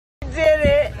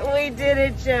We did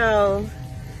it, Joe.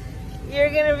 You're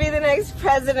gonna be the next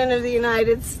president of the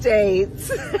United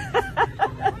States.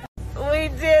 We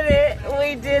did it.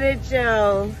 We did it,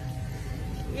 Joe.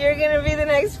 You're gonna be the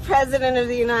next president of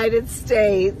the United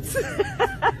States.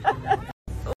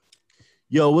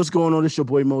 Yo, what's going on? It's your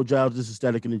boy Mo Giles. This is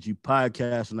Static Energy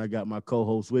Podcast, and I got my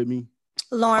co-host with me.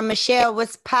 Lauren Michelle,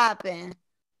 what's popping?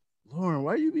 Lauren,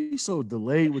 why you be so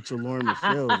delayed with your Lauren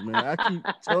Michelles, man? I keep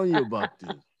telling you about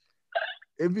this.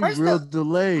 It be real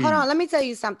delayed. Hold on, let me tell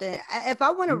you something. If I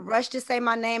want to rush to say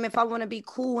my name, if I want to be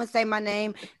cool and say my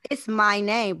name, it's my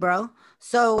name, bro.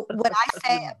 So what I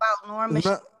say about Lauren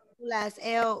Michelle, last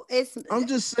L, I'm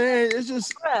just saying, it's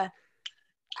just. Bruh,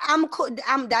 I'm cool.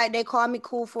 They call me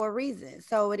cool for a reason.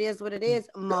 So it is what it is.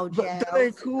 Mojo. That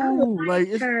ain't cool. Like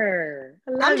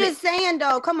I'm just saying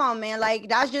though. Come on, man. Like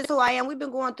that's just who I am. We've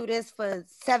been going through this for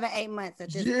 7-8 months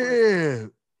at this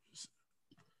point.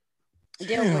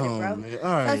 Deal with it, bro. Man.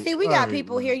 All right. So see, we got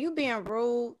people here. You being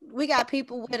rude. We got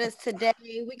people with us today.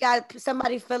 We got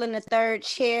somebody filling the third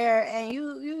chair, and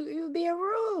you being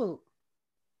rude.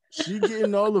 She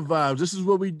getting all the vibes. This is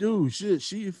what we do. Shit,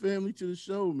 she your family to the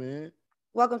show, man.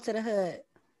 Welcome to the hood.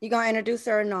 You gonna introduce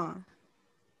her or no?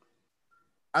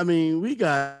 I mean, we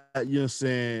got, you know what I'm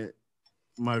saying,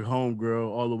 my homegirl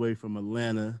all the way from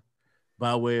Atlanta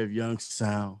by way of Young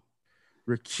Sound,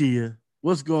 Rakia.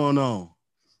 What's going on?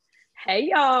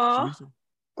 Hey y'all.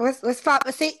 What's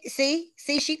poppin'? See,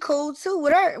 she cool too.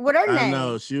 With her name. I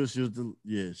know she was yeah.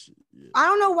 I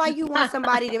don't know why you want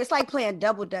somebody to. It's like playing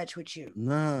double dutch with you.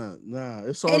 Nah.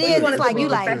 It's all. It is. It's like you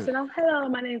like. Hello,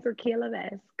 my name's Rakia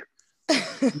Levesque.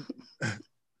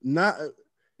 Not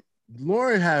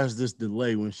Lauren has this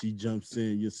delay when she jumps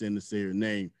in. You're saying to say her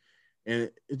name,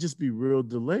 and it just be real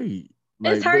delayed.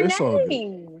 Like, it's her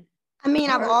name. I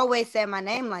mean, I've always said my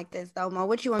name like this though, Mo.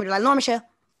 What you want me to like, Lauren Michelle?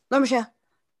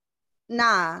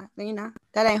 Nah, you know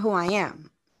that ain't who I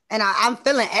am, and I'm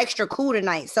feeling extra cool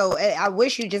tonight. So I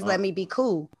wish you just let me be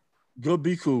cool. Go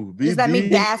be cool. Just let me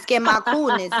bask in my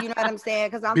coolness. You know what I'm saying?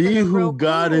 Because I'm feeling who real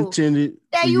God cool. intended.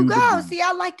 There you go. See,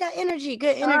 I like that energy.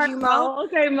 Good energy, Mo.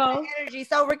 Okay, Mo. Good energy.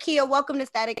 So, Rakia, welcome to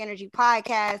Static Energy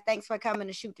Podcast. Thanks for coming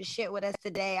to shoot the shit with us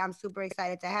today. I'm super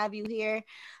excited to have you here.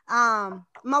 Mo,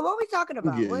 what we talking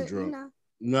about? What, drunk.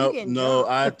 You know? No.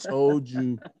 I told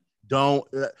you don't.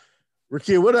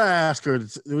 Rakia, what did I ask her?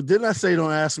 Didn't I say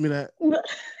don't ask me that?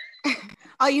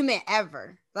 Oh, you meant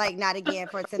ever. Like, not again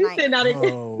for tonight.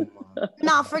 Oh,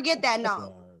 no, forget that. No.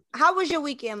 God. How was your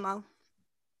weekend, Mo?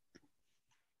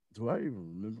 Do I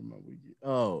even remember my weekend?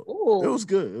 Oh, It was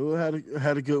good. It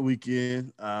had a good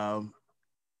weekend. Hung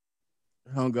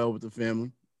out with the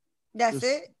family. That's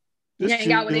it? You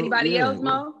hang out with anybody else,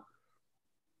 Mo?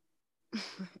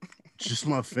 Just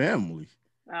my family.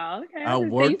 Oh, okay. I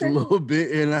worked a little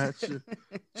bit and I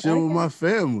chill with my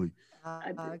family.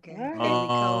 Okay.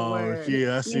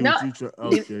 Yeah, I see what you try.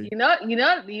 Okay. You know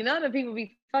the people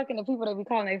be fucking the people that be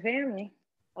calling their family.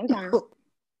 Sometimes.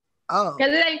 Oh.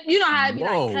 Because it ain't, you know how it be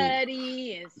like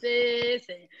Cuddy and sis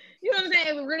and you know what I'm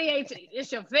saying? It really ain't,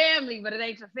 it's your family, but it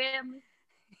ain't your family.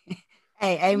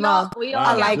 Hey, Mo.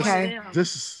 I like her.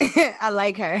 I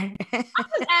like her. I'm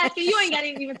just asking. You ain't got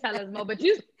to even tell us, Mo, but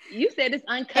you said it's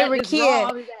uncut. Hey,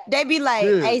 Rakia, they be like,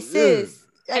 hey, sis.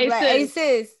 Hey,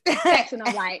 sis. And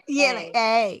I'm like,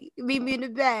 hey, meet me in the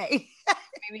back. Meet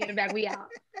me in the back. We out.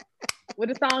 What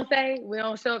the song say? We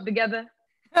don't show up together.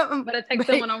 But I take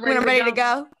someone I'm ready to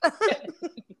go.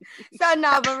 So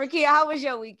no, but Rakia, how was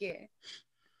your weekend?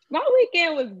 My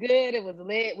weekend was good. It was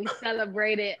lit. We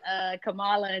celebrated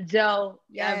Kamala and Joe.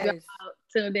 Yes. Y'all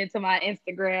tuned into my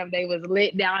Instagram. They was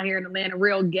lit down here in Atlanta,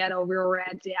 real ghetto, real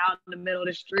ratchet, out in the middle of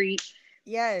the street.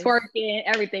 Yes. Twerking,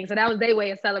 everything. So that was their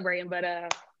way of celebrating. But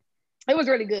it was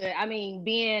really good. I mean,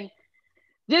 being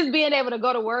able to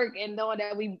go to work and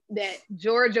knowing that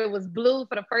Georgia was blue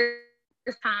for the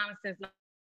first time since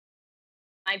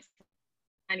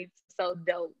 1990. So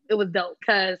dope. It was dope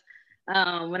because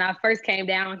when I first came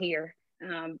down here,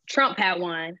 Trump had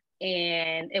won,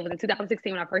 and it was in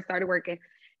 2016 when I first started working.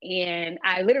 And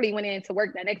I literally went into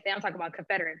work that next day. I'm talking about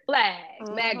Confederate flags,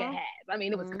 MAGA hats. I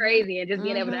mean, it was crazy, and just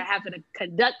being able to have to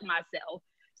conduct myself.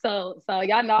 So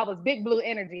y'all know I was big blue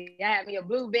energy. I had me a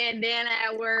blue bandana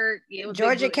at work.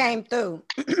 Georgia came through.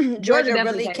 Georgia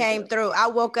really came through. I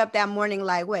woke up that morning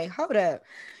like, wait, hold up.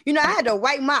 You know, I had to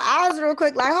wipe my eyes real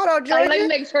quick. Like, hold on, Georgia. Let me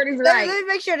make sure this is right. Let me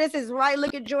make sure this is right.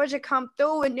 Look at Georgia come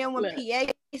through. And then when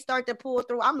PA start to pull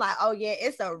through, I'm like, oh yeah,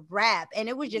 it's a wrap. And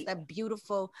it was just a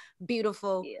beautiful,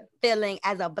 beautiful feeling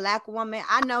as a Black woman.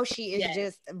 I know she is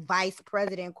just vice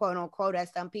president, quote unquote,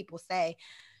 as some people say.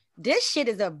 This shit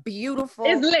is a beautiful.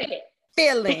 It's lit.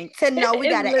 feeling to know we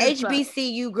got an lit as fuck.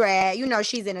 HBCU grad. You know,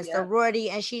 she's in a sorority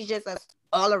and she's just a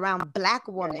all around Black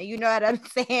woman. You know what I'm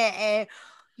saying? And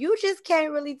you just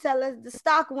can't really tell us the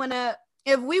stock went up.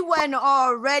 If we wasn't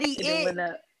already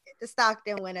the stock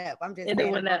then went up. I'm just saying,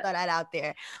 I'm gonna throw that out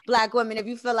there. Black women, if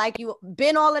you feel like you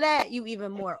been all of that, you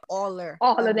even more all of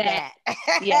that.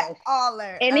 Yes.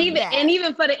 Aller. And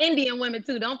even for the Indian women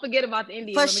too. Don't forget about the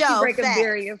Indian women. Sure. She breaking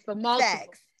barriers for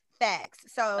multiple. Facts.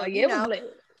 So you know,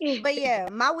 but yeah,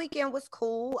 my weekend was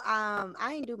cool.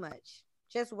 I ain't do much.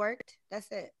 Just worked. That's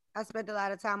it. I spent a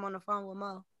lot of time on the phone with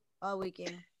Mo all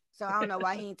weekend. So I don't know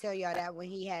why he didn't tell y'all that when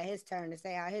he had his turn to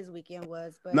say how his weekend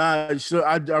was. But nah, sure,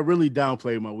 I really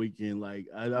downplayed my weekend. Like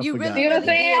I you forgot. really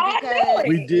did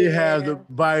we did have the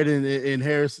Biden and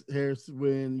Harris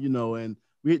win, you know, and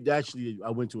I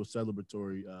went to a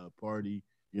celebratory party.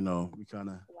 You know, we kind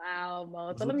of. Wow,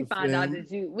 Mo. So let me find out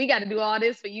that we got to do all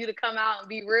this for you to come out and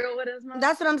be real with us, Mo.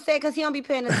 That's what I'm saying, because he don't be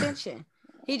paying attention.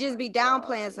 He just be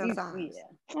downplaying sometimes. Yeah.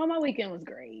 Well, my weekend was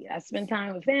great. I spent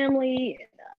time with family.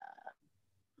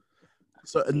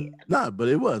 But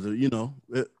it was, you know,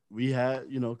 we had,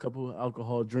 you know, a couple of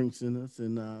alcohol drinks in us,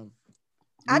 and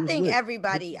I think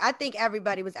everybody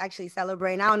was actually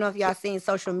celebrating. I don't know if y'all seen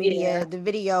social media, the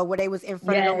video where they was in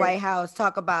front of the White House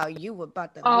talk about you were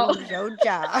about to lose your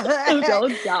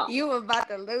job. You were about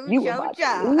to lose your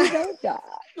job.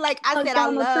 Like I said, I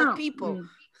love people.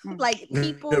 Like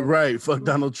people, right? Fuck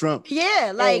Donald Trump.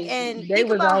 Yeah, like and think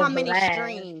about how many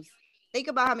streams. Think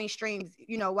about how many streams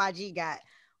YG got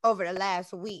over the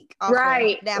last week. Off of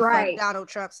that Fuck Donald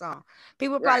Trump song.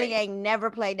 People probably ain't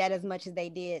never played that as much as they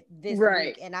did this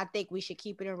week, and I think we should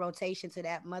keep it in rotation to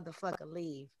that motherfucker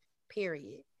leave.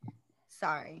 Period.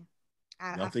 Sorry.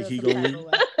 I think he gonna leave?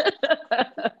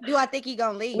 Do I think he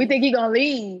gonna leave? We think he gonna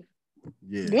leave.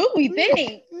 Yeah. Do we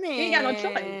think? Man, he ain't got no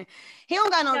choice. He don't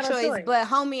got no choice, but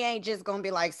homie ain't just gonna be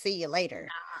like, see you later.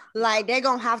 Nah. Like they're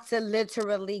gonna have to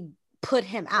literally put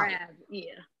him out.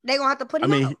 Yeah. They're gonna have to put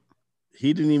him out.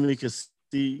 He didn't even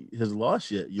see his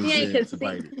loss yet. He ain't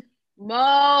conceded.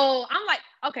 Mo, I'm like,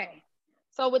 okay.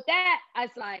 So with that, I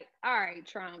was like, all right,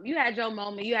 Trump, you had your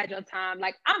moment, you had your time.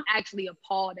 Like, I'm actually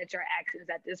appalled at your actions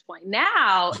at this point.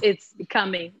 Now it's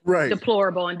becoming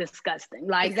deplorable and disgusting.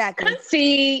 Like,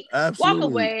 concede, walk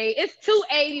away. It's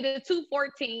 280 to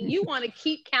 214. You want to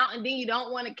keep counting, then you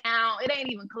don't want to count. It ain't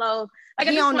even close. Like,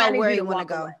 he don't know where he want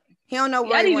to go. He don't know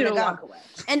where he want to go.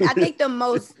 And I think the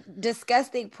most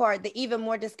disgusting part, the even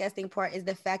more disgusting part, is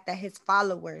the fact that his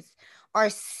followers are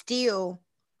still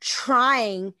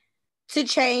trying to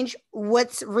change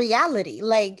what's reality.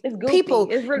 Like people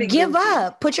really give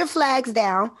up, put your flags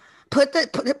down, put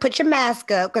your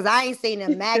mask up, because I ain't seen a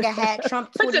MAGA hat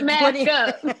Trump 2020.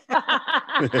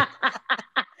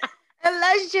 And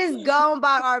let's just go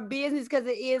about our business, because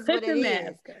it is what it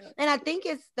is. And I think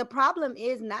the problem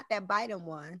is not that Biden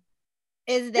won,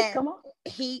 is that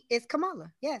it's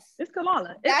Kamala. Yes, it's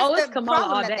Kamala. That's the Kamala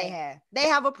problem all that day. they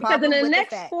have a problem because in the with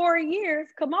next 4 years,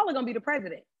 Kamala gonna be the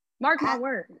president. Mark my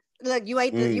words. Look, you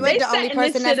ain't the only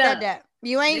person that said that.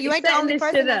 You ain't the only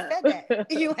person that said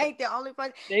that. You ain't the only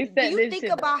person. Do you think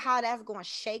about how that's going to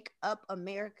shake up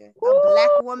America? A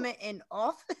Black woman in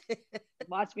office?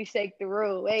 Watch me shake the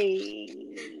rule. Hey.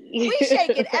 We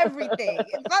shaking everything.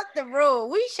 Fuck the rule.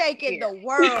 We shaking the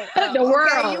world. The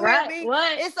world, right?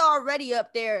 What? It's already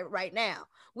up there right now.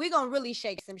 We going to really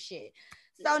shake some shit.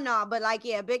 So no, but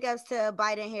big ups to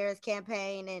Biden-Harris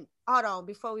campaign. And hold on,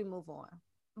 before we move on.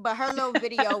 But her little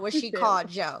video where she called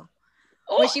Joe.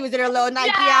 When she was in her little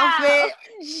Nike outfit.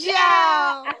 Joe!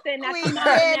 I said,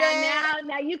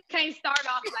 now you can't start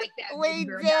off like that. We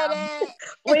did it.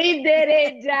 We did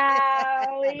it,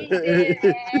 Joe. We did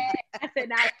it. I said,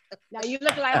 now you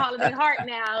look like Holiday Heart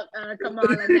now,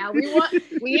 Kamala. Now we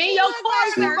in your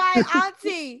corner. My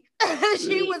auntie.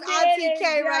 She was Auntie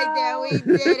K right there. We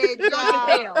did it,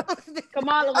 Joe.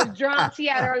 Kamala was drunk. She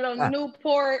had her little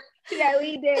Newport. Yeah,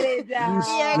 we did it, Joe.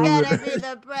 You're gonna be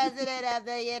the president of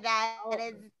the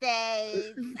United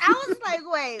States. I was like,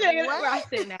 wait, what? I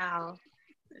said now.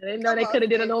 I didn't know they could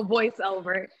have did a little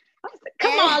voiceover.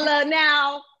 Kamala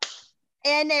now.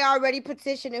 And they already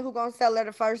petitioning who gonna sell her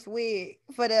the first wig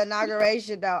for the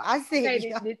inauguration, though. I see.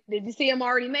 Did you see him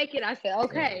already make it? I said,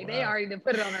 okay, they already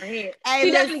put it on her head. Hey,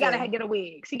 she definitely gotta get a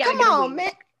wig. She gotta get a wig.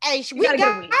 Man. Hey, we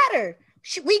got her.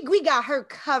 We got her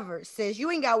covered, sis. You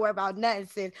ain't got to worry about nothing,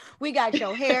 sis. We got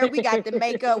your hair, we got the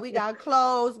makeup, we got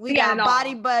clothes, we got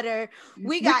body butter,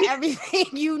 we got everything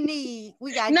you need.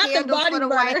 We got candles for the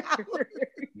White House.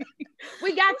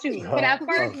 We got you. For that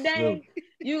first day,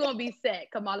 you gonna be set,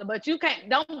 Kamala. But you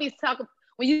don't be talking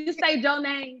when you say Joe's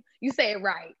name, you say it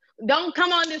right. Don't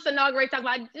come on this inauguration talk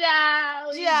about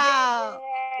Joe.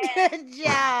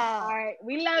 All right,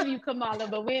 we love you, Kamala,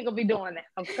 but we ain't gonna be doing that,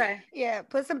 okay? Yeah,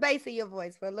 put some bass in your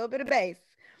voice for a little bit of bass.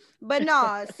 But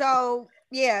no, so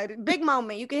yeah, big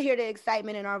moment. You can hear the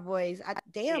excitement in our voice.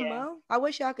 Mo, I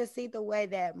wish y'all could see the way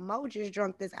that Mo just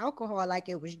drunk this alcohol like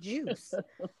it was juice.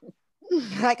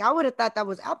 Like I would have thought that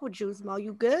was apple juice. Mo,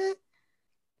 you good?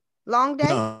 Long day?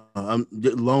 No,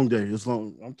 long day. It's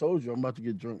long. I told you I'm about to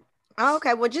get drunk.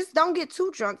 Okay, well, just don't get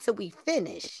too drunk till we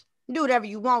finish. Do whatever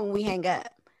you want when we hang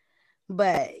up.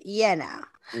 But yeah, now.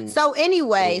 So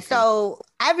anyway, so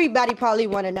everybody probably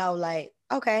want to know, like,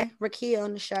 okay, Rakia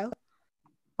on the show.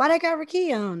 Why they got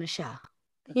Rakia on the show?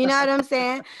 You know what I'm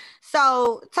saying?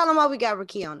 So tell them why we got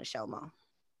Rakia on the show, Mo.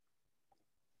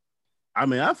 I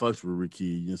mean, I fucks with Rakia.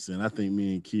 You know what I'm saying? I think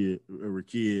me and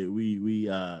Rakia, we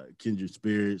kindred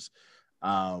spirits.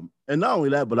 And not only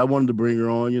that, but I wanted to bring her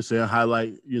on, you know, saying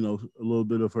highlight, you know, a little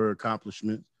bit of her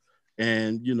accomplishments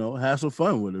and, you know, have some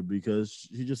fun with her because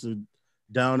she's just a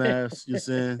down ass, you know,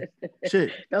 saying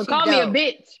chick. Don't call me a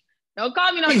bitch. Don't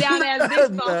call me no down ass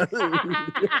bitch.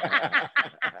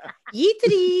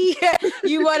 Yeetity.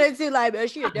 You wanted to like,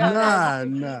 but she a down ass.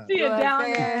 Nah. She a down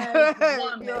ass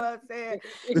woman. You know what I'm saying?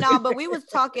 No, but we was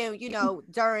talking, you know,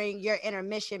 during your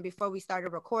intermission before we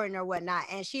started recording or whatnot,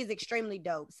 and she's extremely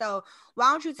dope. So why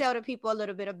don't you tell the people a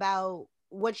little bit about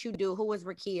what you do, who is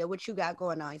Rakia, what you got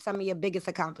going on, some of your biggest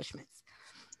accomplishments.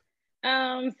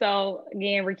 So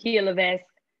again, Rakia Levesque.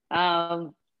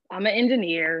 I'm an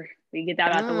engineer. We get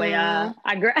that out the way.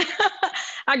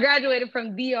 I graduated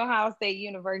from The Ohio State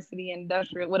University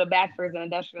Industrial with a bachelor's in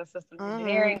industrial systems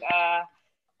engineering.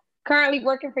 Currently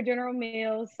working for General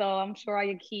Mills, so I'm sure all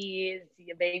your kids,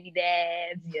 your baby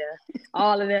dads,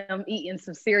 all of them eating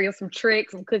some cereal, some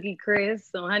Trix, some Cookie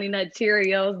Crisp, some Honey Nut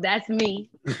Cheerios. That's me.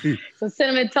 Some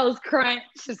Cinnamon Toast Crunch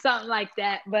or something like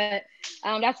that. But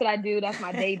that's what I do. That's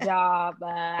my day job.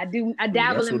 I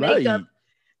dabble in makeup.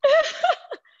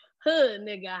 Hood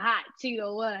nigga, hot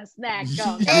Cheeto, what a snack.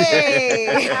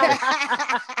 Hey.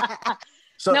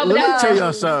 So let me tell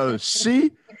y'all something.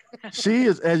 She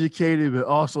is educated but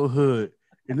also hood.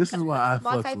 And this is why I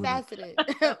fuck with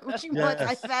multifaceted. She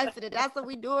multifaceted. That's what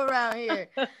we do around here.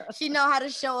 She know how to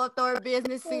show up, throw her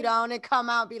business suit on, and come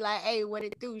out and be like, "Hey, what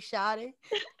it do, shawty?"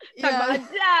 Talk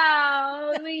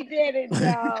about Joe. We did it,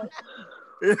 Joe.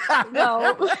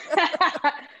 No.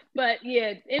 But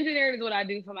yeah, engineering is what I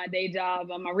do for my day job.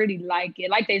 I really like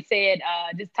it. Like they said,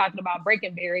 just talking about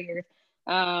breaking barriers.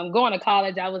 Going to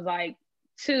college, I was like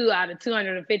 2 out of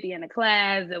 250 in the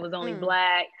class. It was only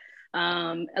Black.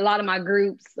 A lot of my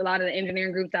groups, a lot of the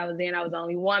engineering groups I was in, I was the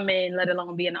only woman, let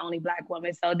alone being the only Black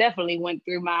woman. So definitely went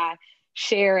through my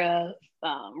share of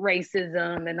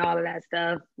racism and all of that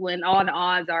stuff. When all the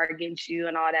odds are against you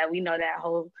and all that, we know that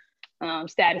whole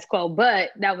status quo. But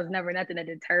that was never nothing that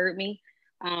deterred me.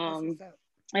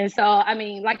 And so, I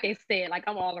mean, like they said, like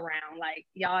I'm all around. Like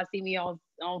y'all see me on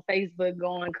Facebook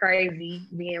going crazy,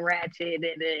 being ratchet,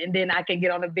 and then I can get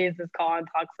on a business call and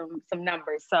talk some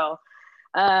numbers. So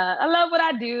I love what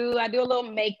I do. I do a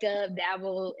little makeup,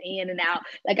 dabble in and out.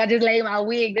 Like I just laid my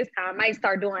wig this time. I might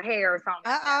start doing hair or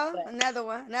something. Another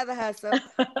one, another hustle,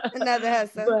 another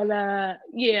hustle. But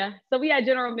yeah, so we at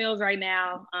General Mills right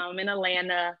now in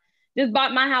Atlanta. Just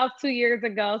bought my house 2 years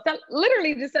ago. So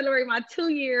literally just celebrate my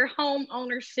 2-year home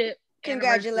ownership.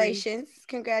 Congratulations.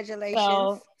 Congratulations.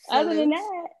 So other than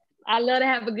that, I love to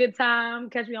have a good time.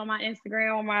 Catch me on my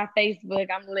Instagram, on my Facebook.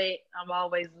 I'm lit. I'm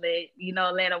always lit. You know,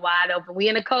 Atlanta wide open. We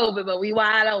in the COVID, but we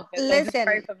wide open. So listen, just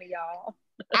pray for me, y'all.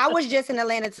 I was just in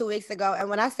Atlanta 2 weeks ago, and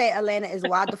when I say Atlanta is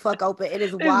wide the fuck open, it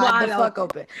is wide the fuck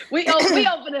open. We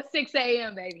open at 6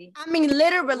 a.m., baby. I mean,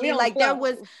 literally, like there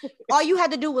was, all you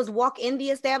had to do was walk in the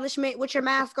establishment with your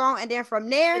mask on, and then from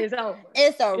there,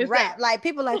 it's a wrap. Like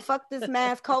people like, fuck this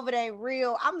mask, COVID ain't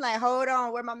real. I'm like, hold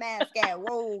on, where my mask at?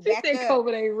 Whoa, back up.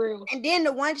 COVID ain't real. And then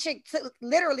the one chick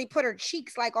literally put her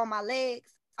cheeks like on my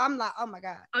legs. I'm like, oh my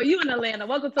God. Oh, you in Atlanta?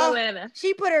 Welcome to Atlanta.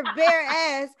 She put her bare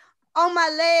ass on my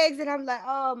legs, and I'm like,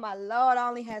 oh my Lord, I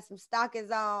only had some stockings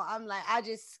on. I'm like,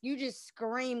 you just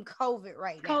scream COVID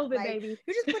right now. COVID, like, baby.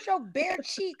 You just put your bare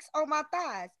cheeks on my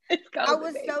thighs. It's COVID, I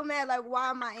was baby. so mad, like, why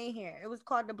am I in here? It was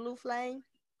called the Blue Flame.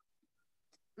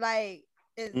 Like,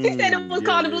 you said it was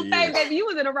called the Blue Flame, baby. You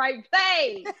was in the right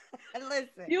place.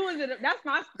 Listen, you was in that's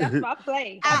my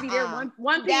place. I'll be there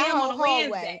 1 p.m. on a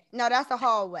Wednesday. No, that's a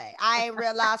hallway. I ain't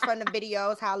realized from the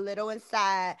videos how little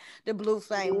inside the Blue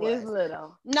Flame was.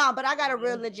 Little. No, but I got a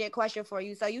real legit question for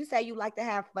you. So you say you like to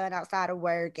have fun outside of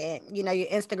work, and you know your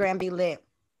Instagram be lit.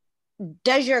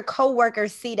 Does your coworker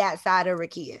see that side of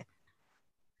Rakia?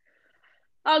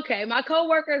 Okay, my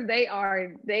coworkers, they are.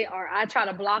 I try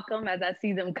to block them as I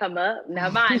see them come up. Now,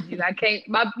 mind you, I can't.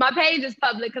 My page is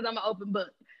public because I'm an open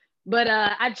book, but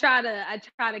I try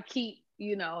to keep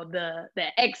the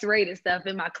X-rated stuff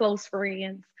in my close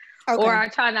friends, or I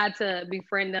try not to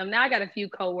befriend them. Now I got a few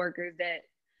coworkers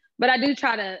but I do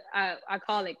try to. I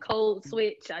call it code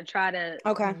switch. I try to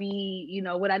be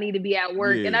what I need to be at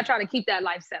work, and I try to keep that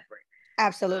life separate.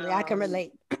 Absolutely. I can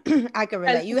relate. I can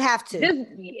relate. You have to.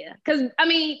 Because I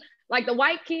mean, like the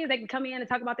white kids, they can come in and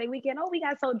talk about their weekend. Oh, we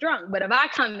got so drunk. But if I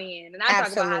come in and I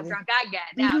talk about how drunk I got,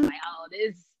 now I'm like, oh,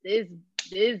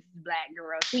 this black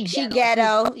girl, she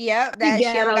ghetto. Yep. That she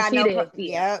don't got no.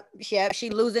 Yep. She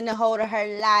losing the hold of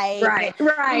her life. Right.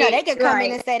 They could come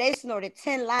in and say they snorted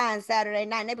 10 lines Saturday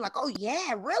night, and they be like, oh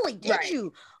yeah, really? Did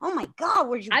you? Oh my God,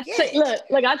 where'd you get it?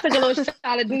 Look, I took a little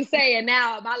shot of Douce, and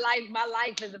now my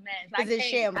life is a mess. I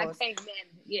can't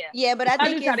manage. Yeah, but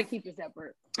I do try to keep it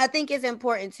separate. I think it's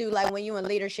important too. Like when you in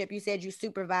leadership, you said you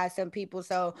supervise some people.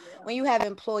 So when you have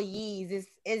employees,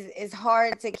 it's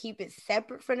hard to keep it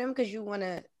separate from them because you want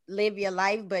to live your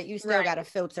life, but you still got to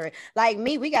filter it. Like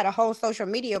me, we got a whole social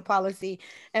media policy,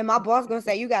 and my boss gonna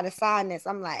say you got to sign this.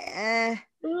 I'm like,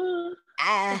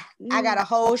 I got a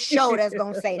whole show that's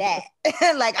gonna say that.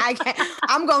 Like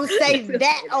I'm gonna say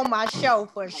that on my show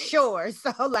for sure.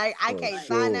 So like I can't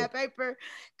sign that paper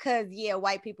because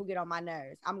white people get on my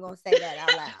nerves. I'm gonna say that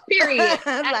out loud. Period.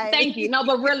 Thank you. No,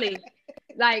 but really,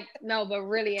 and no,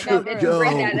 that you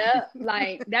bring that up,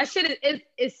 like that shit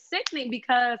is sickening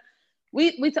because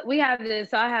we have this.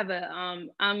 So I have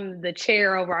I'm the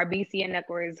chair over our BCN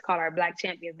network. It's called our Black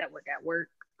Champions Network at work.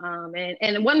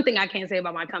 And one thing I can't say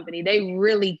about my company, they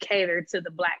really cater to the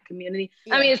Black community.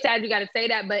 I mean, it's sad you got to say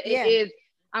that, but it is.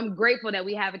 I'm grateful that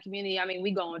we have a community. I mean,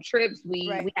 we go on trips, we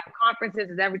have conferences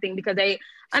and everything because they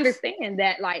understand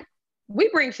that like we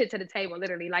bring shit to the table,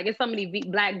 literally. Like it's so many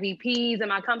Black VPs in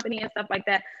my company and stuff like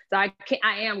that. So I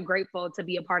am grateful to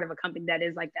be a part of a company that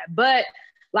is like that. But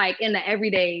like in the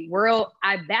everyday world,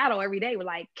 I battle every day with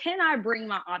like, can I bring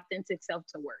my authentic self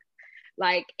to work?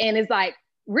 Like, and it's like,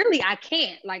 really, I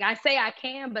can't. Like I say I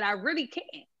can, but I really can't.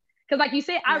 Because like you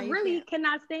said, I really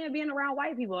cannot stand being around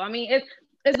white people. I mean,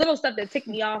 it's little stuff that tick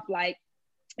me off. Like,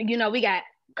 we got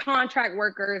contract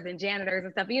workers and janitors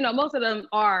and stuff. Most of them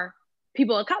are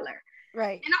people of color.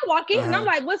 Right. And I walk in and I'm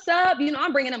like, what's up?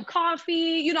 I'm bringing them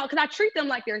coffee, because I treat them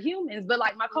like they're humans. But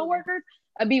like my coworkers,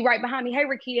 I'd be right behind me. Hey,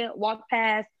 Rakia, walk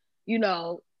past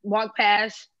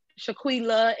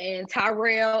Shaquila and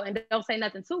Tyrell and don't say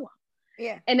nothing to them.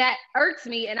 Yeah. And that irks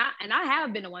me. And I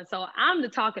have been the one. So I'm the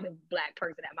talkative Black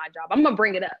person at my job. I'm going to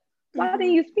bring it up. Why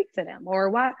didn't you speak to them? Or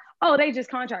why? Oh, they just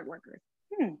contract workers.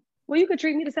 Well, you could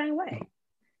treat me the same way.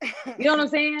 You know what I'm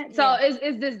saying? So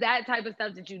it's just that type of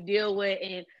stuff that you deal with.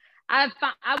 And I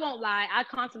won't lie. I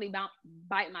constantly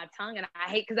bite my tongue, and I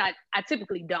hate because I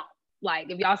typically don't.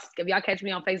 Like if y'all catch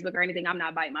me on Facebook or anything, I'm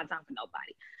not biting my tongue for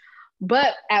nobody.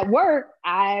 But at work,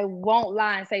 I won't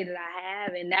lie and say that I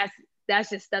have, and that's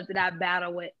just stuff that I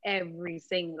battle with every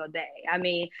single day. I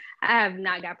mean, I have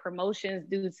not got promotions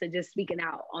due to just speaking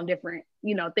out on different,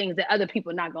 things that other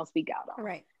people are not going to speak out on.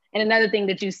 Right. And another thing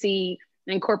that you see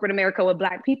in corporate America with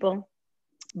Black people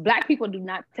do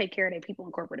not take care of their people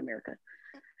in corporate America.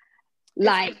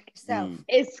 Like,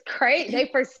 it's crazy. They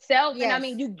for self. Yes. And I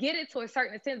mean, you get it to a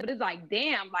certain extent, but it's like,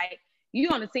 damn, like you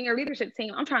on the senior leadership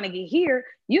team, I'm trying to get here.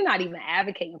 You're not even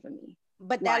advocating for me.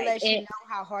 But that lets you know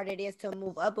how hard it is to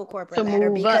move up a corporate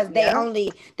ladder because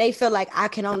they feel like I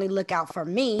can only look out for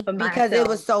me because it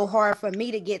was so hard for me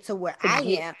to get to where I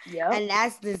am. Yep. And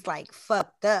that's just like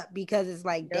fucked up because it's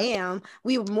like, damn,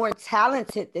 we were more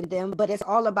talented than them, but it's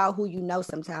all about who you know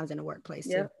sometimes in the workplace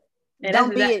too. And don't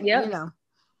be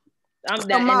that's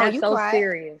so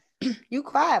serious. You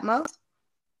quiet, Mo.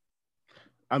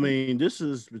 I mean, this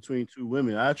is between two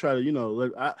women. I try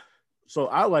to, So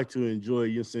I like to enjoy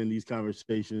these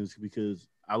conversations because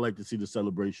I like to see the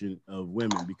celebration of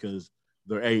women because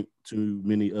there ain't too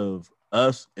many of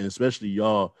us and especially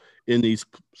y'all in these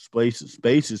spaces,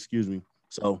 excuse me.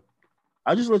 So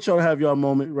I just let y'all have y'all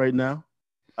moment right now.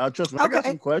 Trust me, I got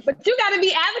some questions. But you got to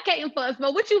be advocating for us.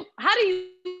 But how do you?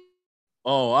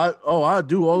 I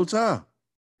do all the time.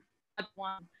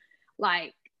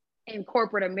 Like in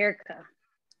corporate America.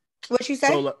 What you say?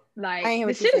 So, like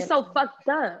the shit is so fucked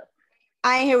up.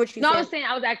 I ain't hear what you said. No,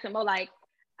 I was asking Mo, I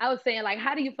was saying,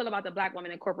 how do you feel about the Black woman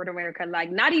in corporate America?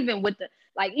 Like, not even with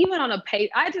even on a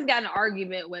page. I just got in an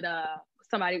argument with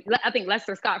somebody, I think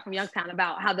Lester Scott from Youngstown,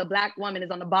 about how the Black woman is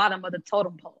on the bottom of the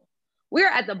totem pole. We're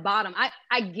at the bottom.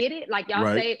 I get it, like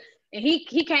y'all say, and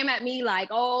he came at me like,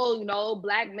 oh,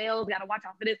 Black males got to watch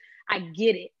out for this. I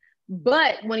get it.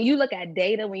 But when you look at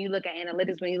data, when you look at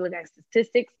analytics, when you look at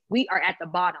statistics, we are at the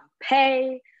bottom.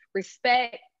 Pay,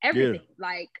 respect, everything. Yeah.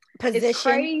 Like position. It's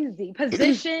crazy.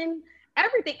 Position,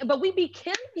 everything. But we be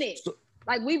killing it.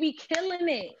 We be killing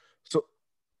it.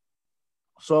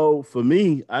 So for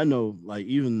me, I know, like,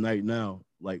 even right now,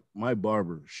 like my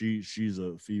barber, she's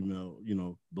a female,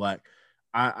 Black.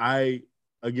 I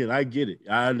get it.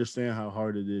 I understand how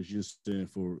hard it is just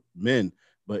for men,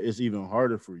 but it's even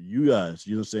harder for you guys,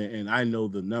 you know what I'm saying? And I know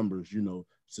the numbers,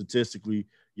 statistically,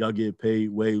 y'all get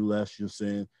paid way less,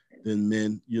 than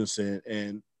men, you know what I'm saying?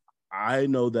 And I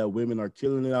know that women are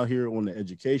killing it out here on the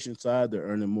education side. They're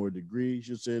earning more degrees,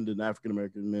 you know what I'm saying, than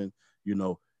African-American men,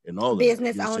 and all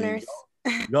business that. owners.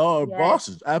 Y'all are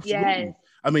bosses, absolutely. Yes.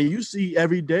 I mean, you see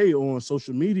every day on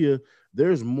social media,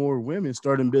 there's more women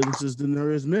starting businesses than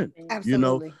there is men.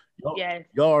 Absolutely.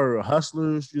 Y'all are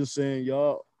hustlers, you're saying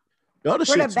y'all the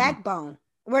We're the backbone.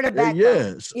 We're the backbone.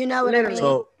 Yes. You know what I mean?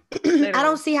 So, I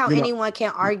don't see how anyone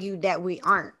can argue that we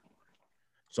aren't.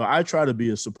 So I try to be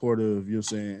a supportive,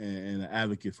 and an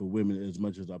advocate for women as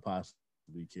much as I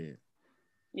possibly can.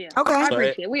 Yeah. Okay. I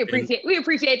appreciate it. We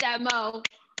appreciate that, Mo.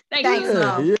 Thanks,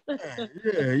 Mo.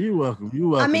 Yeah, you're welcome. You're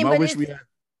welcome. I mean,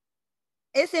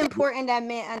 it's important that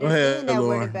men understand that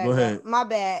we're the backbone. My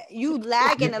bad. You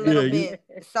lagging a little bit.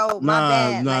 So my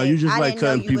bad. Nah, you just like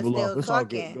cutting people off. It's all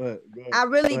good. Go ahead. I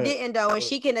really didn't though, and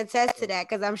she can attest to that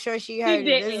because I'm sure she heard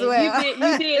it as well.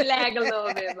 You did lag a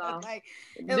little bit, Mo.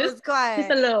 It was quiet.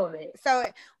 Just a little bit. So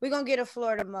we're gonna get a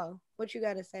Florida Mo. What you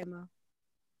gotta say, Mo?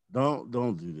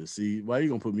 Don't do this. See, why are you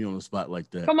gonna put me on the spot like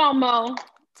that? Come on, Mo.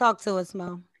 Talk to us,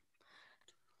 Mo.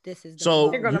 This is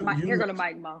so here go to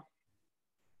Mike, Mo.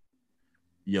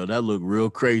 Yo, that look real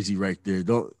crazy right there.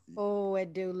 Oh,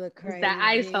 it do look crazy. It's that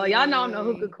ISO. Y'all know I'm the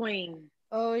hookah queen.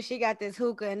 Oh, she got this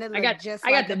hookah, and it I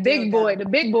got the big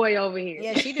boy over here.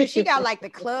 Yeah, she do. She got like the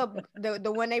club,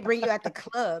 the one they bring you at the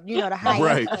club. The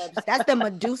high-end clubs. That's the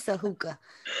Medusa hookah.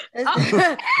 That's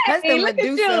the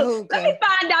Medusa hookah. Let me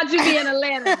find out you be in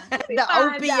Atlanta. The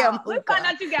opium hookah. Let me find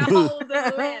out you got holes in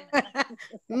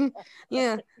Atlanta.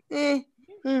 Yeah.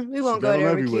 We won't go there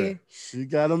everywhere. She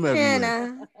got them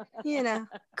everywhere.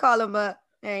 Call them up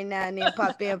every now and then,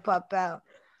 pop in, pop out.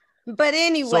 But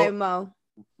anyway, Mo.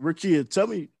 Rakia, tell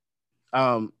me,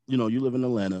 you live in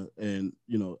Atlanta, and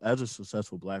as a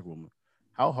successful Black woman,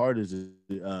 how hard is it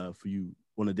for you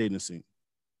on a dating scene?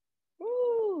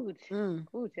 Ooh, child.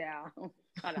 Hold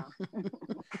on.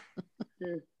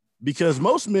 Because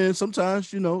most men sometimes,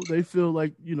 they feel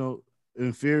like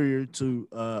inferior to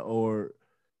or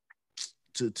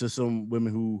to some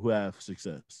women who have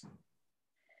success.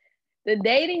 The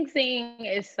dating scene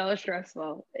is so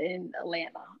stressful in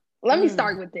Atlanta. Let me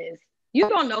start with this. You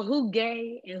don't know who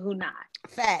gay and who not.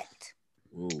 Fact.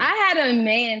 Ooh. I had a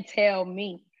man tell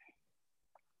me,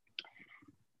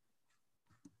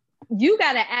 you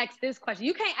got to ask this question.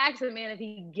 You can't ask a man if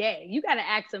he's gay. You got to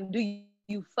ask him, do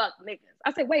you fuck niggas?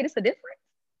 I said, wait, it's a difference?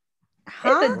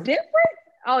 Huh? It's a difference?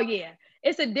 Oh, yeah.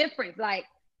 It's a difference. Like,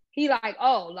 he like,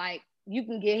 oh, like, you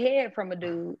can get head from a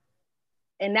dude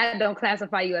and that don't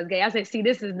classify you as gay. I said, see,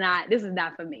 this is not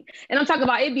for me. And I'm talking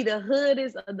about it be the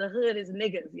hoodest of the hoodest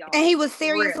niggas, y'all. And he was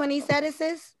serious when he said it,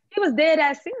 sis? He was dead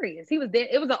ass serious. He was dead.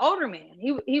 It was an older man.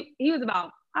 He was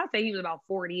about, I'd say he was about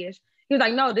 40-ish. He was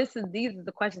like, no, these are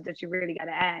the questions that you really got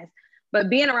to ask. But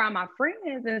being around my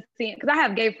friends and seeing, because I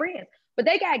have gay friends, but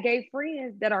they got gay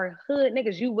friends that are hood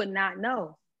niggas you would not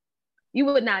know. You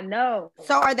would not know.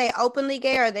 So are they openly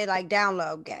gay or are they like down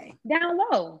low gay? Down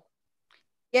low.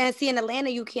 Yeah, and see, in Atlanta,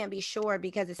 you can't be sure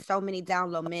because there's so many down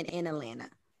low men in Atlanta.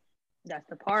 That's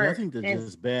the part. I think that's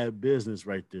just bad business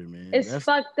right there, man. That's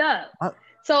fucked up.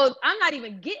 So I'm not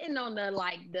even getting on the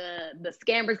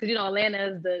scammers because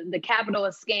Atlanta is the capital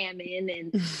of scamming,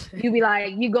 and you be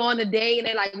like, you go on a date and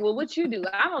they're like, well, what you do?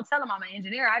 I don't tell them I'm an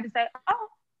engineer. I just say, oh,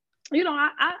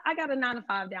 I got a 9 to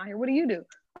 5 down here. What do you do?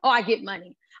 Oh, I get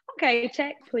money. Okay,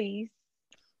 check please.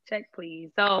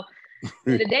 So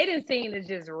the dating scene is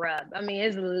just rough. I mean,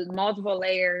 it's multiple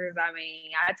layers. I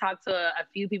mean, I talked to a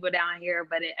few people down here,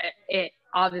 but it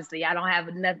obviously I don't have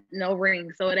no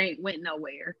ring, so it ain't went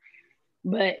nowhere.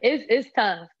 But it's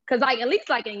tough. Cause like at least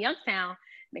like in Youngstown,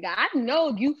 nigga, I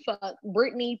know you fuck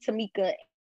Brittany, Tamika,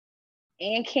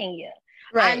 and Kenya.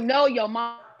 Right. I know your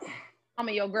mom and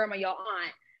your grandma, your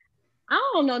aunt. I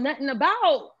don't know nothing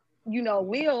about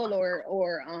Will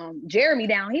or Jeremy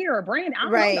down here or Brandon. I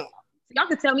don't know. Y'all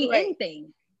can tell me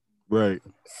anything. Right.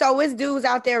 So it's dudes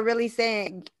out there really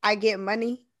saying, I get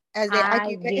money as their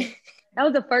occupation. That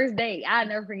was the first date. I'll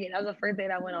never forget. That was the first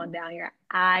date I went on down here.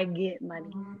 I get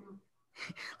money.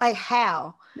 Like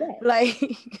how? Yeah. Like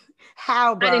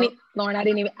How, bro? Lauren, I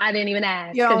didn't even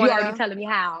ask because you already telling me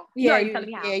how. Yeah,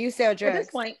 you sell drugs. At this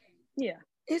point, yeah.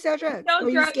 You sell drugs.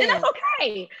 And that's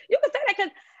okay. You can say that because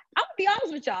I'm gonna be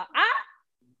honest with y'all.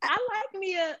 I like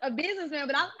me a businessman,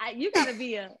 but you gotta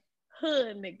be a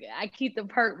hood nigga. I keep the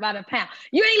perk by the pound.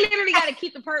 You ain't literally gotta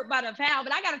keep the perk by the pound,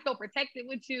 but I gotta feel protected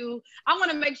with you. I want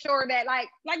to make sure that like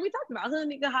we talked about hood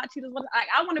nigga, hot Cheetos.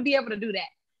 I want to be able to do that.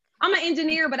 I'm an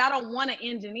engineer, but I don't want to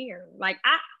engineer. Like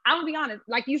I'm gonna be honest.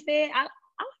 Like you said, I like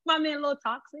my man a little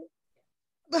toxic,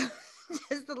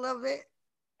 just a little bit.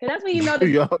 Cause that's when you know.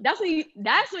 That's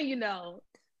when you know.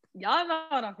 Y'all know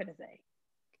what I'm gonna say.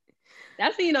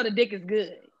 That's when you know the dick is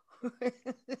good.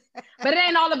 But it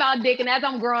ain't all about dick. And as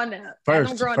I'm growing up,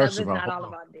 it's not all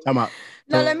about dick.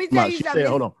 Let me tell you something.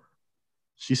 Hold on.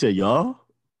 She said, y'all.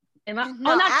 Am I?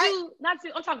 No, not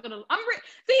you. I'm talking to.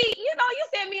 See, you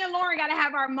said me and Lauren gotta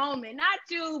have our moment. Not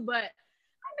you, but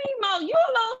I mean, Mo, you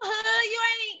a little hood.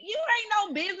 You ain't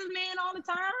no businessman all the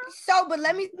time. So, but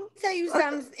let me tell you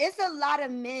something. It's a lot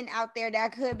of men out there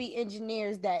that could be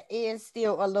engineers that is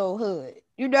still a little hood.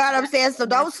 You know what I'm saying? So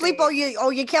don't sleep on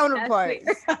your counterparts.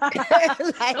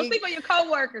 Don't sleep on your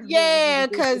coworkers. Yeah,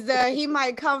 because he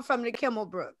might come from the Kimmel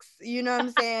Brooks. You know what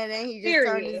I'm saying? And he just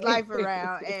turned his life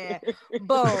around and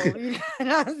boom. You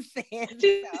know what I'm saying?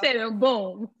 She said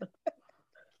boom.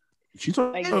 She's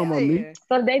talking about me.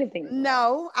 So dating thing.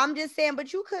 No, I'm just saying,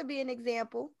 but you could be an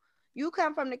example. You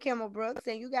come from the Kimmel Brooks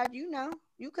and you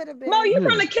could have been. Mo, you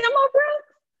from the Kimmel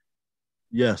Brooks?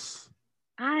 Yes.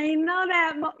 I know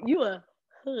that. Mo. You a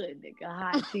hood nigga,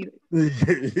 hot Cheetos.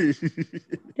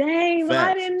 Dang, facts,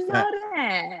 I didn't know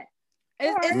that.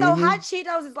 So hot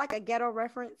Cheetos is like a ghetto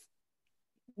reference.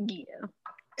 Yeah.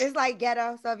 It's like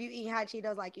ghetto. So if you eat hot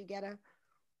Cheetos, like you ghetto.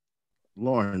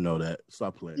 Lauren know that.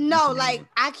 Stop playing. No, like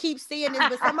I keep seeing this,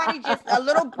 but somebody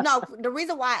the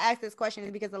reason why I asked this question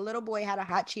is because a little boy had a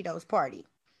hot Cheetos party.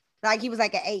 Like he was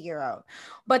like an 8-year-old.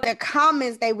 But the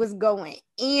comments they was going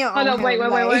in on him.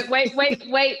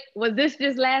 Wait. Was this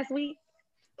just last week?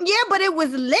 Yeah, but it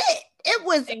was lit. It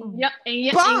was in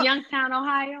Youngstown,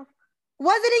 Ohio.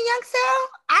 Was it in Youngstown?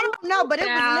 I don't know, but it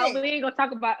was lit. We ain't gonna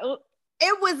talk about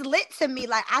it was lit to me.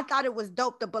 Like I thought it was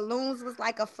dope. The balloons was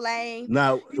like a flame.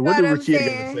 Now, what did Rakia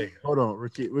gotta say? Hold on,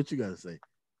 Rakia, what you gotta say?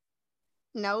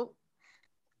 Nope.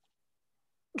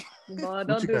 Boy,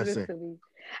 don't do this to me.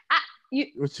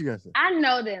 What you gotta say? I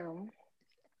know them.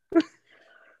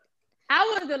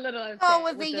 I was a little upset. Oh,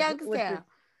 was it Youngstown?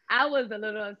 I was a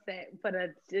little upset for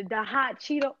the hot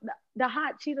Cheeto,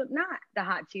 not the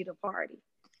hot Cheeto party.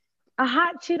 A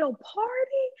hot Cheeto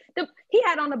party? He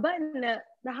had on a button up,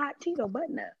 the hot Cheeto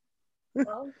button up.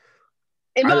 Well,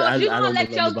 if you gonna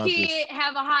let your kid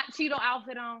have a hot Cheeto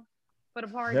outfit on for the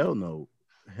party? Hell no.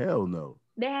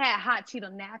 They had hot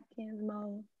Cheeto napkins,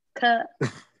 Mo,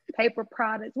 cups, paper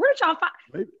products. Where did y'all find?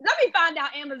 Let me find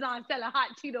out Amazon selling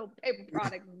hot Cheeto paper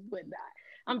products with that.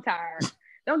 I'm tired.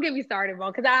 Don't get me started, Mo,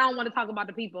 because I don't want to talk about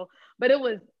the people. But it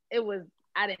was.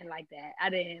 I didn't like that. I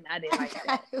didn't like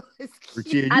that.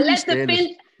 I let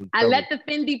the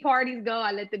Fendi parties go.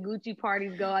 I let the Gucci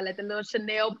parties go. I let the little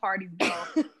Chanel parties go.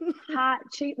 Hot,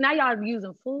 cheap. Now y'all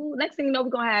using food. Next thing you know, we're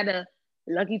gonna have a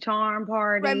Lucky Charm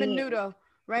party. Ramen noodle.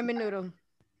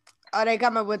 Oh, they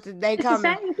coming with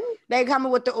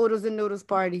the oodles and noodles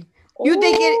party. You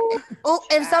think it? Oh,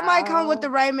 if somebody come with the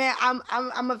ramen,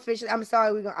 I'm officially. I'm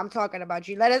sorry. I'm talking about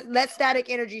you. Let Static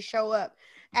Energy show up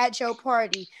at your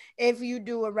party if you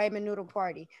do a ramen noodle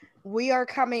party. We are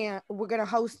coming. We're gonna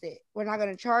host it. We're not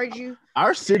gonna charge you.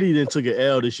 Our city then took an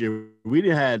L this year. We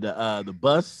didn't have the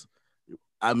bus.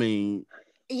 I mean,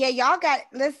 yeah, y'all got.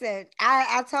 Listen,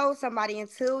 I told somebody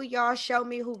until y'all show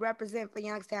me who represent for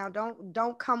Youngstown,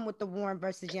 don't come with the Warren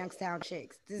versus Youngstown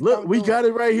chicks. Look, we got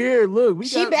it right here. Look,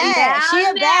 she bad. She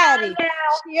a baddie.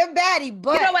 She a baddie.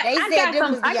 But you know what?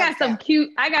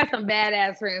 I got some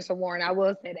badass friends from Warren. I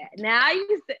will say that. Now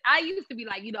I used to be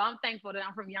like, I'm thankful that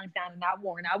I'm from Youngstown and not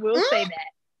Warren. I will say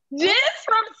that. Just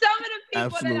from some of the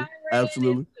people that I ran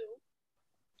into.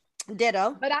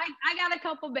 Ditto. But I got a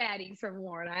couple baddies from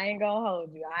Warren. I ain't gonna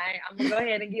hold you. I'm gonna go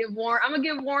ahead and give Warren. I'm gonna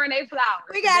give Warren a flowers.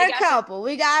 We got a couple.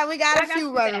 We got a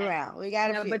few running around. We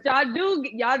got a few. But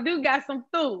y'all do got some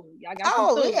food. Y'all got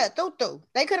some food. Yeah, thoo.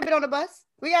 They could have been on the bus.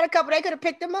 We got a couple. They could have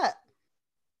picked them up.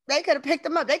 They could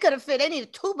have fit. They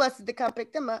needed 2 buses to come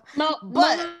pick them up. No,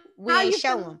 but we ain't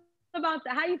show them.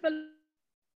 How you feel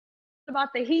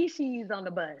about the he-she's on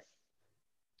the bus?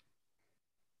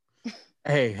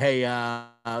 Hey,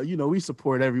 we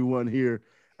support everyone here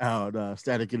at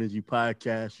Static Energy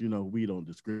Podcast. We don't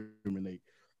discriminate.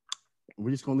 We're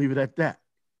just gonna leave it at that.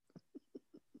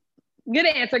 Good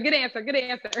answer.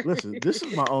 Listen, this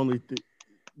is my only thing.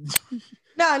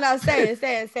 No, say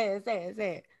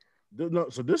it. No,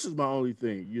 so this is my only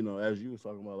thing, as you was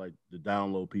talking about, like the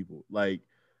download people, like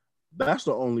that's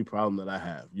the only problem that I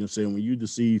have. You know what I'm saying? When you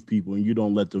deceive people and you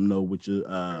don't let them know what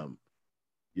your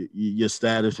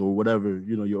status or whatever,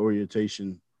 your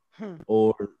orientation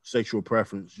or sexual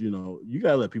preference, you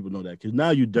gotta let people know that, because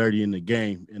now you dirty in the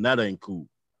game and that ain't cool.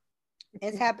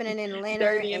 It's happening in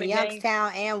Atlanta, in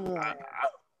Youngstown, and Warren.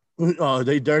 Oh,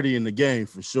 they dirty in the game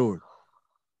for sure.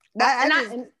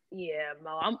 Yeah,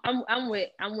 Mo, I'm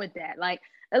with that. Like,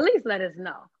 at least let us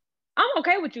know. I'm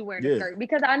okay with you wearing a skirt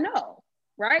because I know,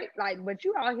 right? Like, but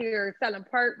you out here selling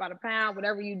perk by the pound,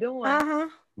 whatever you doing.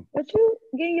 But you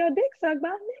getting your dick sucked by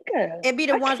a nigga. It be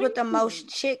the ones with the most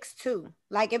chicks too.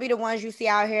 Like, it be the ones you see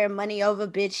out here, money over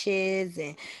bitches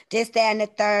and this, that, and the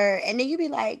third. And then you be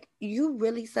like, you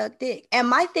really suck dick. And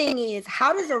my thing is,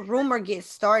 how does a rumor get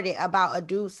started about a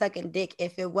dude sucking dick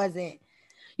if it wasn't?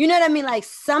 You know what I mean? Like,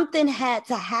 something had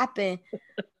to happen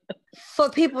for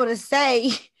people to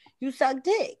say you suck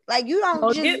dick. Like, you don't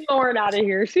just get Lauren out of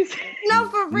here. She's no,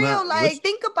 for real. Like,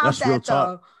 think about that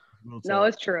though. No,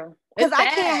 it's true. Because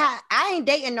I ain't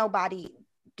dating nobody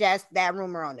just that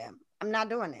rumor on them. I'm not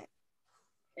doing it.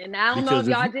 And I don't know if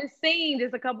y'all just seen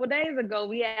just a couple days ago,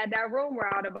 we had that rumor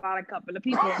out about a couple of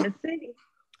people in the city.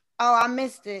 Oh, I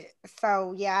missed it.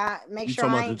 So yeah, make sure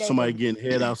I ain't dating. Somebody getting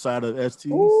head outside of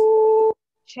STs. Ooh,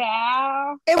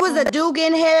 child. It was a dude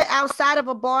getting head outside of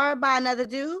a bar by another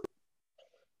dude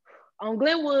on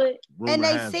Glenwood. And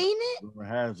they seen it? Rumor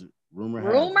has it. Rumor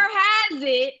has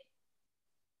it.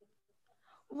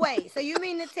 Wait, so you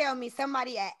mean to tell me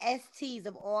somebody at STs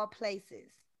of all places,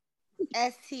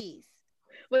 STs?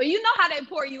 Well, you know how they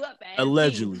pour you up at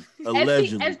Allegedly.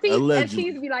 STs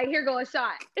be like, here go a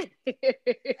shot.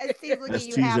 STs look at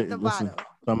you half the bottle.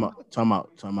 Time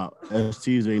out.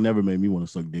 STs ain't never made me want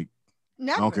to suck dick.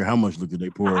 Never. I don't care how much liquor they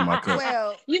pour in my cup.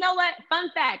 Well, you know what?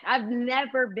 Fun fact, I've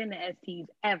never been to STs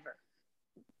ever.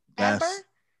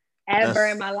 Ever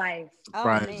in my life.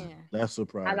 Surprising. Oh, man. That's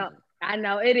surprising. I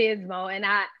know it is, Mo, and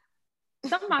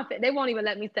some of my they won't even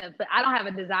let me step foot. I don't have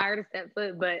a desire to step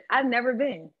foot, but I've never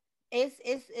been. It's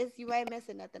you ain't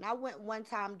missing nothing. I went one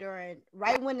time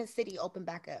right when the city opened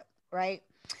back up, right?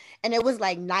 And it was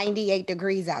like 98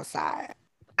 degrees outside.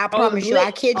 I promise you,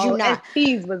 I kid you not.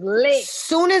 STs was lit.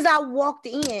 Soon as I walked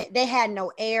in, they had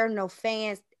no air, no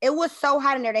fans. It was so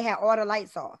hot in there, they had all the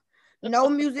lights off. No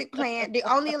music playing. The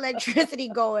only electricity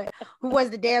going was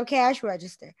the damn cash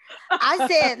register. I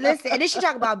said, listen, and then she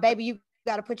talked about, baby, you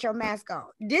got to put your mask on.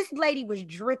 This lady was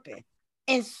dripping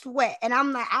in sweat. And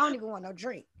I'm like, I don't even want no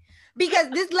drink. Because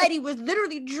this lady was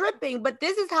literally dripping. But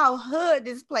this is how hood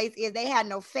this place is. They had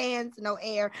no fans, no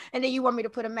air. And then you want me to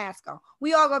put a mask on.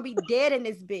 We all going to be dead in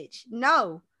this bitch.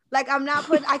 No. Like,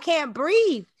 I can't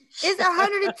breathe. It's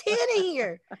 110 in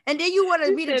here. And then you want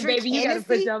me to drink baby, you got to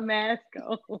put your mask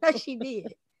on. No, she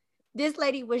did. This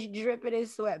lady was dripping in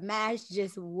sweat. Mask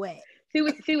just wet. She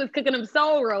was cooking them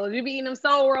soul rolls. You be eating them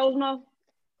soul rolls, Mo?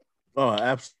 Oh,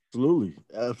 absolutely.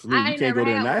 You can't go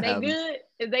there and not have them. They good?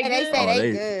 Is they good? They say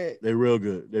they good. They real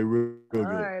good. They real good.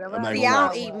 Right, I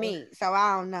don't eat meat, so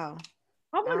I don't know.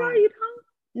 Oh my God, you don't?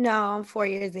 No, I'm 4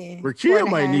 years in. Rakia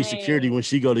might need security when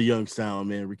she go to Youngstown,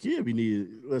 man. Rakia be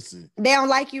needed. Listen. They don't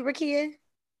like you, Rakia?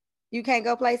 You can't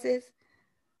go places?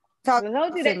 Talk to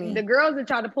me. The girls that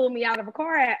tried to pull me out of a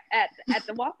car at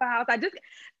the Waffle House.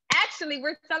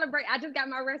 We're celebrating. I just got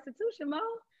my restitution, Mo.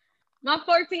 My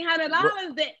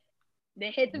 $1,400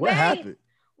 that hit the bank. What happened?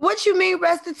 What you mean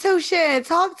restitution?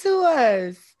 Talk to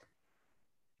us.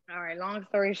 All right, long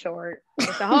story short,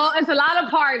 it's a lot of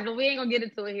parts, but we ain't gonna get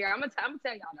into it here. I'm gonna tell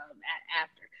y'all that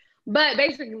after. But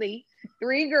basically,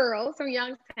 3 girls from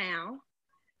Youngstown,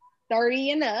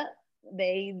 30 and up,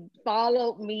 they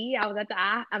followed me. I was at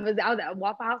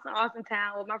Waffle House in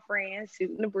Austintown with my friends,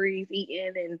 shooting the breeze,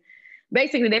 eating, and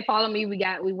basically they followed me. We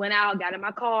went out, got in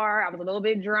my car. I was a little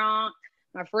bit drunk.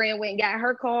 My friend went and got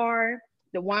her car.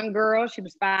 The one girl, she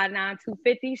was 5'9",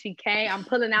 250. She came. I'm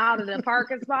pulling out of the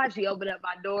parking spot. She opened up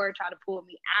my door, tried to pull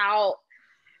me out.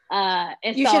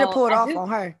 And you should have pulled off on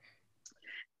her.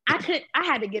 I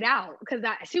had to get out because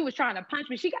she was trying to punch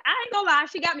me. I ain't gonna lie,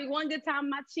 she got me one good time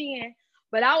on my chin,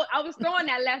 but I was throwing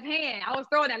that left hand. Because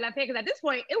at this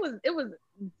point it was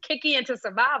kicking into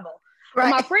survival. Right.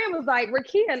 And my friend was like,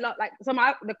 Rakia,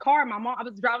 the car, I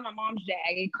was driving my mom's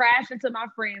Jag. It crashed into my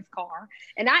friend's car,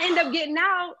 and I ended up getting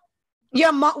out.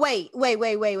 Your mom, wait.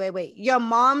 Your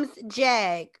mom's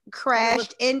Jag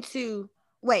crashed into.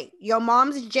 Your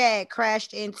mom's Jag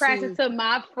crashed into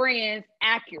my friend's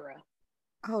Acura.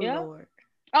 Oh, yep. Lord.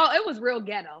 Oh, it was real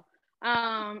ghetto.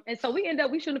 And so we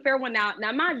shouldn't have fair one out.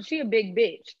 Now, mind you, she a big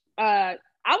bitch.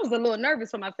 I was a little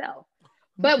nervous for myself.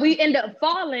 But we ended up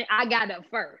falling. I got up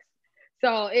first.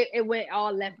 So it went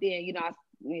all left in.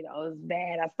 It was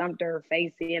bad. I stumped her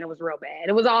face in. It was real bad.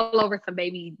 It was all over some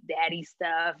baby daddy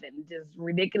stuff and just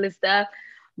ridiculous stuff.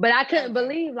 But I couldn't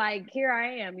believe, like, here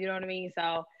I am. You know what I mean?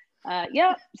 So,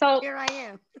 yeah. So here I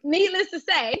am. Needless to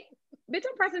say, bitch,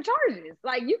 I'm pressing charges.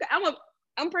 Like,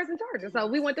 I'm pressing charges. So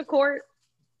we went to court.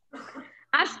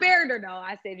 I spared her though.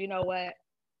 I said, you know what?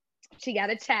 She got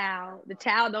a child. The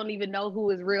child don't even know who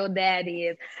his real dad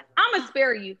is. I'm going to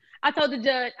spare you. I told the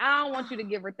judge, I don't want you to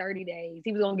give her 30 days.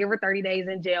 He was going to give her 30 days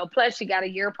in jail. Plus, she got a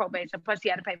year of probation. Plus, she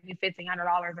had to pay me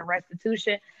 $1,500 in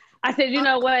restitution. I said, you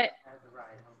know what?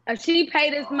 If she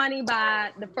paid this money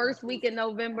by the first week in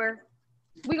November,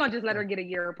 we're going to just let her get a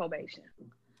year of probation.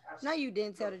 No, you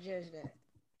didn't tell the judge that.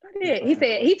 I did.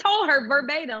 He told her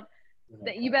verbatim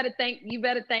that you better thank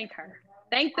her.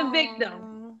 Thank the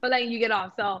victim for letting you get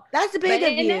off. So that's big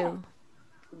of you.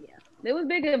 Yeah, it was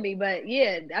big of me. But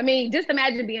yeah, I mean, just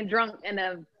imagine being drunk in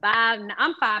I'm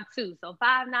 5'2", so 5'9",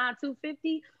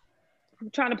 250.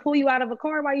 I'm trying to pull you out of a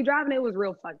car while you're driving. It was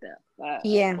real fucked up.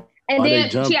 Yeah. And why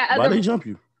then why they jump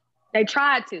you? They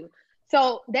tried to.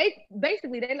 So they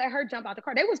let her jump out the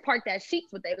car. They was parked at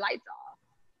Sheets with their lights off.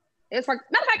 It was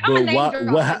parked. Matter of fact, I'm gonna name drop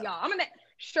y'all. I'm gonna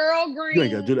Cheryl Green. You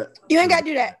ain't gotta do that. You ain't gotta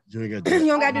do that. You ain't gotta do that. You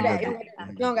don't gotta do that.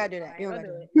 You don't gotta do that. You don't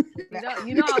gotta do that.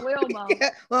 You know I will, Mom.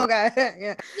 Well, okay,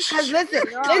 yeah. Cause listen,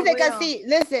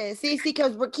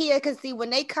 because Rakia, cause see,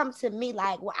 when they come to me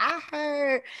like, well, I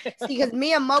heard, see, cause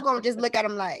me and Mo gonna just look at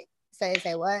them like,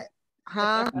 say what?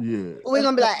 Huh? Yeah. We're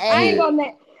gonna be like, hey.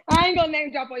 I ain't gonna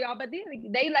name drop on y'all, but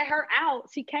then they let her out.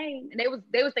 She came, and they was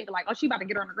thinking like, oh, she about to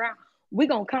get her on the ground. We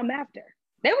gonna come after.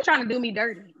 They were trying to do me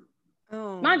dirty.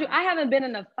 Oh. Mind you, I haven't been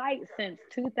in a fight since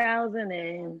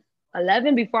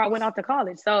 2011 before I went off to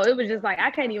college. So it was just like,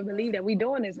 I can't even believe that we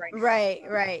doing this right now. Right.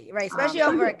 Especially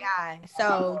over a guy.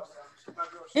 So,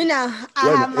 it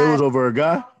was over a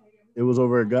guy? It was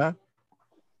over a guy?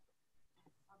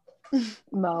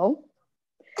 No.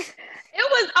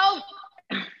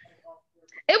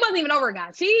 It wasn't even over a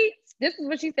guy. This is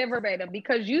what she said verbatim,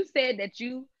 because you said that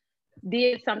you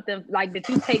did something like that,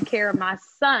 you take care of my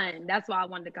son. That's why I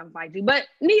wanted to come fight you. But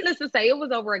needless to say, it was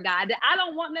over a guy that I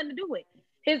don't want nothing to do with.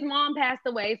 His mom passed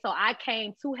away, so I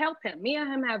came to help him. Me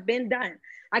and him have been done.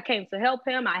 I came to help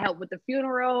him. I helped with the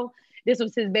funeral. This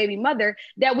was his baby mother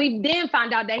that we then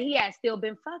found out that he had still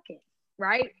been fucking,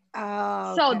 right?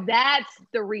 Oh, okay. So that's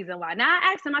the reason why. Now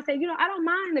I asked him, I said, I don't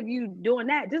mind if you doing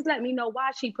that. Just let me know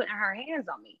why she putting her hands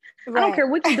on me. Right. I don't care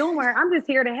what you're doing with her. I'm just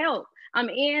here to help. I'm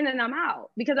in and I'm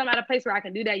out because I'm at a place where I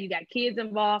can do that. You got kids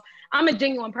involved. I'm a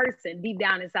genuine person deep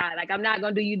down inside. Like, I'm not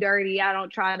going to do you dirty. I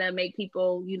don't try to make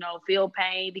people, feel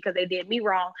pain because they did me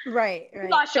wrong. Right. You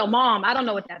lost your mom. I don't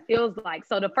know what that feels like.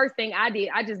 So the first thing I did,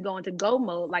 I just go into go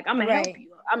mode. Like, I'm going to help you.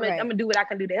 I'm going to do what I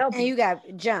can do to help you. And you got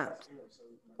jumped.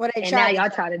 Now y'all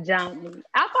try to jump me.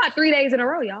 I fought 3 days in a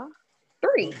row, y'all.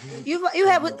 3. You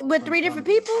had with 3 different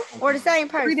people or the same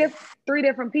person? 3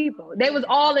 different people. They was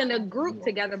all in a group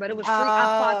together, but it was 3. I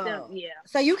fought them. Yeah.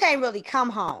 So you can't really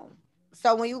come home.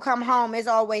 So when you come home, it's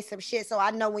always some shit. So I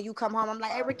know when you come home, I'm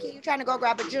like, hey, Ricky, you trying to go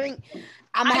grab a drink?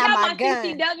 I'm gonna have my gun.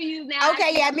 CCWs now.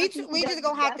 Okay, yeah, me too. We just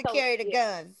gonna have to carry the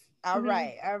guns. All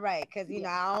right. Because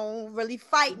I don't really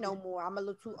fight no more. I'm a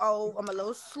little too old. I'm a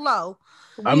little slow.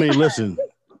 I mean, listen.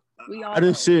 I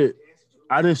didn't sit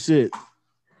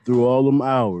through all them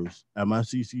hours at my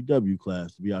CCW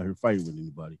class to be out here fighting with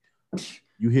anybody.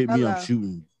 You hit me, I'm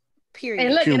shooting. Period.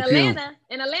 And look, in Atlanta,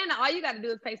 all you got to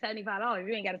do is pay $75.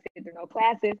 You ain't got to sit through no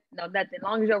classes, no nothing. As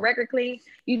long as your record clean,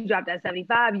 you drop that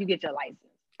 $75, you get your license.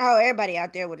 Oh, everybody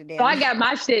out there with a damn. So I got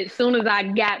my shit as soon as I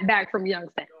got back from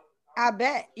Youngstown. I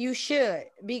bet you should,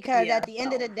 because at the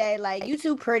end of the day, like, you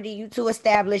too pretty, you too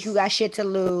established, you got shit to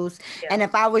lose. Yeah. And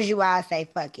if I was you, I'd say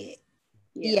fuck it.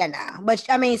 Yeah, nah. But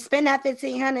I mean, spend that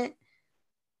 $1,500.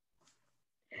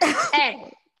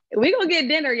 Hey, we gonna get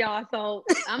dinner, y'all. So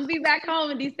I'm gonna be back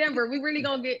home in December. We really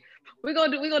gonna do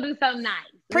something nice.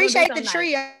 Appreciate the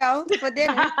trio for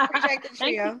dinner. Appreciate the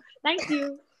trio. Thank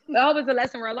you. I hope it's a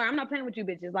lesson we're learning. I'm not playing with you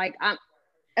bitches. Like,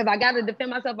 if I got to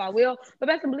defend myself, I will. But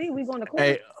best believe we going to court.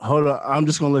 Hey, hold on. I'm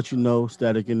just going to let you know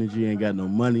Static Energy ain't got no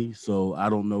money, so I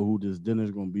don't know who this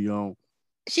dinner's going to be on.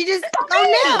 She just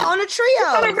on the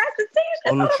trio.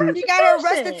 She got her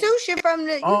restitution from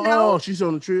the, Oh, she's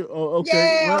on the trio. Oh,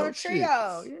 okay. Yeah, on the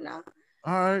trio,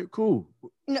 All right, cool.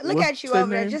 Look at you over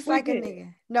there, just like a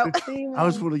nigga. No. I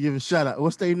just want to give a shout out.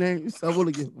 What's their name? I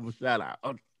want to give them a shout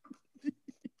out.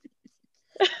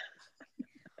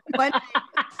 But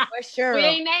Cheryl. We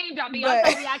ain't name dropping.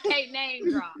 I can't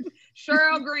name drop.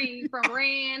 Cheryl Green from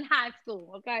Rand High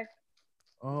School. Okay.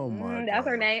 Oh my That's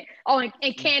her name. Oh,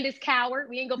 and Candace Coward.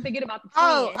 We ain't gonna forget about the twin.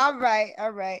 Oh, all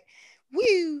right.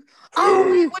 Woo.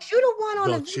 Oh, was you the one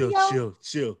on the video?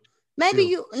 Chill. Maybe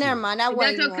you. Never mind.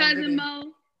 That's your cousin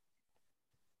Mo.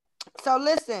 So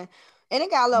listen, and it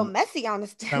got a little messy on the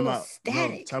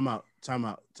static. Time out.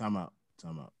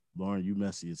 Lauren, you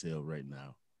messy as hell right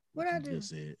now. What I do? Just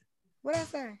said. What I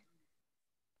say?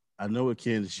 I know what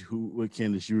Candace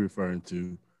you referring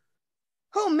to.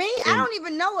 Who, me? I don't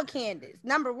even know a Candace.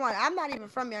 Number one, I'm not even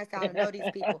from Youngstown to know these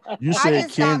people. You said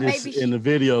Candace in the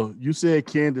video. You said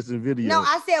Candace in video. No,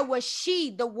 I said, was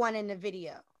she the one in the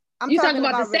video? You talking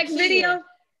about the sex video?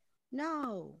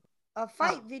 No, a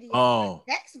fight video. Oh,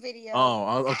 sex video.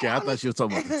 Oh, okay. I thought you were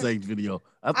talking about the sex video.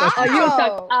 I thought you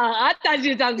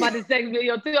were talking about the sex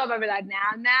video too. I'm gonna be like, now.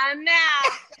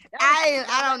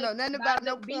 I don't know nothing about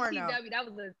no porno. BTW, that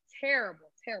was a terrible.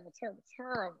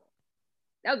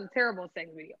 That was a terrible sex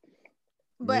video.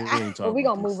 But we're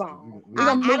gonna move on. We're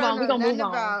gonna move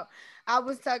on. I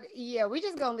was talking, we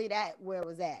just gonna leave that where it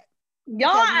was at.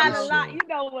 Y'all had a lot, you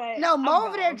know what? No, Mo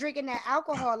over there drinking that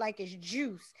alcohol like it's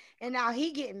juice, and now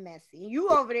he getting messy. You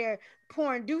over there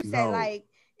pouring Douce like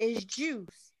it's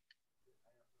juice.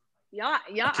 Y'all,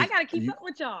 I gotta keep up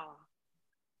with y'all.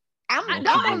 I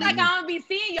don't think like I'm gonna be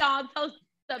seeing y'all Toast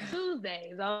Up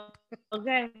Tuesdays.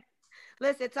 Okay.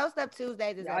 Listen, Toast Up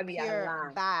Tuesdays is a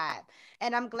pure vibe.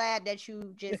 And I'm glad that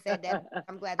you just said that.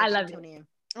 I'm glad that you tuned in.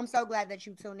 I'm so glad that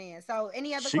you tune in. So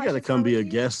any other questions? She gotta come be a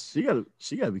guest. She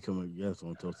gotta become a guest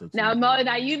on Toast Up Tuesdays. Now, Mo,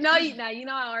 you know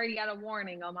I already got a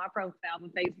warning on my profile on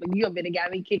Facebook. You have been got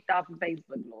me kicked off of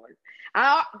Facebook, Lord.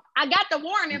 I got the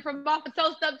warning from off of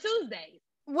Toast Up Tuesdays.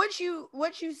 What you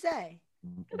say?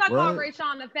 Because I called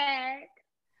Rayshawn a fag.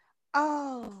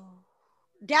 Oh.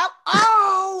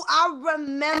 I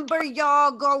remember y'all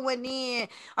going in.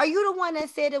 Are you the one that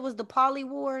said it was the Poly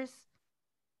Wars?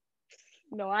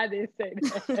 No, I didn't say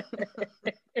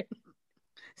that.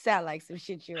 Sound like some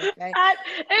shit you say.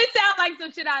 It sounds like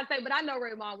some shit I say, but I know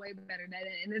Raymond way better than that,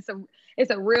 and it's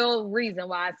a real reason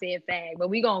why I said fag. But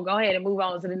we gonna go ahead and move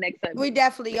on to the next subject. We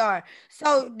definitely are.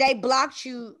 So they blocked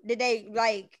you. Did they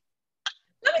like?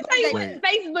 Let me tell you what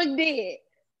Facebook did.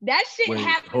 That shit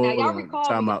happened. Now y'all recall?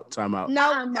 Time out.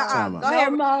 No, go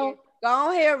ahead, Mo.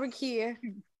 Go ahead, Rakia.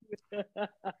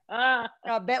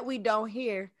 I bet we don't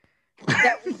hear.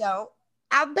 I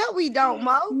bet we don't,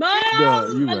 Mo. No,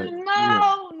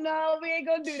 we ain't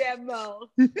gonna do that, Mo.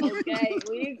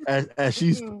 Okay, as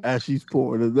she's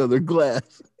pouring another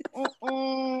glass.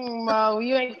 Mo,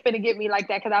 you ain't finna get me like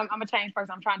that because I'm a change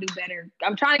person. I'm trying to do better.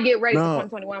 I'm trying to get ready for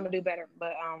 2021. I'm gonna do better,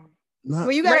 but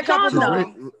well, you got a couple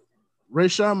more.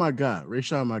 Rayshawn, my God. You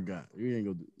ain't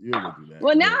gonna do that.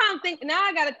 Well, now I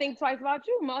gotta think twice about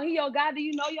you, Mo. He your guy. Do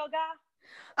you know your guy?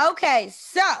 Okay,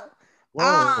 so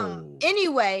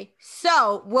anyway,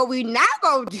 so what we not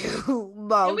gonna do,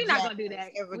 Mo? We're not gonna do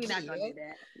that.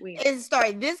 Is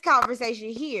start this conversation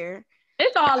here.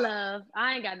 It's all love.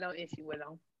 I ain't got no issue with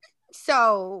them.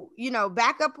 So,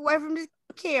 back up away from this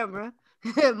camera.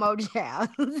 Mo Child,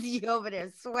 you over there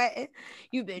sweating.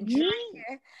 You've been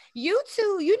drinking. You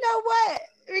too. You know what,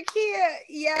 Rakia?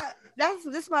 Yeah, this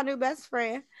is my new best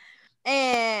friend,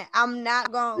 and I'm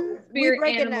not gonna. We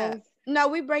breaking up. No,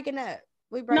 we breaking up.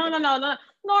 No.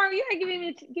 Lauren, you ain't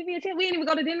give me a chance. We ain't even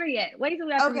go to dinner yet. Wait till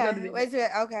we go to dinner.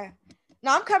 Okay.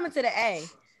 No, I'm coming to the A.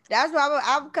 That's why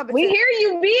I'm coming. We hear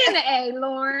you be in the A,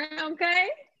 Lauren.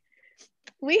 Okay.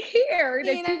 We hear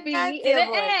that you be in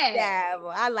the A.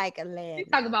 I like Atlanta. You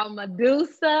talk about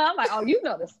Medusa. I'm like, oh, you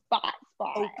know the spot.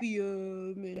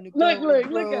 Opium in the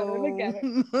look at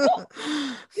her.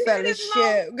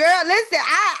 Fellowship. Girl, listen,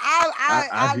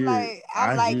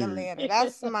 I like Atlanta.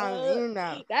 That's my,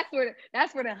 That's where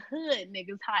the hood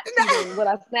niggas hot. What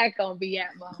I snack gonna be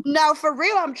at, Mom. No, for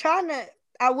real,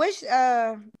 I wish,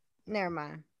 never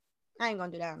mind. I ain't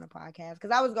gonna do that on the podcast because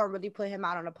I was gonna really put him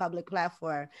out on a public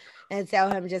platform and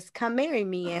tell him just come marry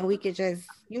me and we could just,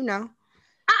 who?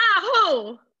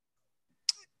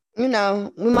 We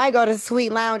might go to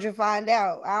Sweet Lounge and find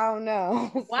out. I don't know.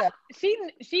 What?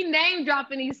 She name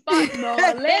dropping these spots, Mo.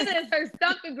 Atlanta is her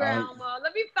stumping ground, Mo.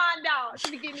 Let me find out. She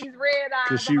be getting these red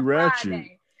eyes on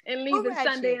Friday and leaving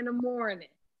Sunday in the morning.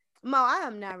 Mo, I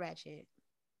am not ratchet.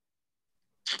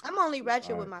 I'm only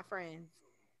ratchet with my friends.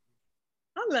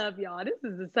 I love y'all. This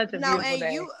is such a beautiful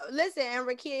day. You listen, and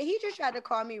Rakia, he just tried to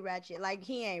call me ratchet. Like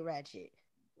he ain't ratchet.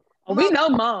 Oh, we know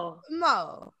Mo.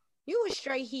 Mo, you a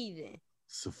straight heathen.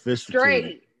 Sophisticated.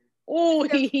 Straight. Oh,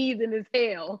 he heathen as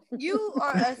hell. You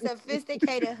are a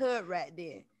sophisticated hood rat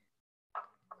then.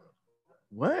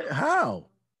 What? How?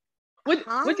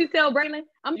 What you tell Braylon?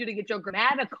 I'm you to get your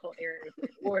grammatical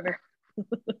order.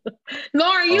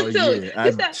 Lauren, you too. Yeah,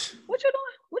 You said, what you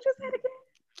doing? What you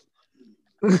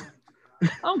said again?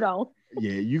 I'm gone.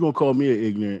 Yeah, you gonna call me an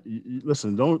ignorant?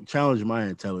 Listen, don't challenge my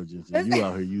intelligence. And you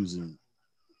out here using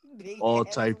all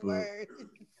type of.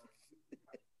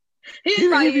 He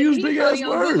didn't even use big ass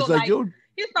words. Google, like yo,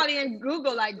 he's probably in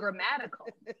Google like grammatical.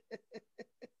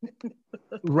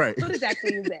 Right. What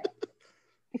exactly is that?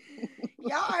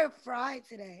 Y'all are fried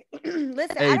today.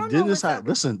 Listen, hey, I don't know what's up.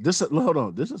 Listen, hold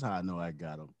on. This is how I know I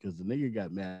got him because the nigga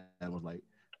got mad and was like,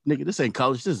 "Nigga, this ain't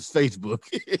college. This is Facebook."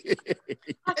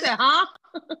 I said, "Huh?"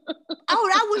 Oh,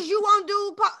 that was you on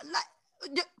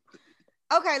dude.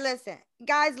 Okay, listen,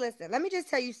 guys, listen. Let me just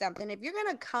tell you something. If you're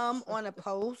gonna come on a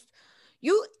post,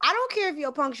 I don't care if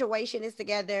your punctuation is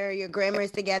together, your grammar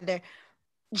is together.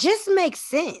 Just make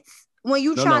sense when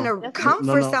you trying to come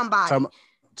for somebody.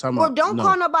 Or don't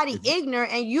call nobody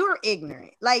ignorant and you're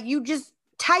ignorant. Like you just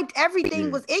typed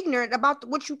everything was ignorant about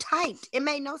what you typed. It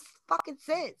made no fucking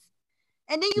sense.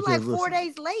 And then you because, 4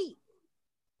 days late.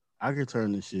 I can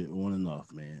turn this shit on and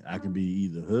off, man. I can be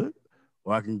either hood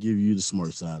or I can give you the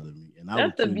smart side of me. And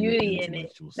that's the beauty in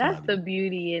it. That's the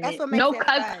beauty in it.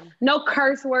 No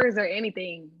curse words or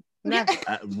anything.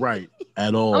 Right.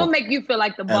 At all. I'm gonna make you feel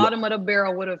like the bottom of the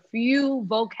barrel with a few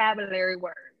vocabulary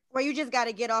words. Where you just got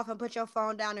to get off and put your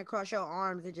phone down and cross your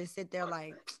arms and just sit there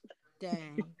like,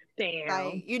 dang. Damn.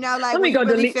 Like, you know, like when you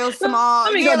really feel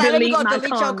small. Let me go delete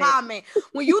your comment.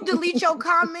 When you delete your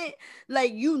comment,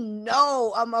 like, you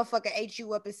know a motherfucker ate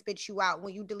you up and spit you out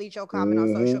when you delete your comment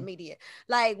on social media.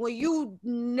 Like, when you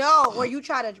know, or you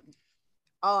try to,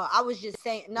 I was just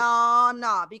saying,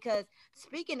 no, because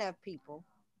speaking of people,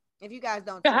 if you guys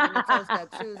don't tune in to Toast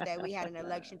Up Tuesday, we had an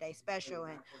election day special,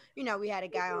 and you know we had a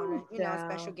guy on, a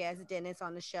special guest, Dennis,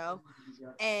 on the show.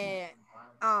 And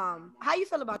how you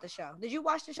feel about the show? Did you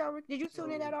watch the show? Did you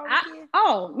tune in at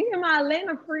all? Me and my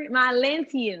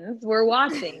Atlanteans were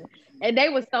watching, and they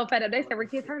were so fed up. They said,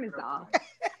 "Ricky, turn this off." I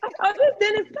said, "Oh, this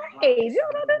Dennis Page." You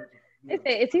know this? They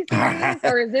said, "Is he serious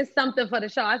or is this something for the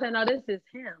show?" I said, "No, this is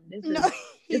him. This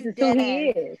is who he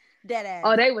is." Dead ass.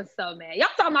 Oh, they was so mad. Y'all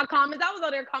saw my comments. I was on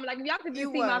there commenting like, if y'all could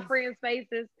just see my friends'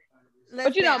 faces.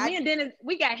 Listen, but you know, me and Dennis,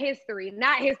 we got history.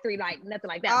 Not history like nothing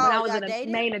like that. When I was in the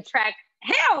main attraction,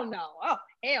 hell no. Oh,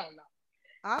 hell no.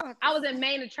 I was in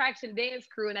main attraction dance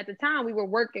crew, and at the time we were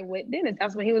working with Dennis.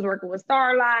 That's when he was working with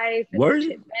Starlight and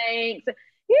Chip Banks.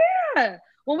 Yeah.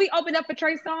 When we opened up for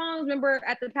Trey Songz, remember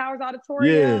at the Powers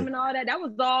Auditorium and all that? That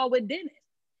was all with Dennis.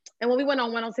 And when we went on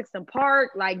 106 &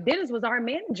 Park, like Dennis was our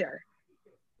manager.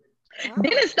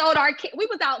 Dennis stole we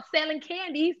was out selling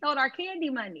candy. He stole our candy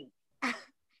money.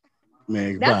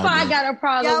 Man, that's why I got a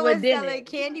problem with Dennis. Selling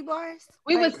candy bars.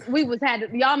 We was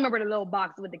y'all remember the little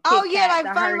box with the Kit Kat,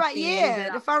 like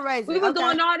fundraiser. The fundraiser. We was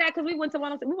doing all that because we went to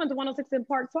 106 &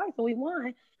 Park twice and we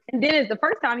won. And Dennis, the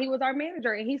first time he was our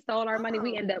manager and he stole our money.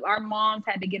 We ended up, our moms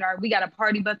had to get we got a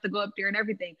party bus to go up there and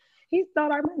everything. He stole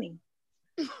our money.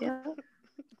 Yeah.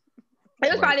 It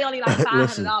was probably only like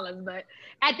 $500, but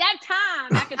at that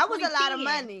time, that was a lot of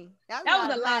money. That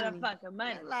was a lot of fucking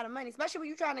money. That's a lot of money, especially when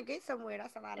you're trying to get somewhere.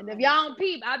 That's a lot of money. And if y'all don't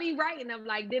peep, I be writing them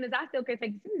like, Dennis, I still can't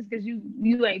take you serious because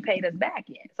you ain't paid us back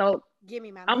yet. So give me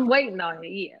my money. I'm waiting on it.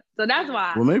 Yeah. So that's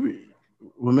why. Well,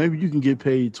 maybe you can get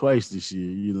paid twice this year.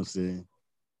 You know what I'm saying?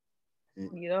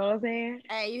 You know what I'm saying?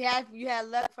 Hey, you had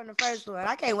luck from the first one.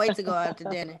 I can't wait to go out to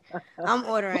dinner. I'm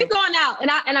ordering. We going out,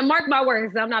 and I mark my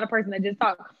words. I'm not a person that just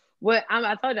talks.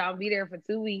 I told you I'll be there for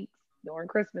 2 weeks during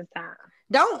Christmas time.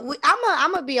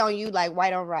 I'm gonna be on you like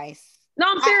white on rice. No,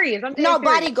 I'm serious. I'm serious.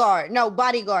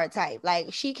 Bodyguard type.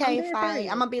 Like she can't fight.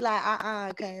 I'm gonna be like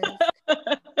cause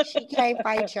she can't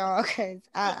fight y'all. Cause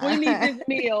we need this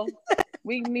meal.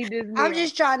 We need this meal. I'm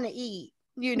just trying to eat,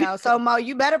 So Mo,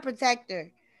 you better protect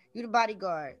her. You the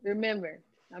bodyguard. Remember,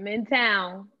 I'm in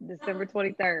town December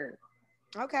 23rd.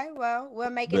 Okay, well, we'll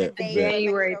make it a day.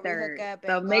 January 3rd.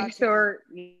 So make sure,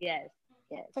 yes.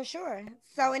 For sure.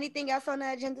 So anything else on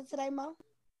the agenda today, Mo?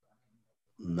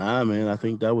 Nah, man, I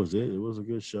think that was it. It was a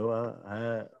good show.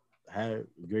 I had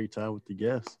a great time with the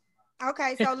guests.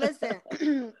 Okay, so listen.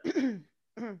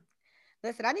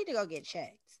 Listen, I need to go get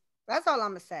checked. That's all I'm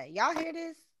going to say. Y'all hear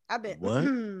this? I've been what?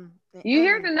 You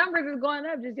hear the numbers is going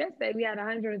up. Just yesterday we had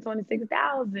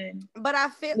 126,000. But I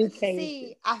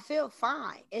feel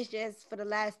fine. It's just for the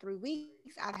last 3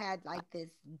 weeks I've had like this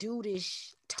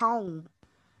dudeish tone.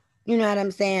 You know what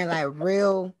I'm saying? Like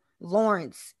real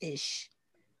Lawrence-ish.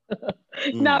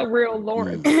 Not real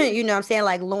Lawrence. You know what I'm saying?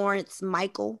 Like Lawrence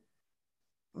Michael.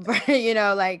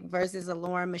 Like versus a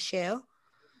Lauren Michelle.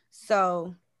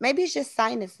 So maybe it's just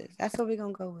sinuses. That's what we're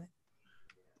gonna go with.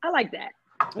 I like that.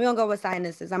 We're gonna go with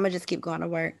sinuses. I'm gonna just keep going to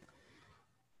work.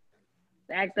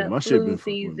 act Yeah, up my shit flu been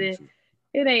fucking with me season. too.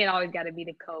 It ain't always got to be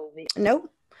the COVID.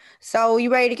 Nope. So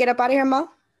you ready to get up out of here, Mo?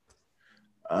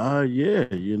 Yeah,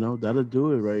 that'll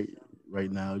do it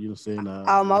right now. You know what I'm saying?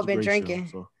 Oh, It Mo was a been great drinking.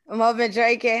 show. So Mo been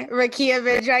drinking. Rakia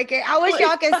been drinking. I wish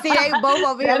y'all could see they both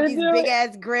over here with these big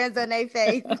ass grins on their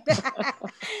face.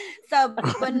 So,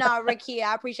 but no, Rakia,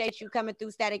 I appreciate you coming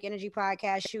through Static Energy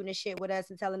Podcast, shooting the shit with us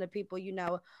and telling the people,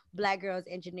 Black girls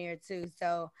engineer too.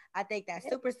 So I think that's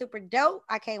super, super dope.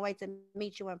 I can't wait to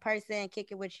meet you in person,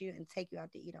 kick it with you, and take you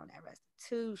out to eat on that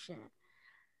restitution.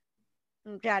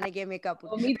 I'm trying to give me a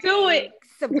couple. Me to it.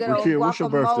 Some good old Rakia, what's your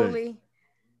birthday? guacamole.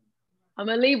 I'm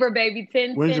a Libra, baby.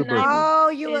 10, When's your 10, birthday? 9. Oh,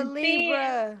 you a 10,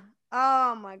 Libra.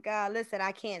 Oh my God. Listen,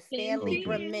 I can't stand 10,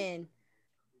 Libra 10. men,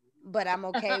 but I'm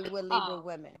okay with Libra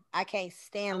women. I can't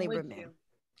stand Libra men.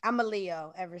 I'm a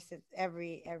Leo ever since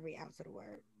every ounce of the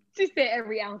word. She said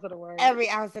every ounce of the word. Every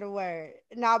ounce of the word.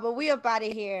 No, but we up out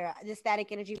of here. The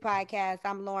Static Energy Podcast.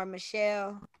 I'm Lauren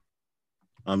Michelle.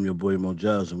 I'm your boy Mo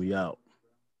Giles, and we out.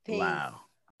 Peace. Wow.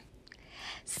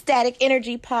 Static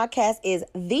Energy Podcast is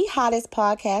the hottest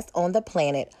podcast on the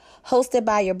planet, hosted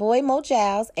by your boy Mo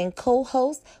Giles and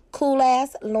co-host cool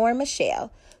ass Lauren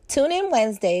Michelle. Tune in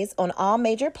Wednesdays on all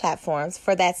major platforms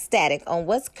for that static on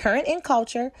what's current in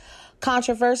culture,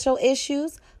 controversial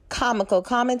issues, comical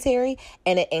commentary,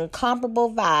 and an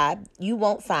incomparable vibe you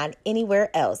won't find anywhere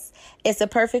else. It's a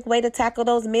perfect way to tackle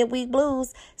those midweek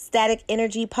blues. Static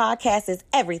Energy Podcast is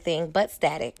everything but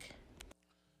static.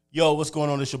 Yo, what's going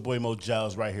on? It's your boy Mo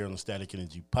Giles right here on the Static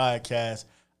Energy Podcast.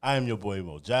 I am your boy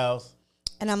Mo Giles.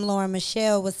 And I'm Lauren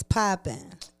Michelle. What's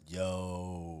poppin'?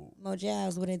 Yo. Mo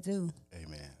Giles, what it do? Hey,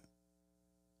 man.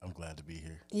 I'm glad to be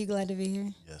here. You glad to be here?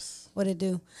 Yes. What it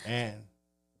do? And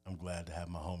I'm glad to have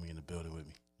my homie in the building with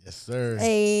me. Yes, sir.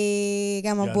 Hey,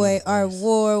 got my boy Art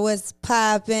Ward. What's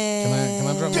poppin'? Can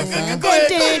I drop my sound? Go ahead.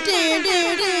 Do that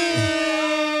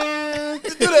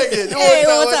again. Hey,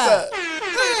 what's up?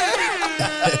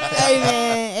 Hey,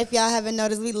 man, if y'all haven't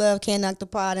noticed, we love Can't Knock the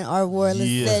Pod and Art Ward.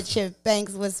 Let's Chip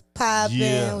Banks was popping.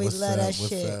 Yeah, we love that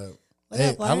shit.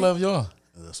 Hey, I love y'all.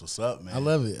 That's what's up, man. I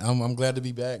love it. I'm glad to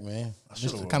be back, man. I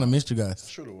kind of missed you guys. I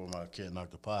should have worn my Can't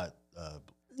Knock the Pod.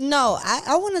 No,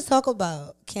 I want to talk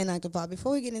about Can't Knock the Pod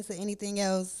before we get into anything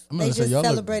else. I'm they gonna say just y'all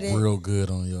celebrated look real good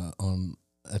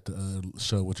at the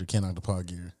show with your Can't Knock the Pod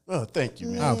gear. Oh, thank you,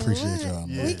 man. I appreciate y'all,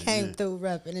 man. We came through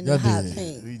repping in Y'all the hot did.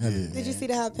 pink. We did. Did you see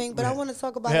the hot pink? But I want to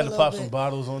talk about We had it a to little pop bit. some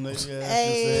bottles on there. Yeah,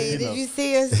 Hey, did you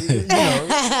see us?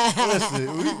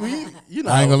 Listen, we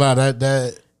I ain't gonna lie,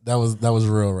 that was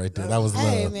real right there. That was love.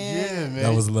 Hey, man. Yeah, man.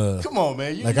 That was love. Come on,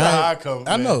 man. You Like know how I come.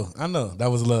 I man. know. That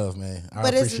was love, man. I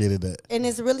But appreciated that. And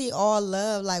it's really all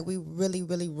love. Like, we really,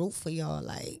 really root for y'all.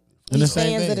 Like, And we the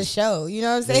same fans of thing. the show. You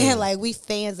know what I'm saying? Yeah. Like, we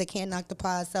fans that Can't Knock the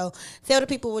Pod. So, tell the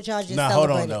people what y'all just Nah,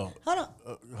 hold on, celebrated. though. Hold on.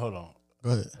 Hold on. Go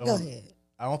ahead. Go ahead.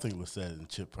 I don't think it was said, and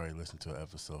Chip probably listened to an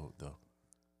episode, though.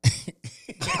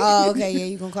 Oh, okay. Yeah,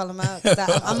 you gonna call him out?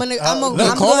 I'm going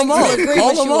Call to them out. agree Call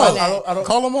with them you on out. that.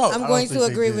 Call them out. I'm I going don't to think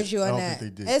they agree did. with you I on don't that.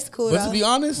 think they did. It's cool. But though. to be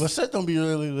honest, Well, Seth don't be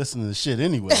really listening to shit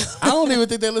anyway. I don't even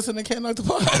think they listen to Can't Knock the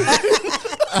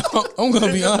Pod. I'm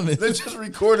gonna be honest. They just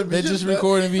record and be They just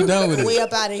record and be done with we it.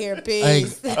 up out of here.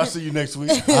 Peace. I'll see you next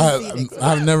week.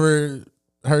 I've never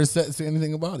heard Seth say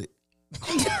anything about it.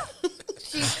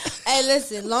 Hey,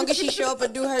 listen, long as she show up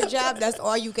and do her job, that's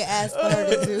all you can ask for her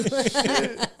to do.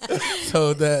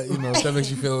 So that if that makes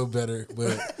you feel better.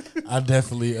 But I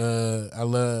definitely I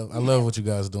love what you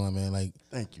guys doing, man. Like,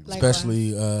 Thank you.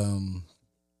 especially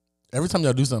every time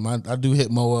y'all do something, I do hit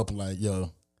Mo up like,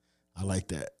 yo, I like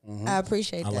that. I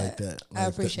appreciate that. I like that. I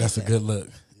appreciate that's that. a good look.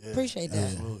 Appreciate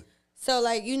that. Absolutely. So,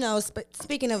 like,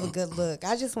 speaking of a good look,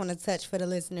 I just want to touch for the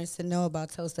listeners to know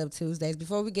about Toast Up Tuesdays.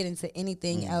 Before we get into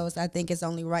anything else, I think it's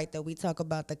only right that we talk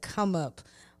about the come up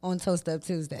on Toast Up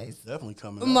Tuesdays. Definitely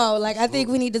coming up. Mo, like, I think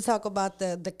we need to talk about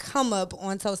the come up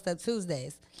on Toast Up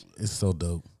Tuesdays. It's so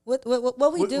dope. What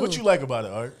we do? What you like about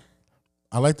it, Art?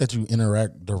 I like that you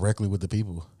interact directly with the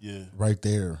people. Yeah. Right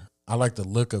there. I like the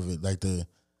look of it. Like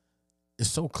it's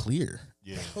so clear.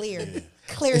 Yeah. Clear. Yeah.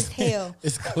 Clear as hell.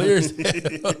 It's clear as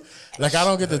hell. Like, I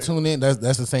don't get to tune in. That's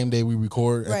the same day we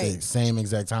record at the Right. same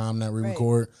exact time that we Right.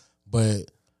 record.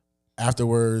 But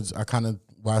afterwards, I kind of,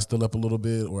 while I still up a little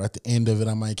bit, or at the end of it,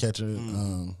 I might catch it.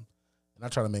 And I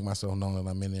try to make myself known that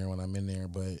I'm in there when I'm in there.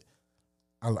 But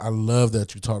I love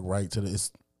that you talk right to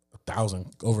it's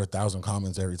over 1,000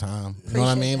 comments every time. You know what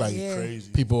I mean? that, Like, yeah.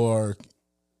 Crazy. people are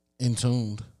in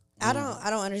tuned. I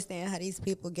don't understand how these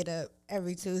people get up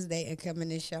every Tuesday and come in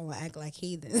this show and act like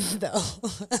heathens though.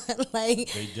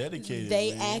 Like They dedicated.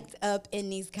 they man. act up in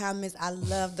these comments. I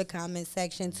love the comment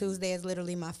section. Tuesday is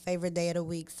literally my favorite day of the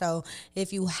week. So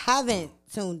if you haven't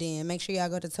tuned in, make sure y'all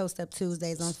go to Toast Up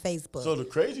Tuesdays on Facebook. So the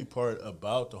crazy part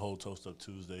about the whole Toast Up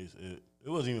Tuesdays, it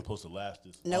wasn't even supposed to last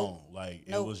this long. Like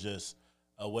it was just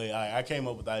a way. I came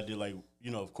up with the idea, like,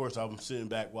 you know, of course I'm sitting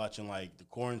back watching like the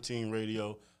quarantine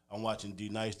radio. I'm watching D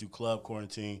Nice do club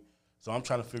quarantine. So I'm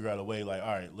trying to figure out a way, like, all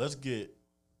right, let's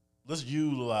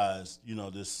utilize, you know,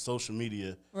 this social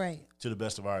media Right. to the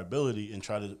best of our ability and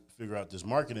try to figure out this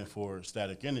marketing for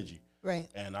Static Energy. Right.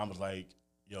 And I was like,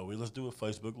 yo, let's do a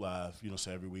Facebook Live, you know,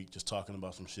 so every week, just talking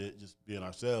about some shit, just being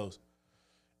ourselves.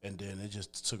 And then it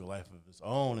just took a life of its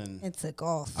own. And It took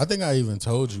off. I think I even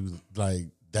told you, like,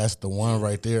 that's the one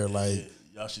right there. Like,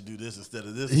 y'all should do this instead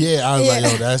of this. yeah, I was like,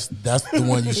 yo, that's the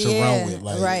one you should run with.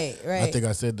 Like, right. I think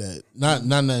I said that. Not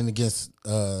nothing against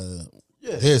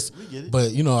Yeah, this, we get it.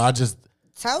 but you know, I just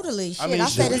Totally. Shit, I mean, I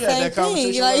say the we had same that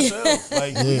conversation thing. Like, ourselves.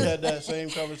 Like we had that same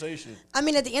conversation. I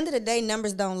mean, at the end of the day,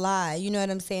 numbers don't lie. You know what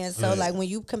I'm saying? So, Right. like, when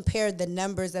you compare the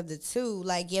numbers of the two,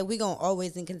 like, yeah, we going to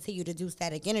always and continue to do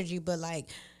Static Energy, but, like,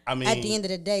 I mean, at the end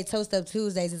of the day, Toast Up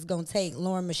Tuesdays is going to take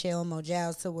Lauren, Michelle, and Mo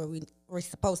Giles to where we're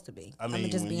supposed to be. I I'ma mean,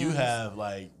 just when be you honest. have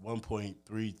like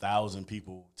 1.3 thousand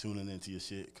people tuning into your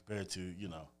shit compared to, you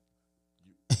know,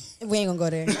 We ain't gonna go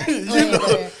there. We ain't gonna go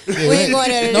there. We ain't going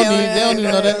there. No need- they don't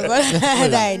even know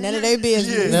that. That ain't none of their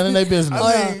business. none of their business.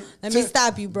 Hold on. Let me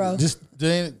stop you, bro. Just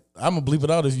I'm gonna bleep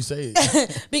it out if you say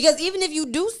it. Because even if you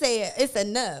do say it, it's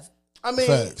enough. I mean,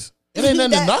 Facts. It ain't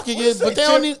nothing to That- knock it yet, but they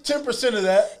don't need. 10% of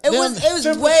that. It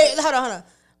was way. Hold on.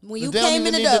 When you They don't came even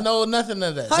in the need to door. know nothing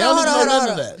of that. Hold They on, don't hold need on, to know hold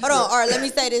on. none of that. Hold on. All right, let me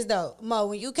say this though. Mo,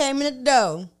 when you came in the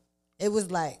door, it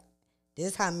was like,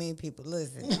 this how many people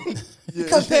listen.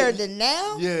 Compared to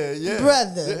now, Yeah.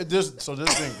 Brother. This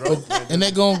thing growth. man. And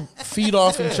they gonna feed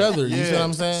off each other. You see what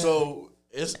I'm saying? So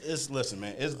it's listen,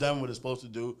 man. It's done what it's supposed to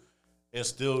do. It's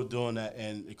still doing that.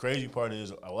 And the crazy part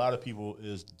is a lot of people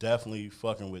is definitely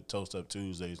fucking with Toast Up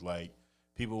Tuesdays. Like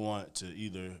people want to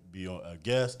either be on a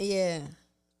guest. yeah,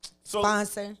 So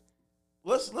sponsor.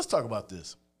 let's talk about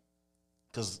this.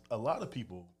 Cause a lot of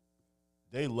people,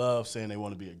 they love saying they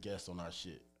want to be a guest on our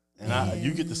shit. And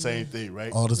you get the same thing,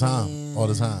 right? all the time. All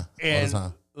the time. And all the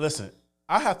time. listen,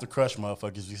 I have to crush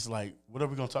motherfuckers. It's like, what are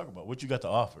we gonna talk about? What you got to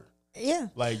offer? Yeah.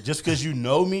 Like, just because you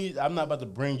know me, I'm not about to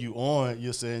bring you on.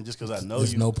 You're saying just because I know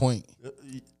There's you. no point.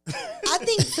 I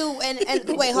think too, and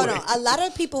wait, hold on. A lot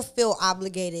of people feel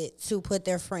obligated to put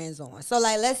their friends on. So,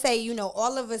 like, let's say, you know,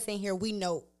 all of us in here, we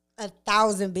know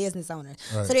 1,000 business owners.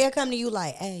 Right. So they'll come to you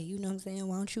like, hey, you know what I'm saying?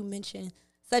 Why don't you mention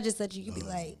such and such? You be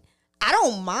like, I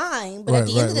don't mind, but at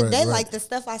the end of the day, like, the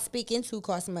stuff I speak into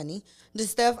costs money. The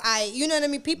stuff you know what I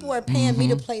mean? People are paying me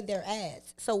to play their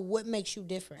ads. So what makes you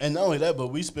different? And not only that, but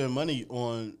we spend money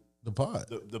on The pod.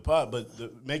 the pod, but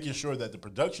making sure that the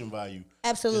production value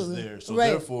Absolutely. is there. So Right.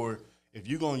 therefore, if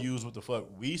you're gonna use what the fuck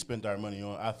we spent our money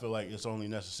on, I feel like it's only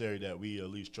necessary that we at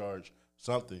least charge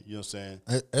something. You know what I'm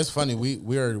saying? It's funny.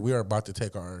 We are about to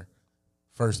take our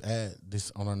first ad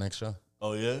this on our next show.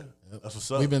 Oh yeah, that's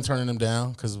what's up. We've been turning them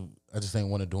down because I just ain't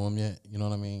want to do them yet. You know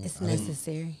what I mean? It's I didn't-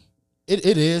 necessary.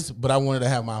 It is, but I wanted to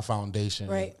have my foundation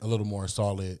Right. a little more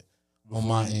solid on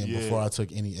my end yeah. before I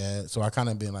took any ad. So I kind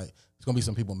of been like, it's gonna be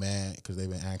some people mad because they've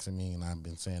been asking me and I've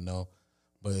been saying no,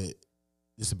 but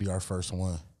this would be our first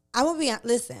one. I'm gonna be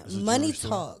listen. Is it Money jewelry store?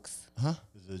 talks. Huh?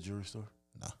 Is it a jewelry store?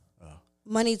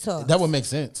 Money talks. That would make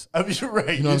sense. I mean, you're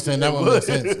right. You know what I'm saying? That would make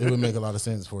sense. It would make a lot of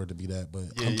sense for it to be that. But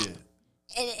Yeah, yeah.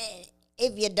 And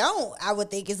if you don't, I would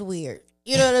think it's weird.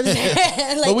 You know what I'm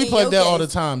saying? Like but we in plug your that all case.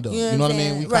 the time, though. You You know what I I'm mean?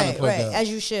 saying? We kind of right, plug right, that. as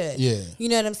you should. Yeah. You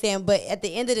know what I'm saying? But at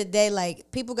the end of the day,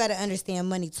 like, people got to understand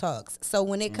money talks. So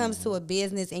when it comes to a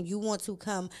business and you want to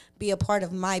come be a part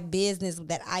of my business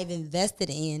that I've invested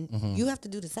in, you have to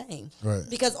do the same. Right.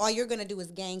 Because all you're going to do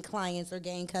is gain clients or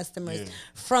gain customers Yeah.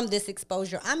 from this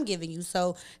exposure I'm giving you.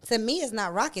 So to me, it's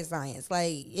not rocket science.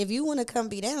 Like, if you want to come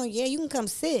be down, yeah, you can come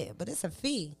sit, but it's a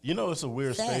fee. You know, it's a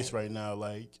weird Sad. space right now.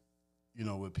 Like, you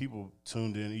know, with people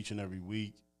tuned in each and every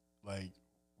week, like,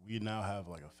 we now have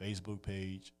like a Facebook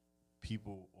page.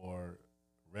 People are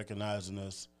recognizing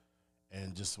us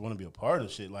and just want to be a part of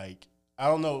shit. Like, I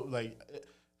don't know, like,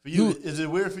 for you, is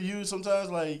it weird for you sometimes?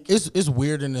 Like, It's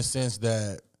weird in the sense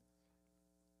that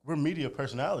we're media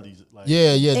personalities. Like,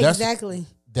 yeah, that's Exactly.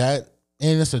 that,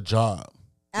 and it's a job.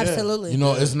 Absolutely. You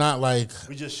know, it's not like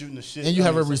we just shooting the shit. and you I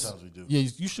have mean, a sometimes we do. yeah,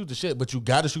 you shoot the shit, but you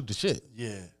got to shoot the shit. Yeah.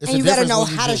 It's And a you got to difference know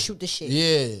when you how to just- shoot the shit.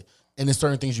 Yeah, and there's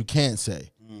certain things you can't say.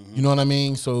 You know what I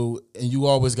mean? So, and you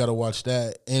always got to watch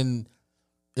that, and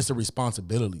it's a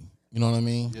responsibility. You know what I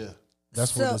mean? Yeah.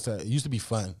 That's So- what it's at. It used to be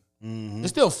fun. Mm-hmm. It's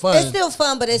still fun. It's still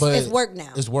fun, but it's work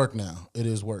now. It's work now. It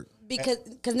is work.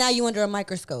 Because now you under a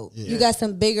microscope. Yeah. You got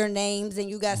some bigger names and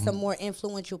you got some more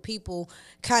influential people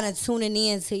kind of tuning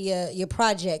in to your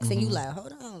projects, and you like,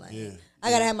 hold on, like I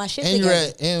gotta have my shit And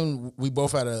together. and we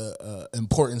both at a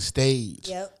important stage.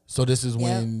 Yep. So this is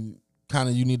when kind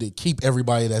of you need to keep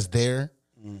everybody that's there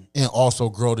and also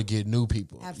grow to get new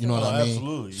people. You know what I mean?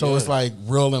 Absolutely, So yeah. it's like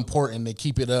real important to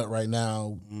keep it up right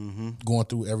now, going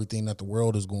through everything that the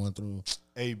world is going through.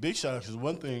 Hey, big shout out, because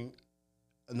one thing,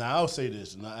 now I'll say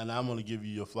this, and I'm going to give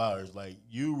you your flowers. Like,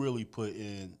 you really put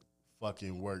in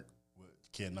fucking work with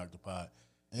Can't Knock the Pod.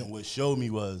 And what showed me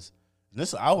was, and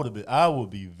this I would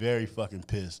be very fucking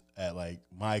pissed at, like,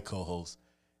 my co-hosts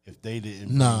if they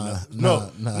didn't. Nah.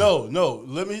 No.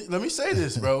 Let me say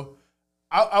this, bro.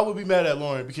 I would be mad at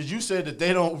Lauren because you said that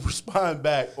they don't respond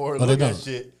back or They look don't. at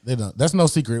shit. They don't. That's no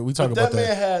secret. We talk But about that man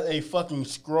that. had a fucking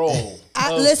scroll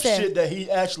of listen. shit that he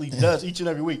actually does each and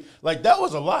every week. Like, that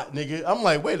was a lot, nigga. I'm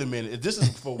like, wait a minute. This is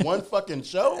for one fucking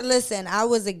show? Listen, I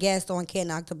was a guest on Can't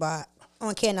Knock the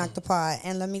Pod,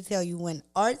 and let me tell you, when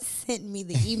Art sent me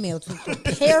the email to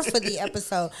prepare for the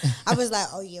episode, I was like,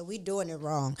 "Oh yeah, we doing it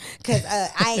wrong," because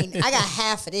I got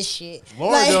half of this shit.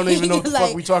 Lauren don't even know what the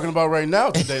fuck we talking about right now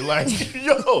today. Like,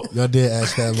 yo. Y'all did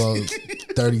ask that about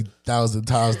 30,000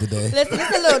 times today. Listen,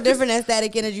 it's a little different than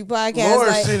Static Energy Podcast.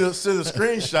 Lauren like, sent a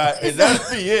screenshot, and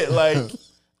that'd be it. Like,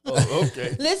 oh,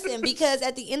 okay. listen, because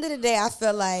at the end of the day, I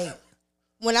feel like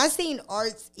when I seen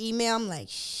Art's email, I'm like,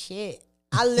 shit.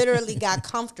 I literally got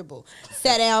comfortable.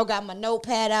 Sat down, got my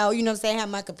notepad out, you know what I'm saying, had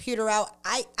my computer out.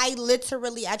 I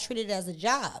treat it as a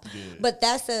job. Yeah. But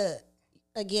that's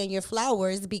again, your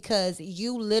flowers, because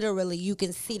you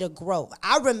can see the growth.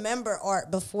 I remember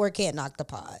Art before Can't Knock the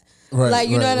Pod. Right, like,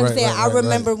 you know right, what I'm right, saying? right, I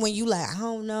remember right. when you like, I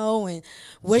don't know, and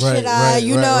what Right, should I, right,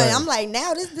 you right, know, right. and I'm like,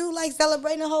 now this dude like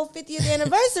celebrating the whole 50th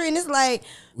anniversary, and it's like,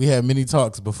 We had many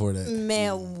talks before that.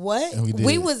 man, what? And we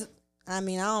did. I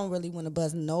don't really want to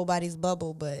buzz nobody's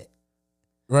bubble, but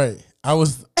Right. I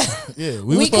was, yeah,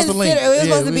 we were supposed to link. It was Yeah,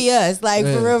 supposed to be us, like,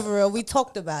 yeah. for real. We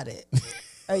talked about it.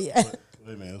 Oh, yeah.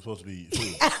 Wait a minute, it's supposed to be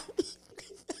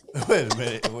Wait a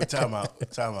minute. Time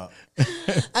out.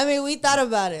 I mean, we thought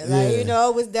about it. Like, Yeah. you know,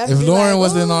 it was If definitely Lauren like,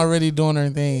 wasn't ooh. already doing her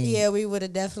thing. Yeah, we would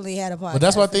have definitely had a podcast. But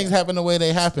that's why things happen the way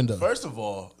they happen, though. First of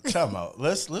all, time out.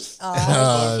 Let's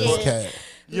Oh, shit. Okay.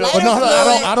 Yo, Let But no, her no,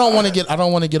 fluid. I don't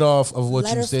want to get off of what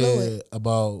Let you her said fluid.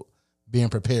 about being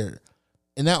prepared.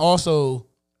 And that also,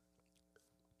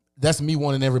 that's me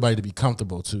wanting everybody to be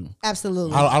comfortable too.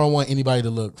 Absolutely. I don't want anybody to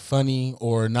look funny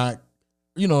or not,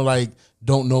 like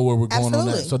don't know where we're going on that.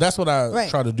 Absolutely. So that's what I Right.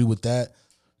 try to do with that.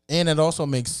 And it also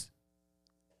makes,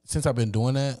 since I've been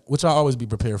doing that, which I always be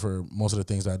prepared for most of the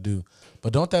things I do,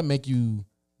 but don't that make you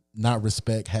not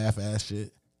respect half-ass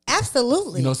shit?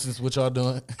 Absolutely. Since what y'all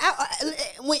doing?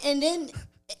 And then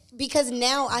because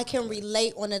now I can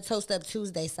relate on the Toast Up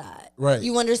Tuesday side. Right.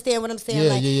 You understand what I'm saying? Yeah,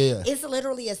 like, yeah. It's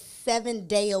literally a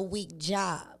 7-day-a-week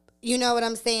job. You know what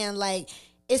I'm saying? Like,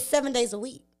 it's 7 days a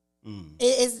week.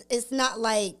 It's not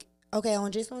like, okay,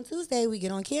 on Tuesday we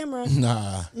get on camera.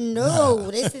 Nah. No,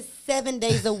 this is 7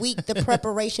 days a week, the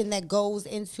preparation that goes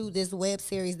into this web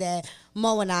series that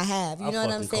Mo and I have. You know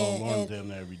what I'm saying? I call Lauren And damn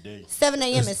near every day. 7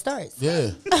 a.m. it starts.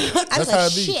 Yeah. I That's was how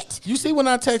like, it be. shit. You see when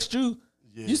I text you?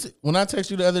 Yeah. You see, when I text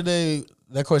you the other day,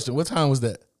 that question, what time was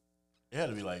that? It had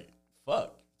to be like,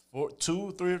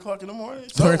 2, 3 o'clock in the morning.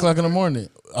 3 o'clock in the morning.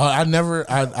 I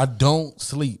don't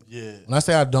sleep. Yeah. When I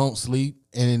say I don't sleep,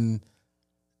 and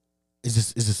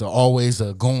it's just always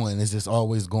going. It's just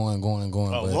always going. Oh,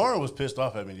 But Lauren was pissed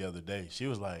off at me the other day. She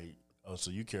was like, "Oh,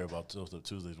 so you care about Toast Up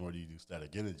Tuesdays more than you do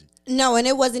Static Energy?" No, and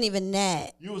it wasn't even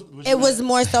that. It was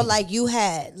more so like you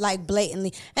had like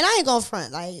blatantly, and I ain't gonna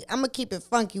front. Like, I'm gonna keep it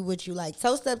funky with you. Like,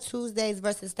 Toast Up Tuesdays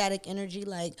versus Static Energy.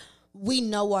 Like, we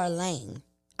know our lane.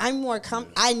 I'm more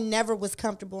I never was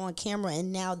comfortable on camera,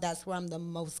 and now that's where I'm the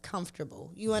most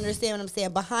comfortable. You understand what I'm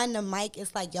saying? Behind the mic,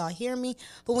 it's like y'all hear me,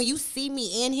 but when you see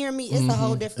me and hear me, it's a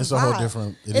whole different It's vibe. a whole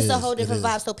different- It's a whole it different is.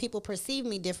 vibe, so people perceive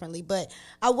me differently. But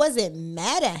I wasn't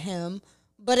mad at him,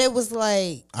 but it was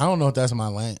like, I don't know if that's my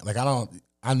lane. Like I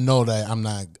know that I'm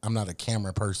not a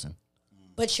camera person.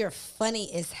 but you're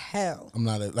funny as hell. I'm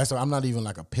not even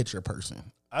like a picture person.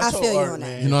 I told feel you Art, on that.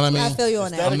 man, You know what I mean? I feel you on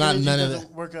if that. Static I'm not Energy none of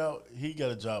doesn't work out, he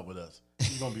got a job with us.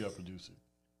 He's gonna be our producer.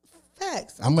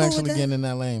 Facts. I'm cool actually with that. getting in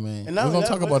that lane, man. And We're not gonna only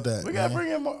talk but about that. We gotta man.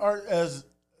 bring in Art as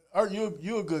Art.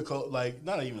 You a good like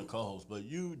not even a co-host, but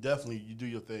you definitely you do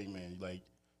your thing, man. Like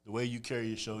the way you carry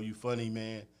your show, you funny,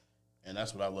 man. And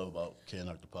that's what I love about Can't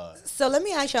Knock the Pod. So let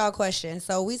me ask y'all a question.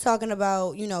 So we talking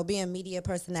about, being media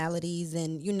personalities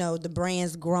and, the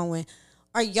brands growing.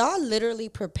 Are y'all literally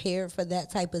prepared for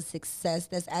that type of success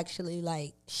that's actually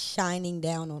like shining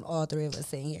down on all three of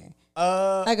us in here?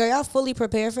 Are y'all fully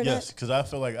prepared for that? Yes, because I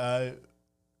feel like I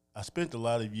spent a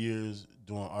lot of years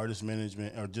doing artist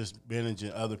management or just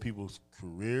managing other people's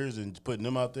careers and putting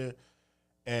them out there.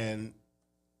 And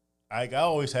I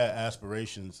always had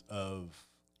aspirations of,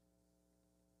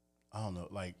 I don't know,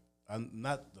 like I'm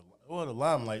not the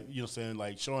limelight,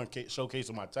 like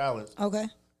showcasing my talents. Okay.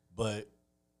 But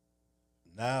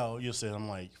now I'm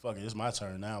like, fuck it, it's my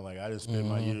turn now. Like I didn't spend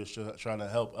my years trying to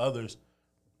help others.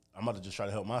 I'm about to just try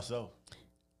to help myself.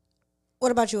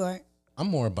 What about you, Art? I'm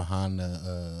more behind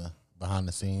the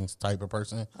scenes type of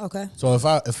person. Okay. So if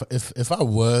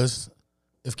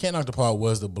Can't Knock the Pod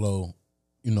was the blow,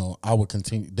 I would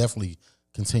definitely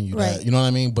continue right. that. You know what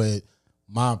I mean? But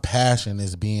my passion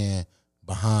is being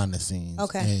behind the scenes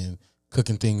and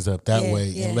cooking things up that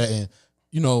way and letting,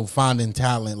 finding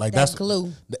talent. Like that's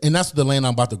glue. And that's the lane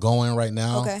I'm about to go in right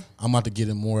now. Okay. I'm about to get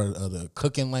in more of the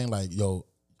cooking lane. Like, yo,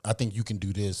 I think you can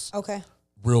do this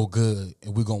real good,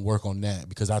 and we're going to work on that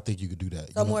because I think you could do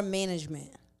that. So more management.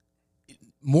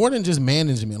 More than just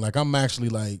management. Like, I'm actually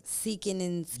like... seeking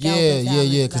and scouting talent.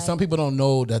 Yeah. Because some people don't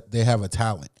know that they have a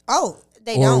talent. Oh,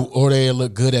 they don't. Or they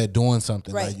look good at doing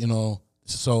something. Right. Like,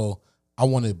 so I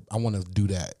want to do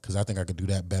that because I think I could do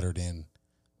that better than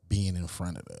being in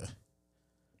front of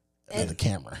the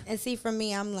camera. And see, for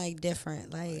me, I'm like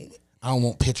different. Like, I don't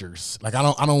want pictures. Like I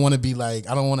don't want to be like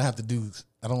I don't want to have to do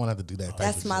that.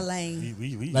 That's my lane.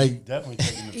 We like definitely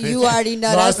taking the picture. You already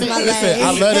know that's my lane. Listen,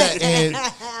 I love that, and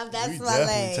that's my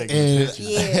lane. And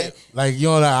yeah, like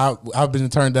I've been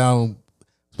turned down.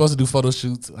 Supposed to do photo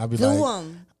shoots. I'll be do like,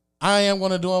 them. I am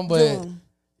gonna do them, but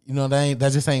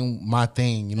that just ain't my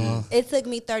thing. It took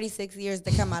me 36 years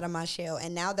to come out of my shell,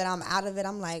 and now that I'm out of it,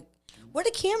 I'm like, where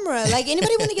the camera? Like,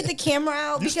 anybody want to get the camera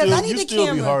out? Because I need the camera. You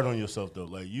still be hard on yourself, though.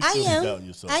 Like, you still be doubting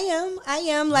yourself. I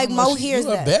am. Like, Mo hears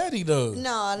that. You're a baddie, though.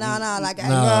 No. Like,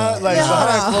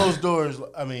 behind closed doors,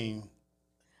 I mean.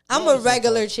 I'm a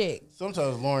regular chick.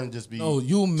 Sometimes Lauren just be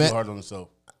too hard on herself.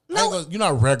 No. You're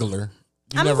not regular.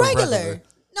 I'm regular.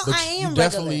 No, I am you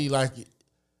definitely regular.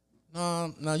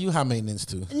 No, you high maintenance,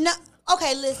 too. No.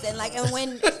 Okay, listen, like, and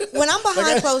when I'm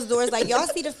behind closed doors, like, y'all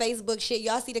see the Facebook shit,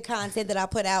 y'all see the content that I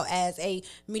put out as a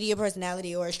media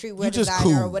personality or a streetwear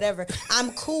designer or whatever.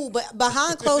 I'm cool, but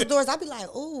behind closed doors, I be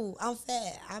like, ooh, I'm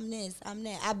fat, I'm this, I'm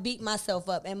that. I beat myself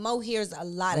up, and Mo hears a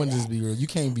lot of that. Just be real. You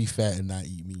can't be fat and not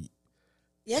eat meat.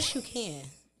 Yes, you can.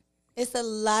 It's a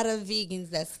lot of vegans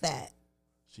that's fat.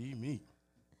 She eat meat.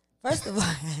 First of all,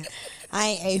 I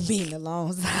ain't ate meat in a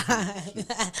long time.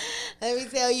 Let me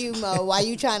tell you, Mo, why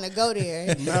you trying to go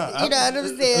there? You know what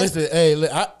I'm saying? Listen, hey, look,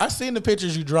 I seen the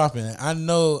pictures you dropping. I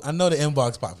know the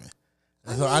inbox popping.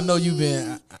 So I know you've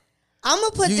been. I'm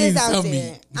gonna put this out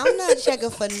there. I'm not checking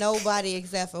for nobody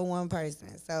except for one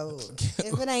person. So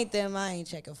if it ain't them, I ain't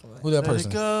checking for it. Who that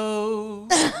person? Let it go.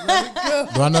 Let it go.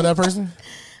 Do I know that person?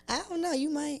 I don't know.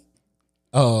 You might.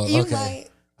 Oh, you okay. might.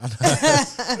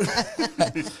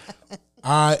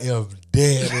 I am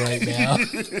dead right now.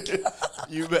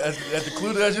 You at the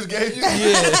clue that I just gave you?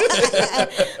 Yeah.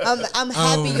 I'm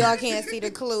happy y'all can't see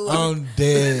the clue. I'm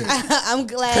dead. I'm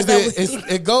glad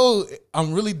that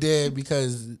I'm really dead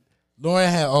because Lauren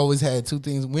had always had two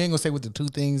things. We ain't gonna say what the two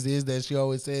things is that she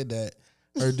always said that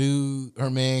her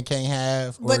man can't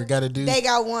have or got to do. They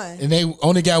got one. And they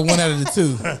only got one out of the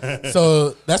two.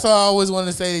 So that's all I always wanted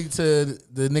to say to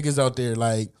the niggas out there.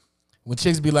 Like, when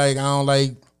chicks be like, I don't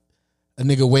like a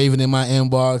nigga waving in my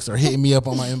inbox or hitting me up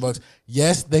on my inbox.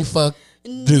 Yes, they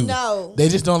do. No. They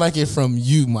just don't like it from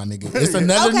you, my nigga. It's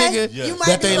another nigga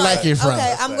that they like it from.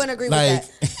 Okay, I'm going to agree with that.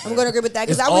 I'm going to agree with that.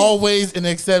 It's always an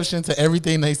exception to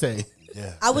everything they say.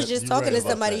 Yeah, I was just talking to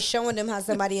somebody, showing them how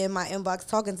somebody in my inbox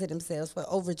talking to themselves for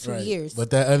over 2 years. But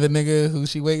that other nigga who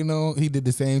she waiting on, he did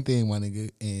the same thing, my nigga.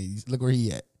 And look where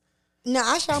he at. No,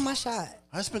 I shot my shot.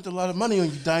 I spent a lot of money on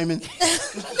you, Diamond.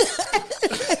 That's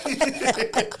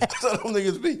how them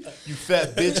niggas be. You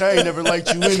fat bitch, I ain't never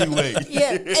liked you anyway.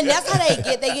 Yeah, and that's how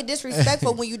they get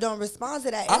disrespectful when you don't respond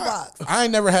to that inbox. I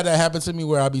ain't never had that happen to me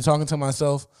where I be talking to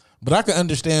myself, but I can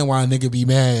understand why a nigga be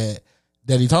mad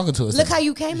that he talking to us. Look how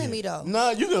you came at me though. Nah,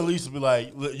 you can at least be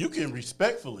like, look, you can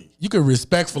respectfully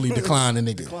decline a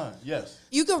nigga. Decline, yes.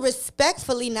 You can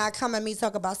respectfully not come at me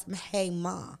talk about some hey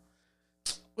ma.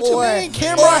 What you mean?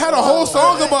 Cameron had a whole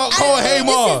song about calling Hey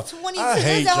Ma. This is 22 I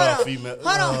hate years old. y'all female.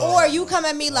 Hold on. Or you come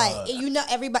at me like, you know,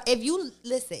 everybody, if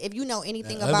you know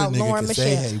anything about Lauren Michelle.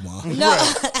 Say Hey Ma.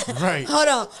 No. Right. Hold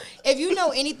on. If you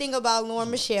know anything about Lauren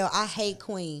Michelle, I hate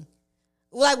Queen.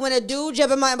 Like when a dude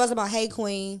jump in my inbox about, hey,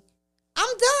 Queen, I'm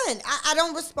done. I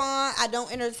don't respond. I don't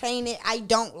entertain it. I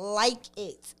don't like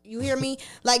it. You hear me?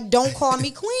 Like, don't call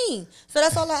me Queen. So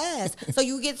that's all I ask. So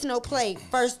you get to know play,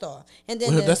 first off. And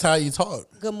then That's how you talk.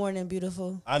 good morning,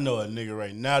 beautiful. I know a nigga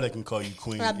right now that can call you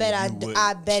queen. I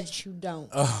bet you don't.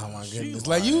 Oh my goodness!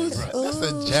 Like you, that's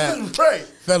a jab, Right.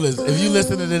 fellas. If you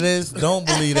listening to this, don't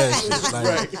believe that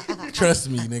shit. Like, trust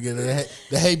me, nigga.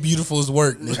 The Hey Beautiful's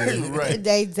work, nigga. Right.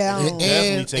 They don't.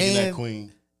 Definitely taking that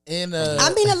queen. And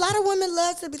I mean, a lot of women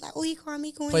love to be like, oh, he called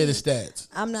me Queen. play the stats.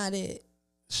 I'm not it.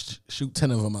 Shoot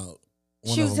 10 of them out.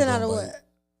 One Shoot of 10 them out of gonna what?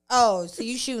 Oh, so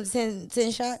you shoot 10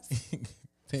 shots? bite.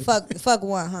 10. Fuck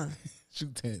one, huh?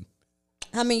 Shoot 10.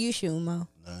 How many you shoot, Mo?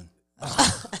 None.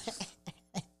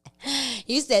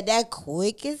 You said that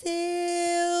quick as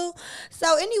hell.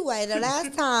 So anyway, the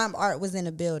last time Art was in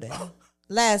the building,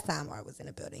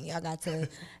 y'all got to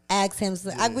ask him.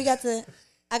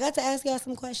 I got to ask y'all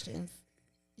some questions.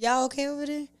 Y'all okay over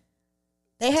there?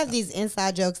 They have these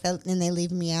inside jokes and they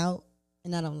leave me out,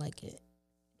 and I don't like it.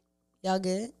 Y'all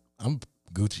good? I'm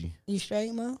Gucci. You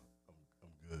straight, Mo? I'm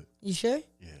good. You sure?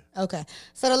 Yeah. Okay.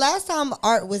 So the last time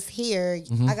Art was here,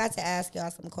 I got to ask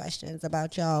y'all some questions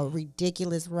about y'all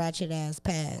ridiculous ratchet ass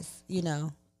past. You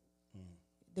know.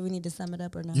 Do we need to sum it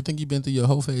up or not? You think you been through your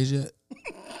whole phase yet?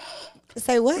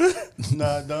 Say what?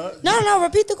 Nah. No.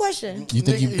 Repeat the question. You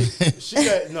think you? She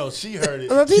heard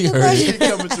it. Repeat the heard question. She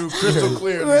coming through crystal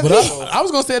clear. But I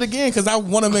was gonna say it again because I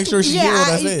want to make sure she hear what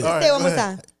I said. All right, say it one go more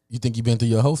ahead. time. You think you been through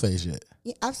your whole phase yet?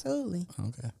 Yeah, absolutely.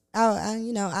 Okay.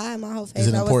 I had my whole face.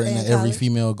 Is it I was important in that every college.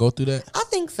 female go through that? I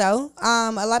think so.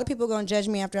 A lot of people gonna judge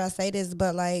me after I say this,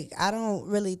 but like I don't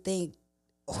really think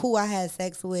who I had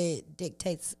sex with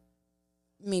dictates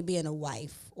me being a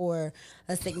wife or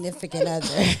a significant other.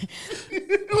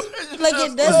 Like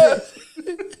it doesn't.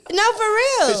 No, for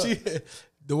real.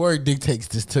 The word dictates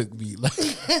just took me like.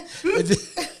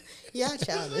 Y'all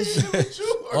childish.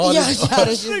 all, Y'all the,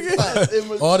 childish as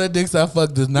fuck. all the dicks I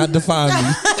fucked does not define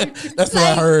me. That's what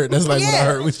I heard. That's like what I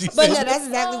heard when she But said. no, that's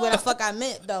exactly what the fuck I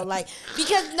meant though. Like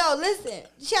because no, listen,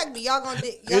 check me. Y'all gonna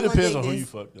dig. It depends on who you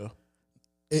fuck though.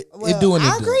 It doing it.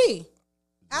 I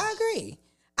agree.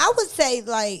 I would say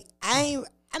like I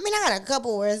got a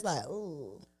couple where it's like,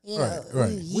 ooh, you know,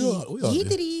 right. We all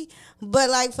do. But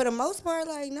like for the most part,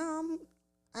 like no,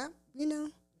 I'm you know,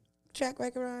 track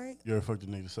record, all right. You ever fucked a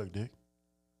nigga that suck dick?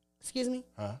 Excuse me,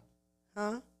 Huh?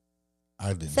 I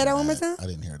didn't. Say that one more time? I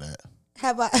didn't hear that.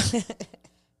 Have I?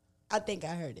 I think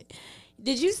I heard it.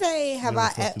 Did you say have You ever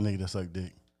I? fucked a nigga that suck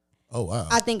dick? Oh wow.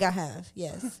 I think I have.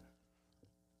 Yes.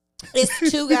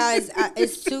 It's two guys.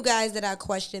 It's two guys that I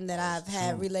question that I've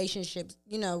had relationships,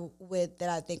 you know, with that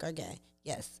I think are gay.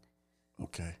 Yes.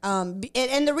 Okay.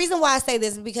 And the reason why I say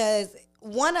this is because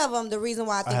one of them, the reason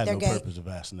why I I think had they're no gay. purpose of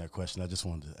asking that question. I just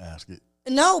wanted to ask it.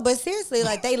 No, but seriously,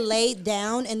 like they laid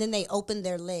down and then they opened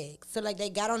their legs. So like they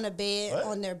got on the bed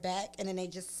on their back and then they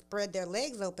just spread their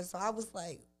legs open. So I was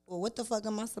like, well, what the fuck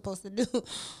am I supposed to do?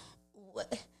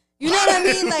 What? You know what I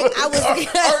mean? Like I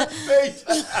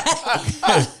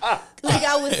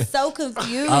was so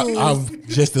confused. I'm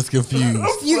just as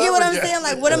confused. You get what I'm saying?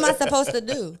 Like, what am I supposed to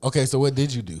do? Okay, so what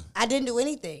did you do? I didn't do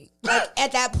anything. Like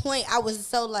at that point, I was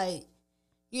so like,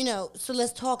 you know. So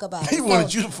let's talk about it. He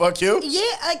wanted you to fuck him? Yeah,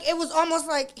 like it was almost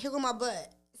like here go my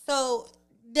butt. So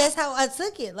that's how I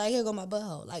took it. Like here go my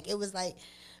butthole. Like it was like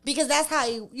because that's how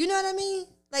you know what I mean.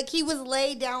 Like he was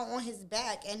laid down on his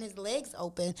back and his legs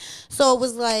open. So it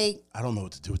was like I don't know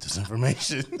what to do with this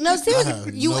information. no, I seriously.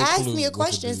 have You no asked clue me a what to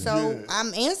question, do. so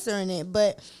I'm answering it.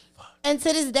 But and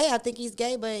to this day, I think he's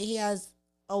gay. But he has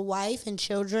a wife and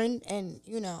children, and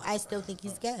you know, I still think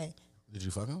he's gay. Did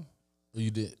you fuck him? Or you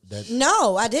did that?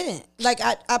 No, I didn't. Like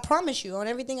I promise you, on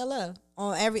everything I love,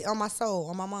 on my soul,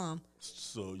 on my mom.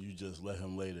 So you just let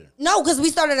him lay there? No, because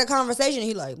we started a conversation.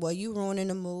 He like, well, you ruining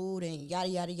the mood and yada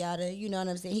yada yada. You know what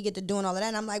I'm saying? He get to doing all of that,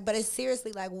 and I'm like, but it's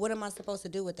seriously like, what am I supposed to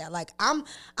do with that? Like, I'm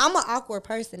an awkward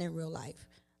person in real life.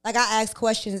 Like, I ask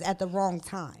questions at the wrong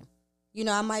time. You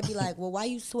know, I might be like, well, why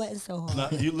you sweating so hard?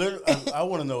 Now, you literally, I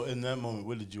want to know in that moment,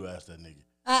 what did you ask that nigga?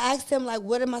 I asked him like,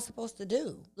 what am I supposed to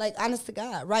do? Like, honest to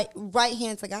God, right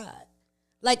hand to God.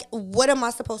 Like, what am I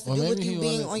supposed to do with you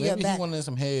being on your back? Maybe he wanted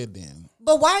some head then.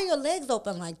 But why are your legs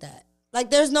open like that? Like,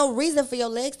 there's no reason for your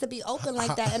legs to be open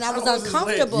like that. And I was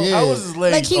uncomfortable. Yeah. How was his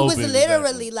legs Like, he was open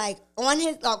literally, exactly? like, on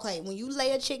his, okay, when you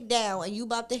lay a chick down and you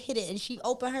about to hit it and she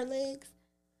open her legs,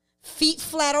 feet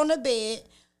flat on the bed,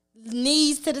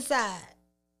 knees to the side.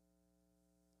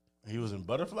 He was in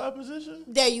butterfly position?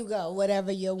 There you go,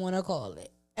 whatever you want to call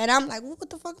it. And I'm like, what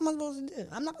the fuck am I supposed to do?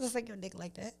 I'm not supposed to suck your dick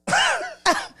like that.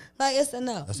 Like, it's a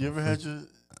no. You ever had your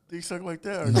dick sucked like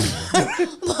that?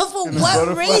 But for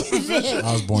what reason?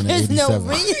 I was born in There's 87.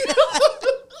 no reason.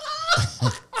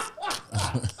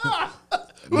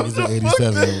 Niggas are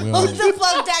 87. We, What don't, the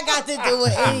fuck that got to do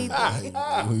with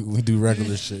anything? we do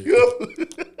regular shit.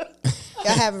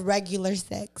 Y'all have regular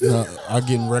sex. No, I'm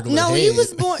getting regular No, head. he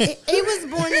was born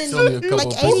in only a couple like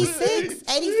of 86,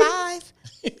 85.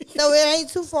 So it ain't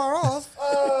too far off.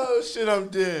 Oh, shit, I'm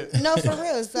dead. No, for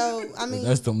real. So, I mean,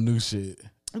 That's some new shit.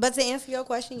 but to answer your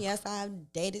question, yes,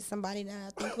 I've dated somebody that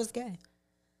I think was gay.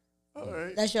 All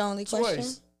right. That's your only question?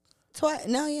 Twice.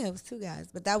 No, yeah, it was 2 guys.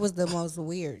 But that was the most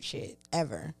weird shit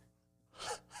ever.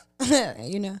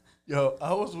 You know? Yo,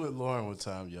 I was with Lauren one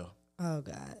time, yo. Oh,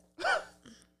 God.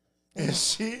 And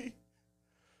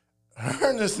her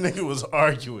and this nigga was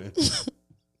arguing.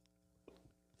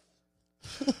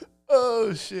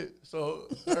 Oh, shit. So,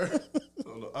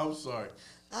 I'm sorry.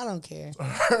 I don't care.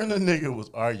 Her and the nigga was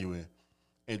arguing.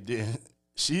 And then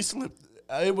she slipped.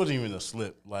 It wasn't even a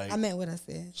slip. Like, I meant what I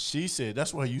said. she said,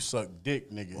 that's why you suck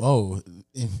dick, nigga. Oh,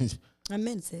 I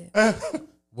meant it.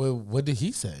 what did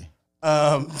he say?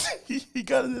 He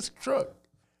got in this truck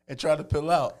and tried to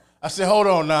pull out. I said, hold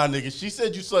on now, nigga. She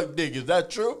said you suck dick. Is that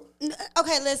true?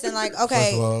 Okay, listen, like, First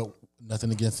okay. of all,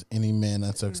 nothing against any man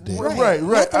that sucks dick. Right.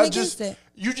 Nothing against it.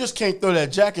 You just can't throw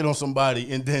that jacket on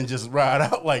somebody and then just ride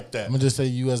out like that. I'm gonna just say,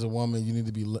 you as a woman, you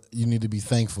need to be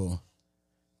thankful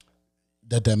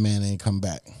that man ain't come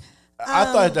back. I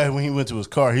thought that when he went to his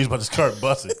car, he was about to start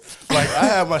busting. Like, I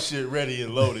had my shit ready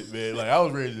and loaded, man. Like, I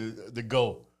was ready to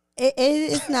go.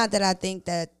 It's not that I think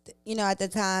that, you know, at the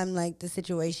time, like, the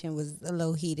situation was a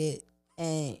little heated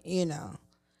and, you know,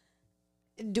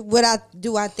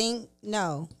 do I think?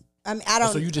 No. I mean, I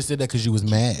don't. So you just said that because you was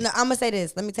mad. No, I'm going to say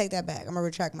this. Let me take that back. I'm going to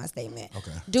retract my statement.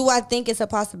 Okay. Do I think it's a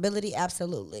possibility?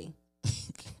 Absolutely.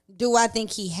 Do I think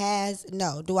he has?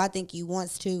 No. Do I think he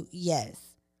wants to? Yes.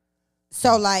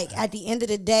 So, like, at the end of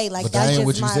the day, like, But that that's ain't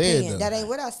just what my you said, opinion. though. That ain't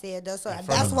what I said, though. So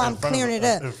that's why I'm clearing it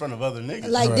up. In front of other niggas.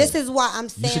 Like, Right. this is why I'm You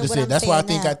saying should have what said. I'm That's why I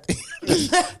saying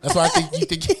think now. That's why I think you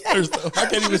think he yourself. I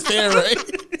can't even say it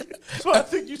right. That's why I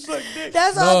think you suck dick.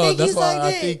 That's why I No, think that's you why suck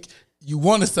I dick. think you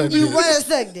want to suck You dick. want to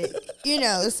suck dick, you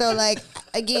know. So, like,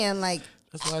 again, like,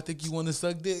 That's why I think you want to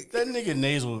suck dick. That nigga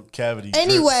nasal cavity.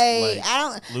 anyway, drips, like, I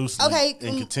don't. loosely Okay,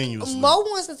 and continuously. Mo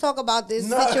wants to talk about this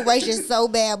situation so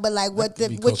bad, but like, what could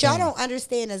be y'all cocaine. don't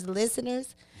understand as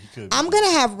listeners. could be. I'm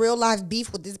gonna have real life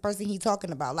beef with this person he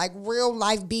talking about, like real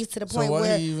life beef to the So point why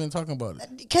where, are you even talking about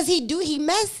it? because he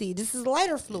messy. This is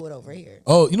lighter fluid over here.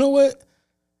 Oh, you know what?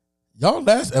 Y'all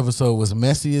last episode was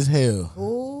messy as hell.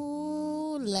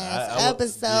 Ooh, last I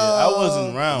episode. I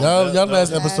wasn't around. Y'all last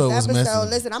That- episode was messy.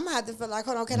 Listen, I'm gonna have to feel like,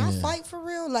 hold on, can I fight for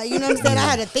real? Like, you know what I'm saying? I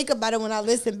had to think about it when I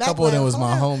listened A back. couple of them like, was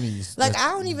my hold on. homies. Like, I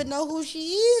don't even know who she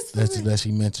is. that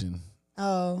she mentioned.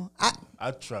 Oh,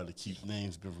 I try to keep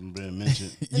names from being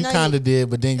mentioned. You No, kind of did,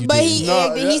 but then you But didn't. he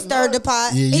No, he stirred the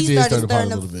pot. Yeah, you he did started stir the pot a stirring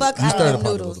little the bit. fuck You out stirred of the them pot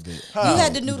a noodles. little bit. You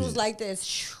had the noodles like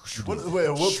this.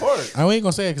 What part? I ain't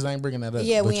gonna say it because I ain't bringing that up.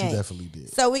 Yeah, but we you ain't. definitely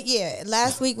did. So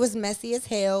last week was messy as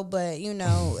hell, but you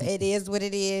know it is what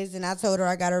it is. And I told her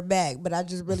I got her back, but I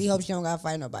just really hope she don't gotta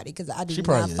fight nobody because I do She not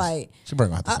probably is. fight. She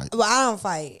probably gonna have to fight. Well, I don't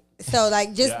fight. So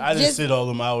like just Yeah, I didn't just sit all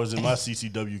them hours in my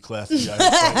CCW classes. Like,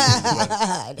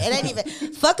 it ain't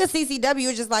even fuck a CCW.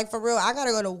 It's just like for real. I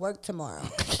gotta go to work tomorrow.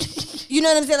 You know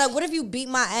what I'm saying? Like, what if you beat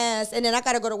my ass and then I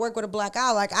gotta go to work with a black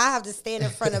eye? Like, I have to stand in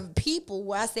front of people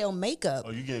where I sell makeup.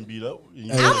 oh, you getting beat up?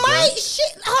 You I got a might gun?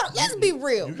 shit. Let's be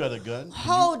real. You got a gun?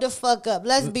 Hold the fuck up.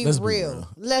 Let's be Let's be real. real.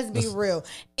 Let's be real.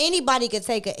 Anybody could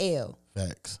take a L.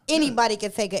 Facts. Anybody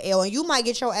could take a L, and you might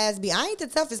get your ass beat. I ain't the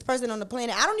toughest person on the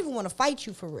planet. I don't even want to fight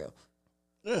you for real.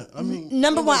 Yeah, I mean,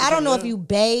 Number one, I don't know if yeah. you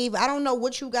bathe. I don't know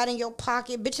what you got in your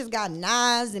pocket. Bitches got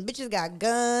knives and bitches got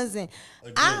guns, and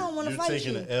I don't want to fight You're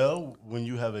taking you. an L when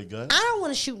you have a gun. I don't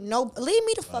want to shoot no. Leave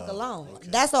me the fuck alone.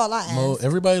 That's all I ask. Mo,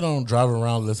 everybody don't drive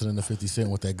around listening to 50 Cent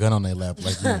with that gun on their lap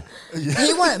like you.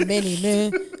 He want many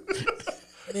men.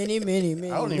 Many, many,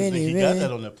 many, I don't even many, think he many. got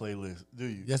that on that playlist. Do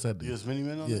you? Yes, I do. Yes, many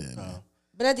men on Yeah, it. man.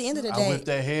 But at the end of the I day, whipped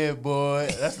that head,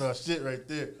 boy. That's our shit right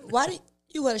there. why do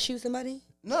you want to shoot somebody?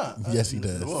 Nah. Yes, he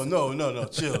does. Well, no.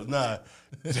 Chill. Nah.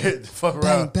 Fuck Bang,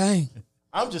 around. bang.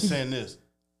 I'm just saying this.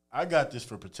 I got this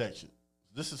for protection.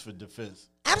 This is for defense.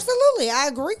 Absolutely, I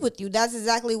agree with you. That's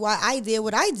exactly why I did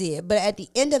what I did. But at the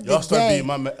end of Y'all the start day,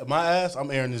 beating my ass,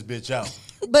 I'm airing this bitch out.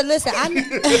 but listen,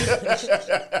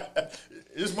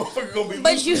 This motherfucker gonna be.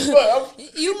 But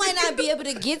you might not be able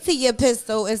to get to your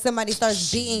pistol if somebody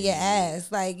starts beating your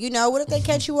ass. Like, you know, what if they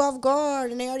catch you off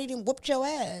guard and they already done whooped your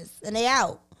ass and they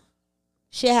out?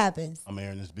 Shit happens. I'm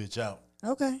airing this bitch out.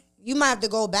 Okay. You might have to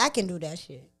go back and do that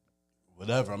shit.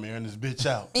 Whatever, I'm airing this bitch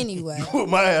out. Anyway. You whoop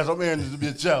my ass, I'm airing this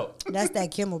bitch out. That's that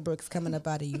Kimmel Brooks coming up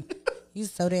out of you. You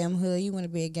so damn hood. You want to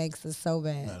be a gangster so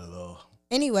bad. Not at all.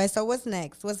 Anyway, so what's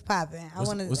next? What's popping?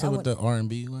 What's up with the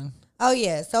R&B one? Oh,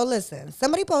 yeah. So listen,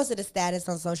 somebody posted a status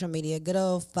on social media, good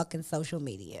old fucking social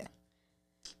media.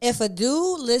 If a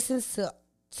dude listens to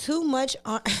too much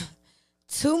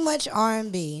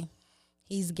R&B,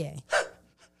 he's gay.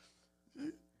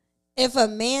 If a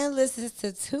man listens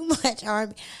to too much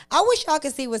R&B, I wish y'all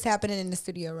could see what's happening in the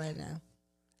studio right now.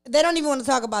 They don't even want to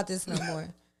talk about this no more.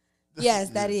 Yes,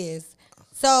 that is.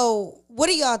 So, what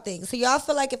do y'all think? So, y'all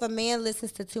feel like if a man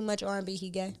listens to too much R&B, he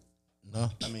gay? No.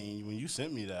 I mean, when you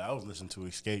sent me that, I was listening to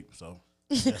Escape, so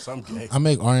yes, I'm gay. I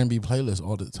make R&B playlists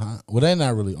all the time. Well, they're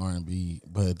not really R&B,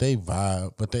 but they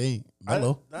vibe, but they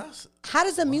mellow. How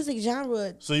does a music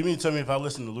genre So you mean to tell me if I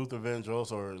listen to Luther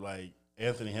Vandross or like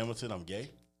Anthony Hamilton, I'm gay?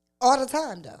 all the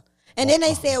time, though? And then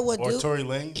they said, what Or dude? Tory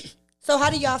Lane? So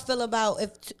how do y'all feel about if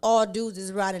all dudes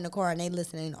is riding the car and they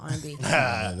listening to R&B?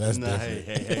 That's different.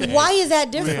 Hey. Why is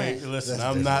that different? Listen,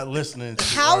 I'm not listening to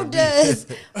How R&B. does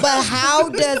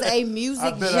a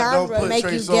music genre make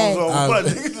you gay?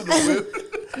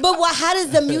 But how does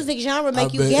the music genre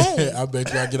make you gay? I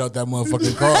bet you I get out that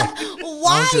motherfucking car.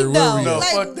 Why care where though? we No,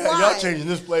 Like, fuck that. why? Y'all changing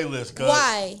this playlist, cuz.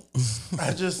 Why?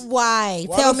 I just, Why?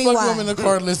 Why Tell the me fuck why. I'm in the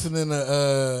car listening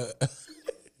to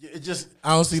it just.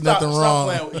 I don't see nothing wrong.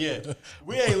 Yeah,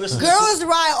 we ain't listening. Girls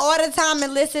ride all the time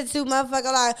and listen to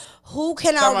motherfucker like, who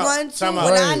can Time I out, run to time when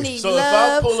out. I Right. need So if I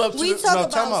love? pull up to We the- talk no,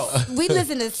 time about, out. we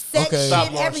listen to sex Okay. shit,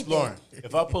 Stop, Lawrence, everything. Lauren.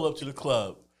 If I pull up to the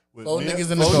club with Four me-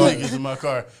 niggas in the four car. niggas in my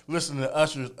car, listening to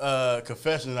Usher's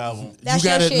Confession album. That's you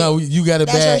got your it. shit. No, you got it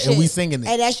That's your bad, and we shit. singing it.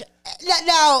 Hey, that's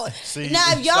no. See,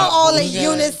 Now if y'all stop all in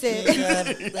bullshit.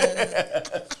 unison,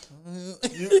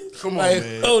 Come on, Like,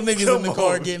 man. oh, niggas Come in the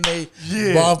car on. getting they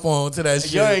Yeah. bop on to that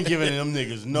shit. Y'all ain't giving them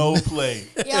niggas no play.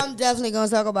 yeah, I'm definitely gonna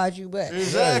talk about you, but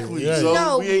Exactly. Yeah. So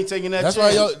No. we ain't taking that That's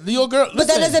why chance. your girl. but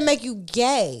that listen, doesn't make you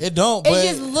gay. It don't. It But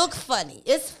just look funny.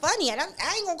 It's funny. I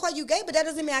ain't gonna call you gay, but that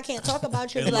doesn't mean I can't talk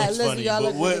about you. It Be like, looks listen, funny, y'all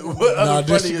but look. what nah, other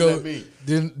then funny she is go. that me?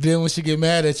 Then when she get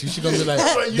mad at you, she gonna be like,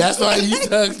 "That's why you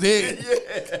suck dick."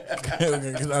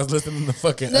 Because I was listening to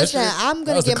fucking. Listen, Usher. I'm That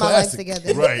gonna was a get my life classic.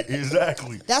 together. Right,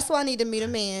 exactly. That's why I need to meet a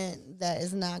man that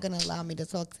is not gonna allow me to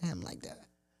talk to him like that.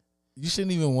 You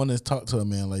shouldn't even want to talk to a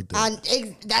man like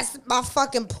that. That's my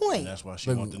fucking point. That's why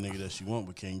she want the nigga that she want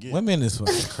but can't get. Women is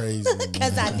fucking crazy.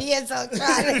 Because man. I did so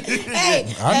try it.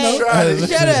 Hey, I know. Tried it.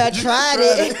 Shut up, tried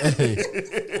it.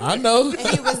 Hey, I know. And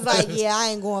he was like, "Yeah, I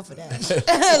ain't going for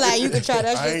that. Like you could try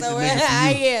that I shit ain't the somewhere."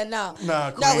 nigga for you. Yeah, no,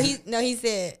 Nah, no. He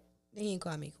said he didn't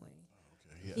call me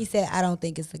queen. He said, "I don't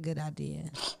think it's a good idea."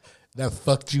 That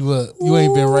fucked you up. You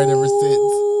ain't been right ever since.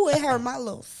 Ooh, it hurt my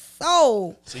little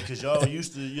soul. See, because y'all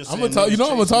used to. I'm gonna talk. You know,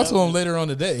 I'm gonna talk to him later on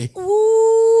today.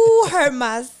 Ooh, hurt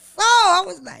my soul. I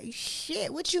was like,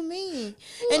 "Shit, what you mean?"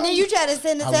 And then you try to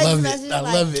send a I text love message. it. I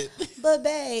like, love it. But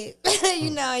babe, you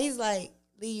know, he's like,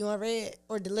 "Leave you on red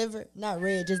or deliver? Not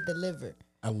red, just deliver."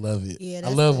 I love it. Yeah, I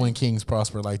that's love good. when kings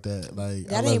prosper like that. Like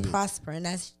That I love ain't it. prospering.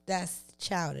 That's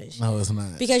childish. No, it's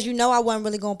not. Because you know I wasn't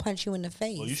really gonna punch you in the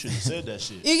face. Well, you should have said that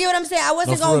shit. You get what I'm saying? I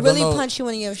wasn't No, for gonna real, really don't- punch you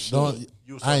in your shit. Don't.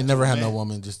 You was I ain't talking never to a had no man.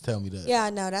 woman just tell me that. Yeah, I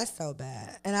know that's so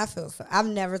bad, and I feel so. I've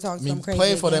never talked I to mean, some crazy.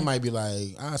 play for that again. might be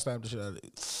like I slap the shit out of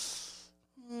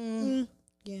it,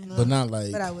 Yeah, but not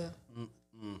like. but I will.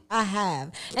 I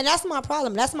have, and that's my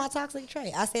problem. That's my toxic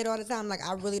trait. I say it all the time. Like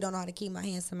I really don't know how to keep my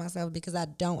hands to myself because I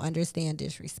don't understand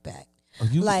disrespect. Oh,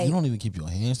 you like- you don't even keep your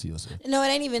hands to yourself. No, it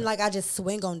ain't even like I just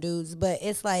swing on dudes, but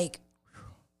it's like,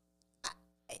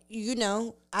 you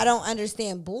know, I don't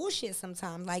understand bullshit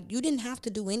sometimes. Like, you didn't have to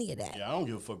do any of that. Yeah, I don't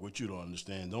give a fuck what you don't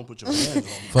understand. Don't put your hands on me.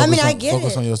 I mean, I on, get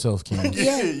focus it. on yourself, King.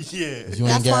 Yeah. If yeah. you That's ain't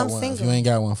why got I'm one, if single. you ain't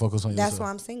got one, focus on That's yourself.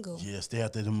 why I'm single. Yeah, stay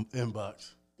out the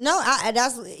inbox. No,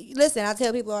 listen, I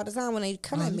tell people all the time when they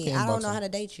come No, at you me, can't I don't box know them. how to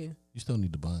date you. You still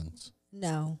need the buns.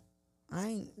 No.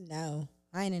 I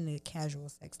ain't into casual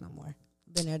sex no more.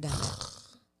 Been there, done that.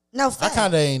 No I facts.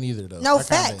 kind of ain't either though. No I kinda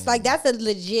facts. ain't. Like that's a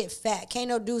legit fact. Can't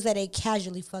no dudes that they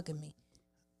casually fucking me.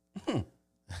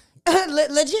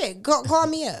 Legit. Call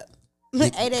me up.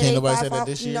 Can't nobody say that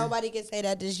this year? Nobody can say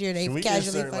that this year. They Can we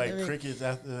casually insert fucking like me. crickets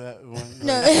after that one?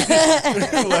 No.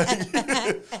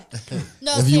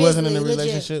 No, If you wasn't in a seriously, legit.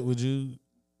 relationship, would you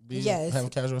be Yes. having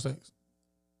casual sex?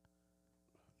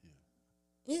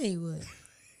 Yeah, he would.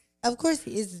 Of course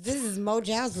he is. This is Mo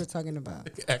Giles we're talking about.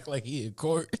 Act like he in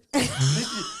court. Hey,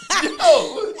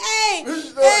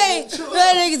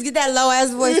 that niggas get that low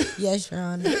ass voice. Yes, Your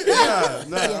Honor.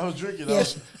 I was drinking.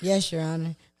 Yes, Your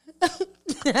Honor.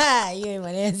 You ain't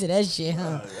want to answer that shit,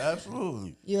 huh?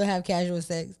 Absolutely. You would have casual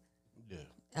sex? Yeah.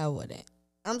 I wouldn't.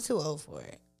 I'm too old for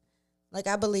it. Like,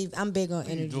 I'm big on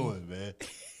energy. What you doing, man?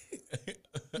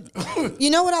 You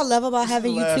know what I love about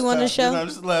having you two on the show?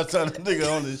 This is the last time the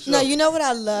nigga on this show. No, you know what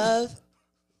I love?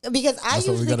 Because I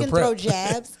usually can throw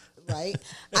jabs, right?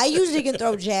 I usually can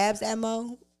throw jabs at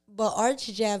Mo, but Arch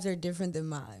jabs are different than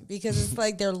mine because it's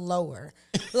like they're lower.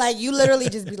 Like, you literally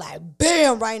just be like,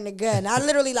 bam, right in the gut. I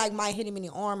literally like might hit him in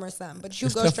the arm or something, but you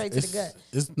go straight to the gut.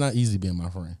 It's not easy being my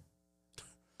friend.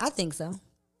 I think so.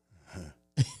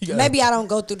 Maybe I don't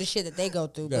go through the shit that they go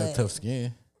through. You got a tough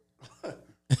skin.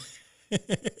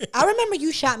 I remember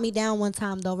you shot me down one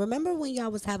time, though. Remember when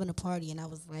y'all was having a party and I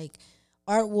was like,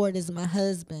 Art Ward is my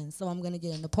husband, so I'm going to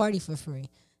get in the party for free.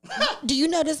 Do you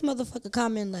know this motherfucker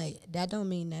comment like, that don't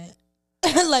mean that?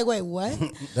 Like, wait, what?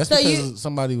 That's so because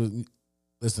somebody was,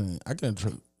 listen,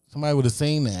 somebody would have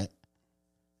seen that.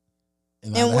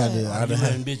 And I'd have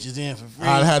had bitches in for free.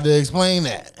 I'd have to explain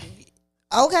that.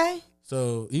 Okay.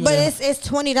 So, but it's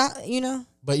 $20, you know?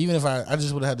 But even if I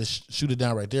just would have had to shoot it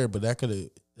down right there, but that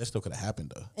still could have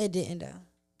happened though. It didn't though.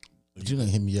 But you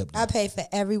didn't hit me up though. I paid for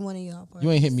every one of y'all parties.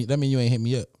 You ain't hit me. That mean you ain't hit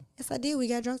me up. Yes, I did. We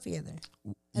got drunk together.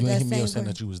 You ain't hit me up saying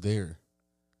that you was there.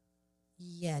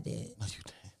 Yeah, I did. No, you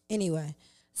didn't. Anyway,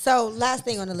 so last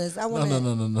thing on the list, I want to.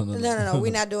 No.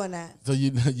 We're not doing that. So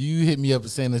you hit me up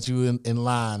saying that you were in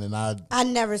line, and I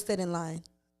never stood in line.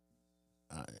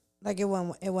 All right. Like it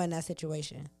wasn't that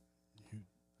situation. You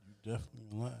definitely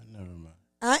in line. Never mind.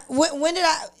 When did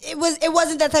I? It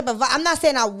wasn't that type of vibe. I'm not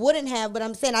saying I wouldn't have, but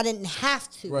I'm saying I didn't have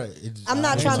to. Right. I'm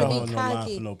not trying to be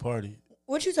cocky. No party.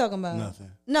 What you talking about? Nothing.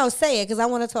 No, say it because I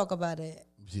want to talk about it.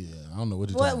 Yeah, I don't know what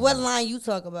you're talking about. What line you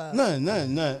talk about?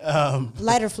 None.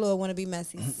 Lighter fluid want to be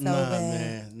messy. So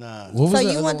bad. Nah. What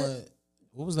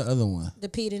was the other one? The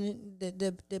pee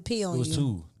the pee on you. It was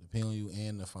two. The pee on you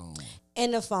and the phone.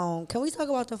 And the phone. Can we talk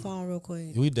about the phone real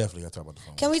quick? We definitely got to talk about the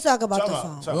phone. Can we talk about the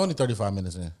phone? We're only 35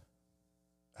 minutes in.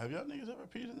 Have y'all niggas ever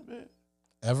peed in the bed?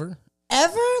 Ever?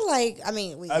 Have y'all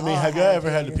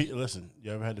ever had the pee? Listen,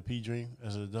 you ever had the pee dream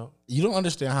as an adult? You don't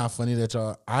understand how funny that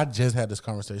y'all. I just had this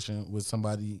conversation with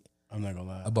somebody. I'm not gonna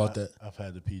lie about that. I've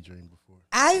had the pee dream before.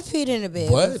 I've peed in the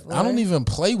bed. What? Before. I don't even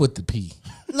play with the pee.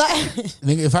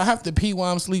 Nigga, if I have to pee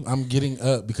while I'm asleep, I'm getting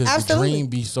up because the dream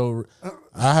be so.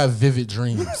 I have vivid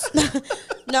dreams.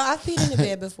 No, I've peed in the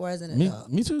bed before as an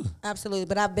adult. Me too. Absolutely,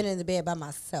 but I've been in the bed by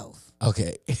myself.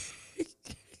 Okay.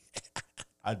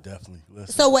 I definitely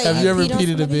listen. So wait, have you ever peed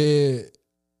in the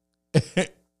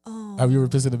bed? Oh. Have you ever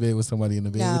pissed in the bed with somebody in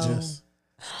the bed with you? Yes.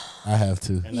 I have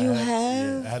too. And you I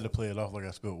have? Yeah, I had to play it off like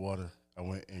I spilled water. I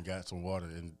went and got some water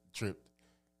and tripped.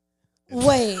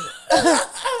 Wait.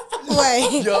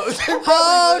 Wait.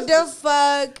 Hold the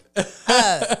fuck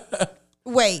up.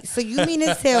 Wait, so you mean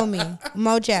to tell me,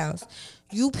 Mo Giles,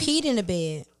 you peed in the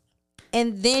bed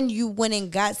and then you went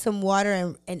and got some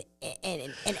water and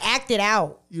acted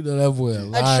out? You know that boy a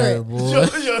liar, boy.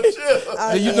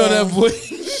 You know that boy.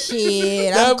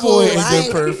 Shit, that I'm boy cool. is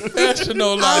a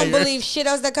professional liar. I don't believe shit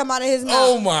else that come out of his mouth.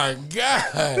 Oh my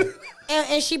God.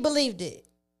 And she believed it.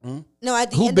 Hmm? No,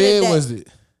 at the Who end of the bed day, was it?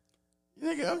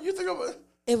 Nigga, you think I'm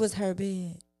it was her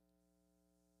bed.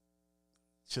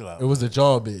 Chill out. It was a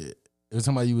jaw bed. It was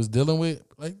somebody you was dealing with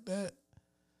like that.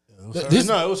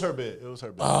 No, it was her bed. It was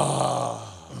her bed.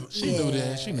 Oh, she knew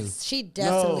that. She knew. She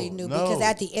definitely knew No. because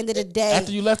at the end of the day,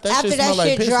 After you left, that after shit that smelled like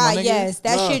shit piss, dry, my nigga. yes,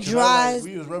 that shit 'Cause dries.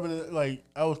 we was rubbing it like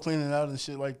I was cleaning it out and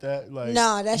shit like that. Like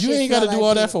No, that You shit ain't got to smell do like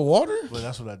all that piss. for water. But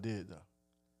that's what I did though.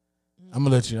 I'm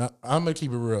gonna let you. I'm gonna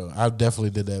keep it real. I definitely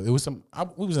did that. It was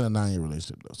we was in a 9-year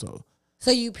relationship though.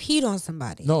 So you peed on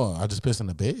somebody? No, I just pissed in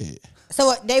the bed.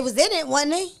 So they was in it,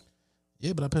 wasn't they?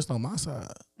 Yeah, but I pissed on my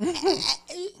side.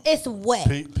 It's wet.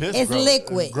 It's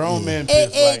liquid. Grown man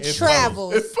piss. It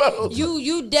travels. It follows.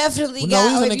 You definitely No, got.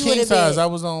 we was in if the you king would've size. been- I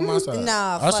was on my side.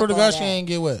 Nah, I swear to fuck God, all she that. ain't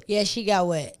get wet. Yeah, she got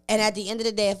wet. And at the end of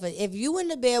the day, if you in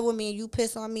the bed with me and you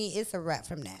piss on me, it's a wrap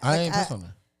from that. I ain't piss on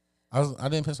her. I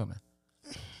didn't piss on her.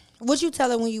 What you tell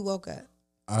her when you woke up?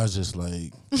 I was just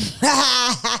like,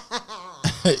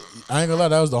 I ain't gonna lie,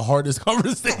 that was the hardest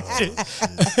conversation.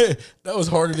 That was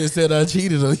harder than said I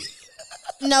cheated on you.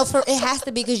 No, it has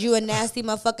to be because you a nasty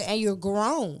motherfucker and you're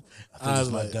grown. I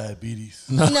was like diabetes.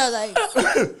 No. You know, like.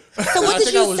 So what I did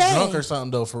think you I was say? drunk or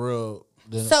something though, for real.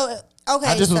 Then So okay,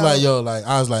 I just was like, yo, like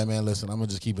I was like, man, listen, I'm gonna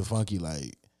just keep it funky.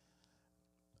 Like,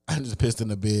 I just pissed in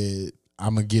the bed.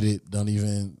 I'm gonna get it. Don't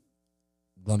even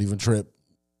trip.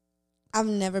 I've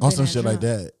never on been some that shit drunk. like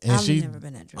that. And I've she never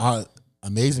been that drunk.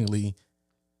 amazingly,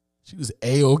 she was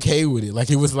A-okay with it. Like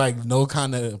it was like no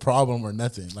kind of problem or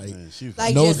nothing. Like, Man, she was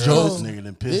Like, no just jokes. cool. Nigga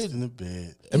done pissed in the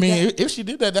bed. I mean, if she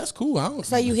did that, that's cool. I don't.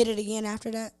 So you hit it again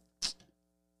after that?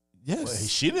 Yes. Well,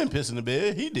 she didn't piss in the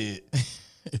bed. He did.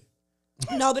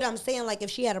 No, but I'm saying like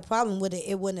if she had a problem with it,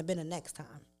 it wouldn't have been a next time.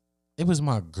 It was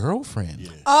my girlfriend.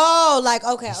 Yeah. Oh, like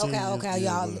okay, You said okay,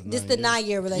 yeah, y'all. but This the 9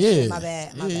 9-year relationship. Yeah. My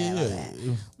bad.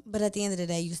 Yeah. But at the end of the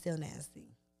day, you still nasty.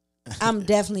 I'm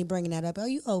definitely bringing that up. Oh,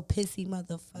 you old pissy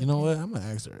motherfucker. You know what? I'm gonna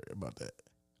ask her about that.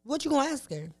 What you gonna ask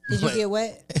her? Did you Like- get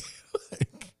wet?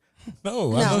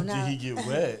 No, No, I know. no. Did he get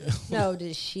wet? No,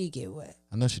 did she get wet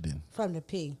I know she didn't. from the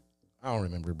pee? I don't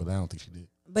remember, but I don't think she did.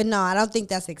 But no, I don't think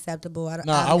that's acceptable.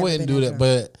 No, I wouldn't do that.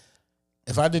 But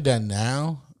if I did that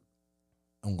now,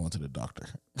 I'm going to the doctor.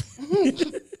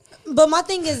 But my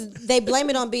thing is, they blame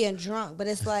it on being drunk. But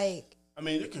it's like, I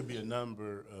mean, it could be a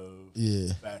number of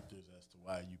Yeah. factors as to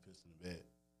why you piss in the bed.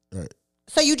 Right.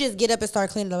 so you just get up and start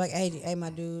cleaning up. Like, hey, my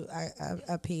dude, I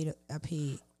peed.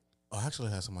 Oh, I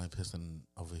actually had somebody pissing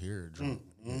over here drunk.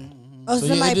 Oh, So,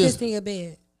 yeah, somebody it just- pissed in your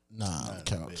bed. Nah, on the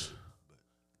couch.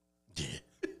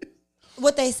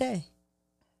 What they say?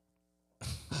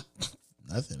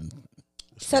 Nothing.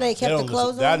 So they kept the don't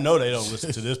clothes listen, I on. know they don't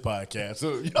listen to this podcast,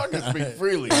 so y'all can speak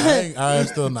freely. I'm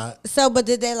still not. So, but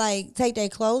did they like take their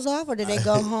clothes off, or did they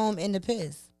go home in the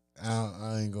piss?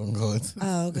 I ain't gonna go into.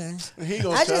 Oh, okay. He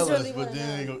gonna I tell just us, really but wanna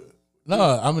then he know.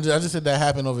 go, I just said that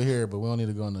happened over here, but we don't need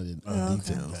to go into the okay.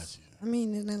 details. got you. I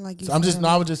mean, it's not like you. So I'm just said- no,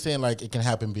 I was just saying like it can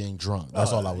happen being drunk.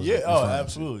 That's all I was. Yeah. Oh, referring to.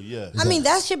 absolutely. Yeah. I mean,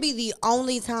 that should be the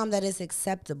only time that it's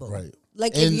acceptable. Right.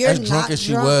 Like if And you're as not drunk as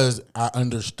she was, I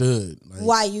understood. Like,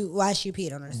 why she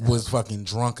peed on herself. was fucking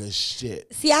drunk as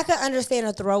shit. See, I could understand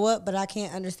a throw up, but I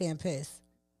can't understand piss.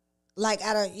 Like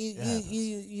I don't you.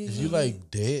 If you like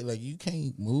dead, like you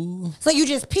can't move. So you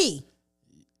just pee.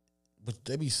 But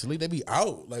they be sleep, they be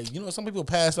out. Like, you know, some people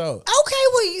pass out. Okay,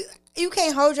 well you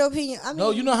can't hold your opinion. I mean,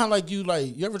 No, you know how like you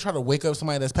ever try to wake up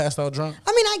somebody that's passed out drunk?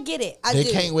 I mean, I get it. They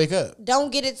do. can't wake up.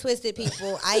 Don't get it twisted,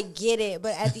 people. I get it,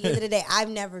 but at the end of the day, I've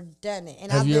never done it.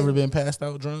 And Have I've you ever been passed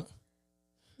out drunk?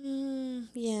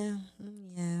 Yeah.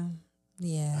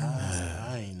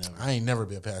 I ain't never. I ain't never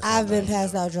been passed out. I've been drunk.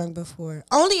 passed out drunk before.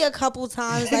 Only a couple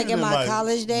times, like in my Like,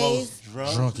 college days.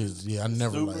 most Drunk is I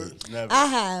never Super? like. Never. I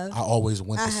have. I always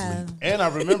went I to have. sleep. And I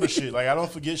remember shit. Like I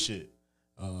don't forget shit.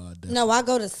 No, I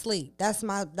go to sleep. That's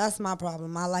my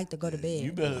problem. I like to go to bed.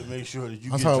 You better make sure that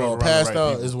you I'm get talking drunk about around passed the right out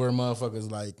people. is where motherfuckers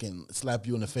like can slap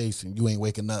you in the face and you ain't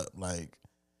waking up. Like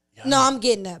No, I'm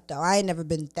getting up though. I ain't never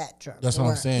been that drunk. that's what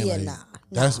I'm Or- saying. Yeah, like, nah.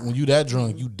 That's when you that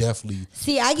drunk, you definitely.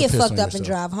 See, I get piss fucked on up and yourself.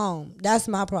 drive home. That's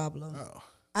my problem. Oh.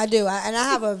 I do. And I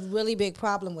have a really big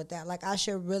problem with that. Like, I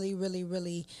should really, really,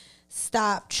 really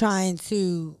stop trying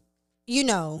to, Yeah,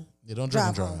 don't drink and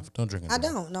Drive home. drive. Don't drink and I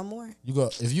drive. don't no more. You go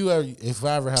if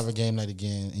I ever have a game night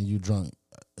again and you drunk,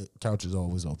 couch is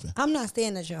always open. I'm not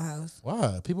staying at your house.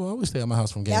 Why? People always stay at my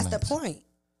house from game That's nights. the point.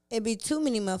 It'd be too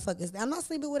many motherfuckers. I'm not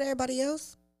sleeping with everybody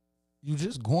else. You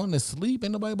just going to sleep.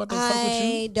 Ain't nobody about to fuck with I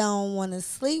you. don't want to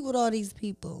sleep with all these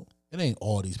people. It ain't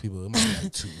all these people. It might be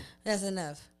like two. That's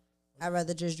enough. I'd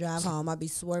rather just drive home. I'd be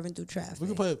swerving through traffic. We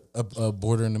could put a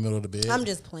border in the middle of the bed. I'm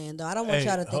just playing though. I don't want Hey,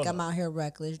 y'all to think hold I'm on. out here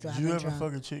reckless Did driving you ever drunk.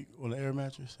 fuck a chick on an air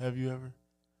mattress? Have you ever?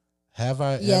 Have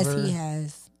I Yes, ever? he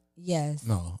has. Yes.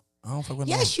 No, I don't fuck with.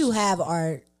 Yes, no. you have,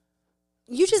 Art.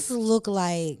 You just look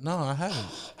like No, I haven't.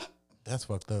 That's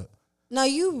fucked up. no.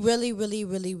 You really, really,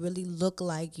 really, really look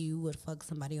like you would fuck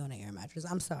somebody on an air mattress.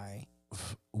 I'm sorry.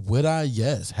 Would I?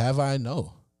 Yes. Have I?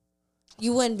 No.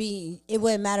 You wouldn't be. It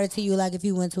wouldn't matter to you like if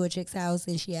you went to a chick's house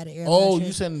and she had an air Oh, mattress.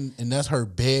 you said, and that's her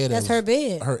bed. That's as her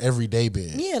bed. Her everyday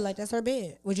bed. Yeah, like that's her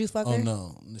bed. Would you fuck Oh her?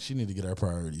 no, she need to get her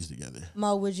priorities together.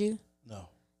 Mo, would you? No.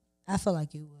 I feel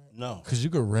like you would. No. Cause you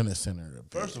could rent a center. A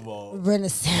bed. First of all, Rent a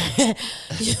center.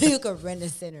 You could rent a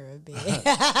center a bed.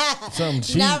 Something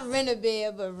cheap. Not rent a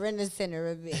bed, but rent a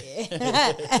center a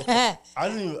bed.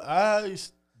 I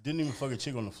didn't even fuck a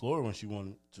chick on the floor when she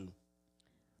wanted to.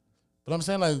 But I'm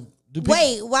saying like, do people,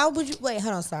 Wait, why would you? Wait,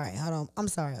 hold on. I'm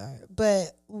sorry, Art.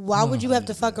 But why would you have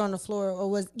to fuck her on the floor, or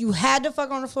was you had to fuck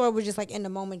her on the floor? Or was just like in the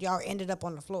moment y'all ended up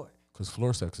on the floor? Cause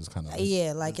floor sex is kind of.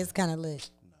 Yeah, like it's kind of lit.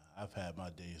 I've had my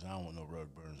days. I don't want no rug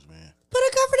burns, man. Put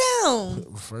a cover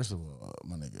down. First of all,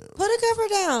 my nigga, Put a cover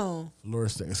down. floor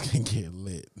sex can get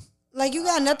lit. Like you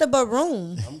got nothing but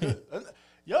room. I'm good.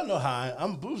 Y'all know how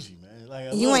I'm bougie, man. Like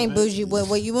a You little ain't bit. bougie, but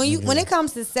when it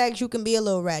comes to sex, you can be a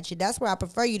little ratchet. That's where I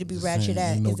prefer you to be ratchet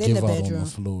at. Ain't no Is in the give out on bedroom. the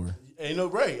floor. Ain't no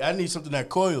right. I need something that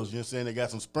coils. You know what I'm saying? They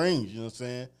got some springs. You know what I'm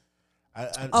saying?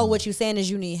 Oh, what you saying is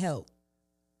you need help.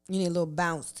 You need a little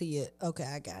bounce to you. Okay,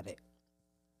 I got it.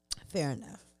 Fair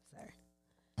enough, sir.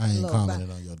 I ain't Little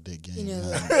commenting on your dick game. You need a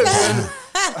little,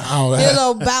 I need a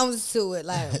little bounce to it,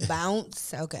 like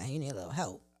bounce. Okay, you need a little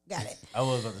help. Got it. I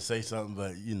was about to say something,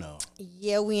 but you know.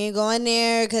 Yeah, we ain't going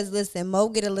there because listen, Mo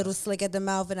get a little slick at the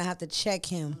mouth, and I have to check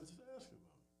him.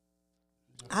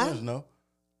 No.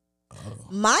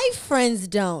 My friends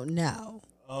don't know.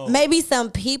 Oh. Maybe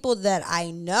some people that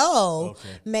I know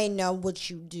may know what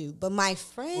you do, but my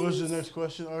friends. What's the next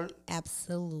question, Art?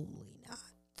 Absolutely not.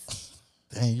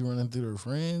 Dang, you running through their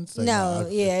friends? Like, No,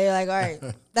 yeah, you're like, all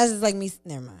right. That's just like me.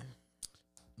 Never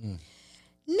mind.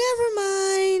 Never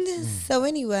mind. So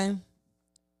anyway,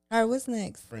 all right, what's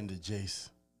next? Friend of Jace.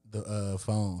 The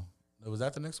phone. Was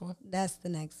that the next one? That's the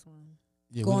next one.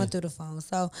 Yeah, Going through the phone.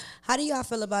 So how do y'all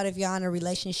feel about if y'all in a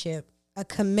relationship, a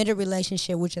committed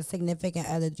relationship with your significant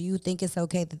other? Do you think it's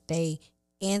okay that they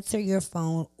answer your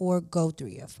phone or go through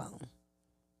your phone?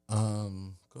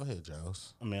 Go ahead,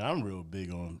 Giles. I mean, I'm real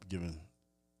big on giving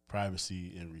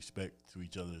privacy and respect to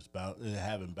each other's and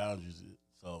having boundaries.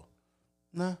 So,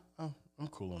 nah, I'm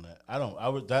cool on that.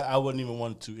 I wouldn't even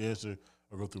want to answer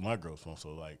or go through my girl's phone.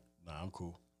 So, like, nah, I'm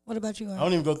cool. What about you? I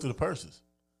don't even go through the purses.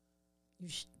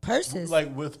 Purses?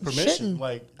 Like with permission.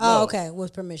 Like okay,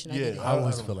 with permission. Yeah, I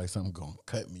always feel like something gonna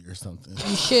cut me or something.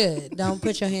 You should. Don't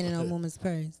put your hand in a woman's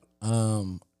purse.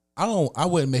 I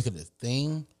wouldn't make it a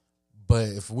thing, but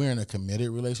if we're in a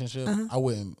committed relationship, I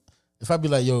wouldn't. If I'd be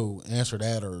like, yo, answer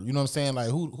that, or you know what I'm saying, like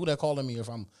who that calling me if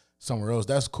I'm somewhere else,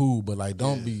 that's cool. But like,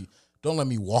 don't let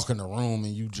me walk in the room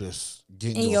and you just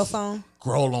getting your phone,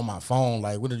 scroll on my phone.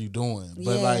 Like, what are you doing?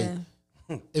 But like,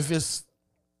 if it's,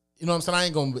 you know what I'm saying, I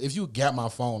ain't gonna. If you got my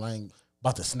phone, I ain't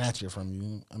about to snatch it from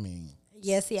you. I mean,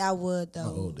 yeah. See, I would though. My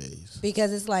old days.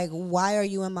 Because it's like, why are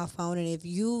you in my phone? And if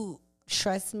you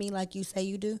trust me like you say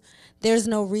you do, there's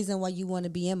no reason why you want to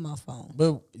be in my phone.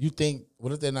 But you think,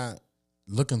 what if they're not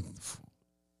looking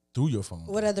through your phone?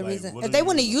 What other reason? If they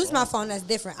want to use my phone, that's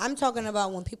different. I'm talking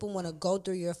about when people want to go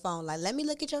through your phone. Like, let me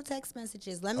look at your text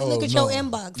messages. Let me look at your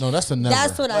inbox. No, that's a never.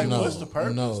 That's what I mean. What's the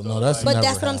purpose? No, that's But never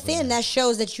that's what I'm happened. saying. That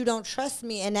shows that you don't trust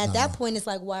me. And at that point, it's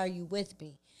like, why are you with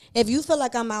me? If you feel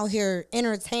like I'm out here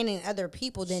entertaining other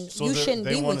people, then you shouldn't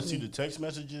be with me. They want to see the text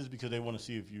messages because they want to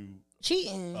see if you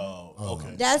cheating. Oh,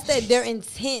 okay. That's their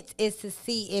intent is to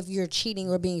see if you're cheating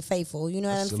or being faithful. You know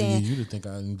what I'm saying? You to think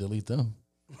I didn't delete them.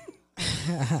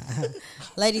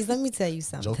 Ladies, let me tell you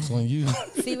something. Joke's on you.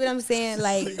 See what I'm saying?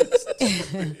 Like,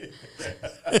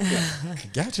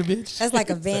 gotcha, bitch. that's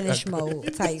like a vanish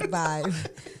mode type vibe.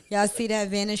 Y'all see that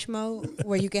vanish mode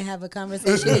where you can have a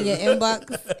conversation in your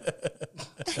inbox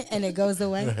and it goes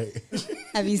away? Right.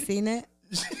 Have you seen it?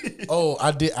 Oh,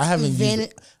 I did. I haven't used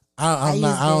it. I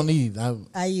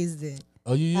used it.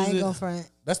 Oh, you used it? I ain't gonna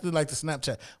front. That's like the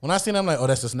Snapchat. When I seen it, I'm like, oh,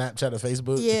 that's the Snapchat or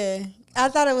Facebook. Yeah. I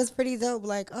thought it was pretty dope.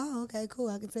 Like, oh, okay, cool.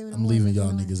 I can say what I'm leaving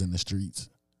y'all niggas in the streets.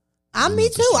 Me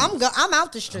too. I'm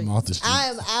out the street. I'm out the street. I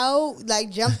am out. Like,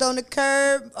 jumped on the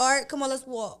curb. All right, come on, let's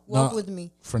walk. Walk with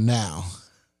me. For now.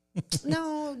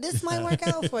 No, this might work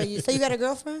out for you. So you got a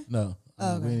girlfriend? No.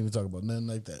 Okay. We ain't even talk about nothing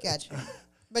like that. Gotcha.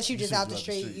 But you just out the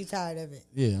street. You tired of it?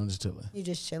 Yeah, I'm just chilling. You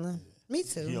just chilling? Me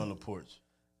too. He on the porch.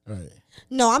 Right.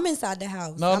 No, I'm inside the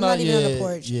house. I'm not even on the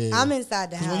porch. Yeah. I'm inside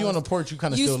the house. When you on the porch, you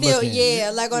kind of still looking.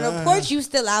 Yeah, like on the porch, you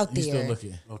still out there. You still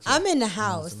looking. Okay. I'm in the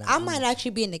house. I might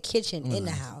actually be in the kitchen in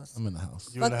the house. I'm in the house.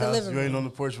 You in the house? You ain't on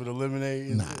the porch with a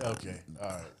lemonade? Nah. Okay. All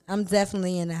right. I'm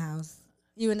definitely in the house.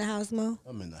 You in the house, Mo?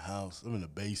 I'm in the house. I'm in the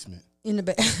basement. In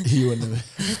the You in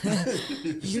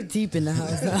the You deep in the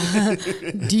house. Huh?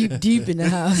 deep in the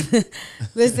house.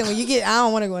 Listen, when you get, I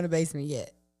don't want to go in the basement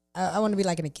yet. I want to be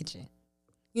like in the kitchen.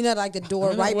 You know, like the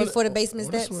door before the basement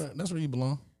steps. That's where you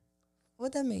belong.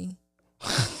 What that mean?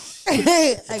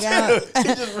 I got.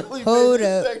 Hold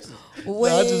up.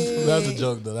 Wait. That's a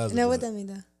joke though. That's what that mean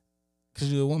though?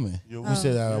 Because you're a woman. You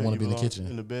said I want to be in the kitchen.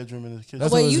 In the bedroom, in the kitchen.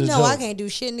 Well, you know I can't do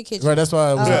shit in the kitchen. Right, that's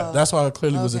why that's why it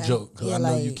clearly was a joke. Because I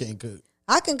know you can't cook.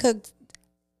 I can cook.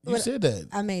 You said that.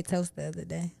 I made toast the other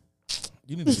day.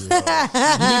 You need to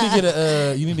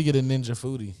get you need to get a Ninja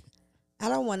Foodie. I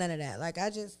don't want none of that. Like,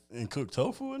 I just... And cook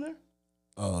tofu in there?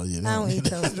 Oh, yeah. I don't eat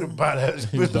tofu. Buy that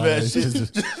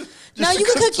shit. No, you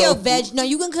can cook your veg. No,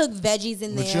 you can cook veggies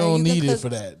in there. But you don't need it for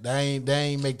that. They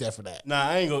ain't make that for that. Nah,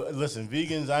 I ain't gonna listen.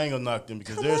 Vegans, I ain't gonna knock them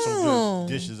because there's some good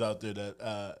dishes out there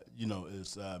that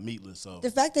is meatless. So the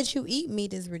fact that you eat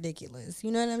meat is ridiculous.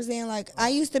 You know what I'm saying? Like, I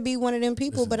used to be one of them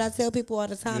people, but I tell people all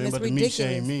the time it's ridiculous. You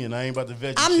ain't about to meat shame me, and I ain't about to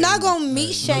veg. I'm not gonna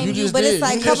meat shame you, but it's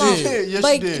like, come on,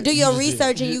 like do your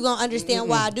research and you gonna understand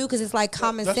why I do, because it's like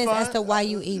common sense as to why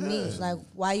you eat meat. Like,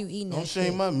 why you eating that? Don't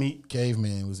shame my meat.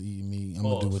 Caveman was eating meat. I'm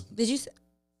gonna do it. Did you?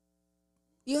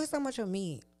 You heard so much of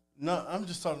meat. No, I'm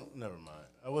just talking. Never mind.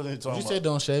 I wasn't talking You about. said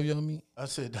don't shave your meat. I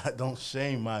said don't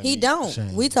shame my He meat. don't.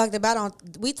 Shame. We talked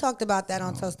about that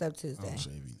on Toast Up Tuesday. Don't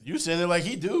shave either. You saying it like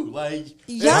he do. Like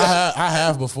Yeah. I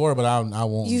have before, but I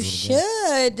won't. You do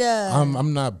it again. should.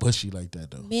 I'm not bushy like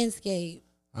that though. Manscaped.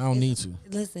 I don't need to.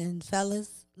 Listen,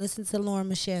 fellas, listen to Lauren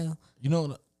Michelle. You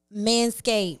know,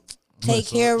 Manscaped. Take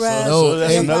So- care so of. So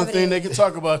that's Hey, another thing they can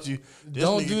talk about you. This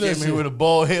Don't nigga do that came here shit. with a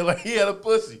bald head like he had a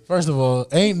pussy. first of all,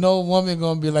 ain't no woman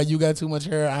gonna be like, you got too much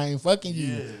hair. I ain't fucking you,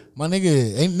 Yeah. my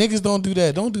nigga. Ain't niggas don't do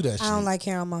that. Don't do that shit. I don't like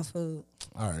hair on my food.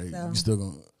 All right, So. you still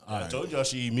gonna. I told y'all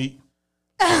she eat meat.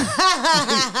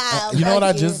 You know what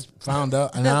I just found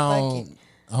out, and I Fuck don't.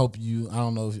 I hope you. I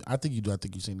don't know if I think you do. I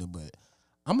think you've seen it, but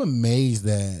I'm amazed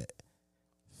that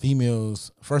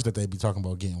females first that they be talking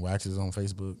about getting waxes on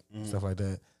Facebook stuff like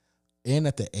that, and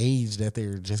at the age that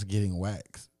they're just getting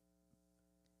waxed.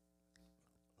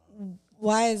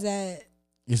 Why is that?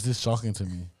 It's just shocking to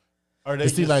me. Or they It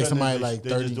seems just like cutting somebody it, like they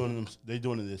 30. just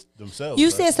doing this themselves. You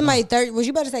right? said somebody 30. Was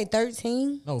you about to say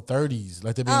 13? No, 30s.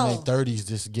 Like they be in their 30s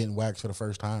just getting waxed for the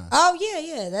first time. Oh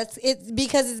yeah. That's it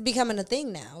because it's becoming a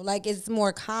thing now. Like it's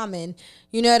more common.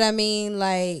 You know what I mean?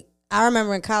 Like I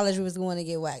remember in college we was going to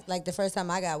get waxed. Like the first time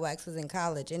I got waxed was in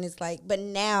college, and it's like, but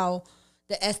now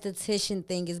the esthetician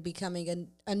thing is becoming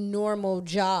a normal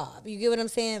job. You get what I'm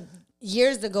saying?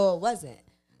 Years ago it wasn't.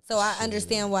 So I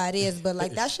understand why it is, but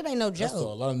like that shit ain't no That's joke.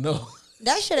 all I know.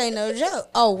 That shit ain't no joke.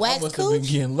 Oh, I wax must have been cooch?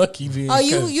 getting lucky being. Oh,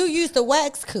 you used to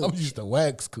wax I'm cooch. used to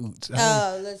wax cooch.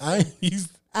 Oh, listen. I ain't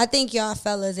used. I think y'all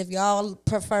fellas, if y'all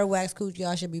prefer wax cooch,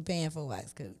 y'all should be paying for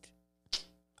wax cooch.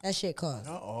 That shit costs.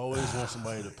 I always want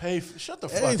somebody to pay for. Shut the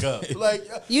fuck up. Like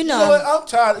You know. what? I'm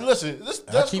tired. Listen,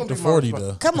 I that's keep gonna the be 40 my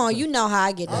though. Come on, you know how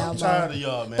I get down, I'm bro. tired of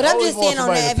y'all, man. But I I'm always just want saying on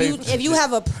somebody that, to pay for if you shit.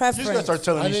 have a You just gotta preference. start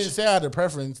telling I me. didn't say I had a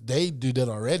preference. They do that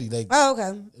already. They, Oh,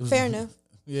 okay. was- Fair enough.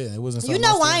 yeah, it wasn't. You something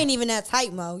know I said. ain't even that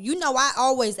tight, Mo. You know I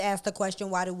always ask the question,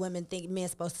 why do women think men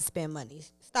supposed to spend money?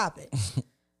 Stop it.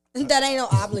 That ain't no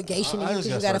obligation to you because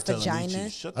you got a vagina.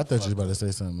 I thought you was about to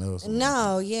say something else.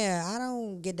 No, yeah, I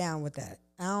don't get down with that.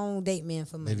 I don't date men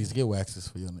for money. Ladies, get waxes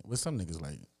for your. With some niggas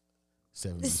like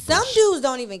 70. Some dudes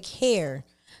don't even care.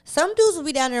 Some dudes will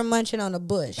be down there munching on a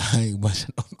bush. I ain't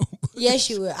munching on no bush. Yes,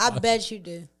 you will. I bet you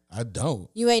do. I don't.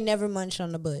 You ain't never munched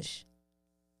on the bush.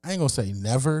 I ain't gonna say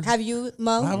never. Have you,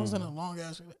 Mo? I was in a long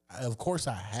ass. Of course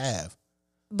I have.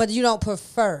 But you don't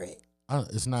prefer it.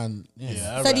 It's not. Yeah.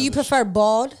 Yeah, So do you prefer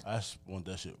bald? I just want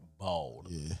that shit bald.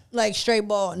 Yeah. Like straight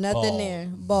bald, nothing Bald. there.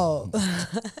 Bald.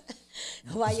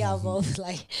 Why y'all both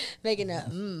like making a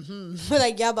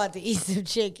like y'all about to eat some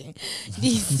chicken?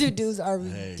 These two dudes are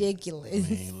Hey, ridiculous. I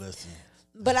mean, listen.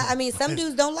 But I mean, some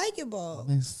dudes don't like it bald.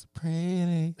 It's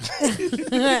pretty.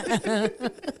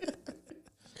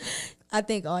 I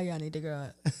think all y'all need to grow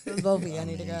up. Both of y'all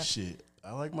need to grow up. Shit.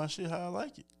 I like my shit how I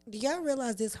like it. Do y'all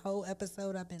realize this whole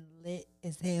episode I've been lit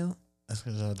as hell? That's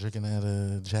because y'all drinking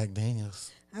that Jack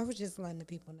Daniels. I was just letting the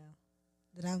people know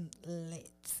that I'm lit.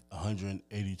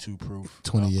 182 proof.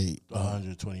 28.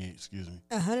 128, excuse me.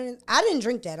 100. I didn't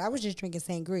drink that. I was just drinking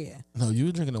sangria. No, you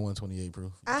were drinking the 128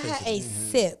 proof. I had a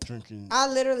sip. Drinking, I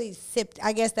literally sipped.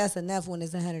 I guess that's enough when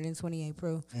it's 128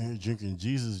 proof. drinking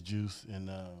Jesus juice and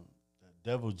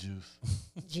devil juice.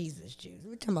 Jesus juice.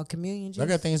 We're talking about communion Y'all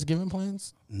juice. got Thanksgiving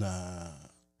plans? Nah.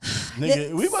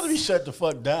 Nigga, we about to be shut the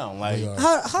fuck down. Like, We are.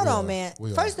 Hold We on, are. man.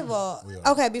 We are. First of all, We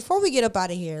are. okay, before we get up out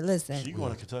of here, listen. she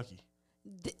going to Kentucky.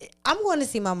 I'm going to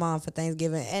see my mom for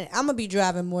Thanksgiving, and I'm gonna be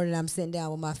driving more than I'm sitting down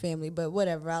with my family. But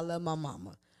whatever, I love my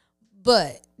mama.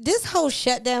 But this whole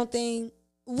shutdown thing,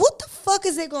 what the fuck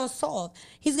is it gonna solve?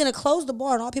 He's gonna close the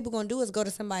bar, and all people gonna do is go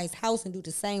to somebody's house and do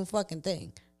the same fucking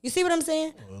thing. You see what I'm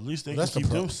saying? Well, at least they That's can the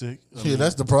keep them problem. sick. I Yeah, mean,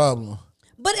 that's the problem.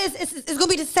 But it's gonna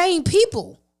be the same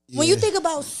people. When you Yeah. think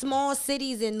about small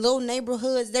cities and little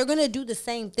neighborhoods, they're gonna do the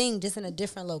same thing, just in a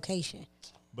different location.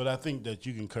 but I think that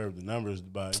you can curb the numbers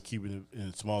by keeping it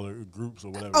in smaller groups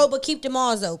or whatever. Oh, but keep the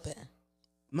malls open.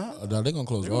 no, No, they're gonna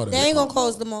close all that. They ain't gonna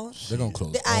close the malls. They're gonna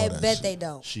close. I all that bet shit. they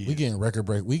don't. shit. We getting record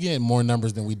break. We getting more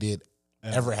numbers than we did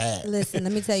ever had. Listen,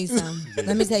 let me tell you something.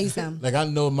 Let me tell you something. Like I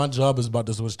know my job is about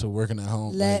to switch to working at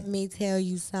home. Let Like, me tell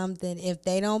you something. If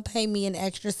they don't pay me an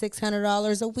extra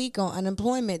 $600 a week on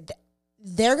unemployment,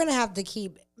 they're gonna have to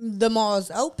keep the malls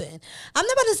open. I'm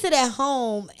not about to sit at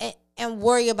home and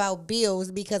worry about bills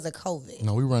because of COVID.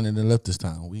 no, we running the left this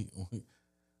time. We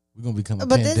gonna become But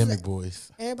this- pandemic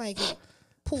boys. Everybody get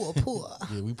poor.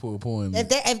 Yeah, we pull in.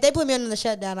 If they put me under the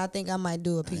shutdown, I think I might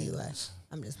do a PUA.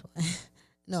 I'm just playing.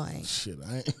 No, I ain't. Shit,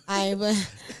 I ain't. But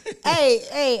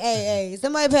hey!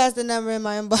 Somebody passed the number in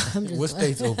my inbox. I'm just what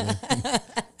playing. state's open?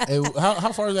 Hey,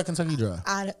 how far is that Kentucky drive?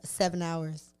 7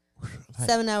 hours.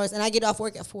 7 hours, and I get off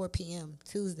work at 4 p.m.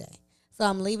 Tuesday. So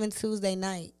I'm leaving Tuesday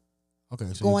night, Okay,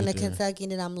 so going to you get there. Kentucky,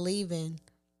 and then I'm leaving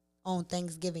on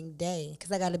Thanksgiving Day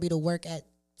because I got to be to work at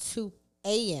 2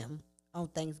 a.m. on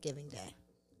Thanksgiving Day.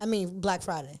 I mean, Black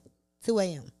Friday, 2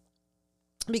 a.m.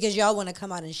 Because y'all want to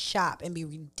come out and shop and be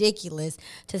ridiculous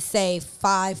to save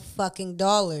 $5 fucking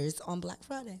on Black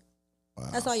Friday. Wow.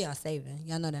 That's all y'all saving.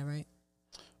 Y'all know that, right?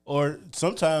 Or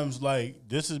sometimes like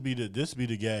this be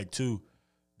the gag too.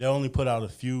 They only put out a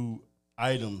few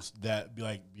items that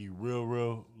be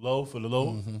real low for the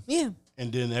low, Yeah.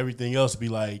 and then everything else be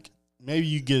like maybe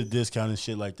you get a discount and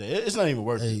shit like that. It's not even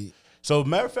worth it. Hey, So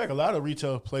matter of fact, a lot of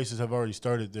retail places have already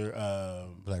started their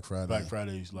Black Friday. Black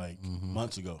Fridays like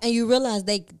months ago. And you realize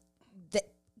the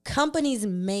companies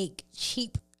make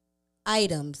cheap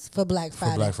items for Black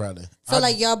Friday. For Black Friday. So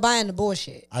like y'all buying the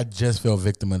bullshit. I just fell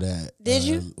victim of that. Did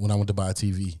you? When I went to buy a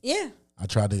TV. Yeah. I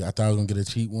thought I was gonna get a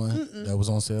cheap one that was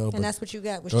on sale. And but that's what you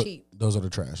got was cheap. Those are the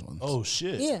trash ones. Oh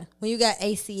shit! Yeah. When you got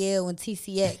ACL and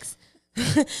TCX,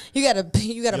 you got a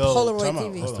Yo, Polaroid time out,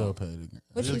 TV. I hold still on. paid it. I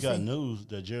What you just got say? news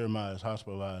that Jeremiah is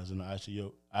hospitalized in the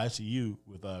ICU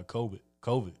with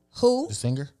COVID. Who? The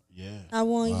singer? Yeah, I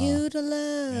want you to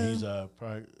love. and he's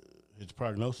his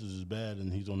prognosis is bad,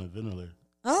 and he's on a ventilator.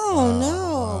 Oh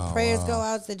no! Wow, Prayers wow. go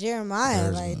out to Jeremiah.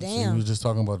 There's Like one. So damn. we was just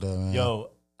talking about that, man. Yo,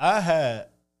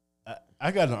 I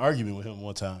got in an argument with him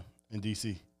one time in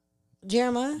DC.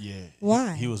 Jeremiah. Yeah,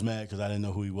 Why? He was mad because I didn't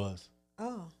know who he was.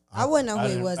 Oh, I wouldn't know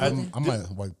who he was.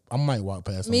 either. I might walk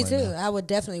past him Me right too. now. I would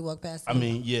definitely walk past. I him.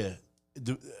 mean, yeah,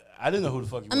 I didn't know who the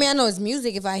fuck he was. I mean, I know his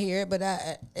music if I hear it, but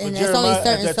and but that's only Jeremiah at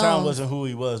certain that time songs. wasn't who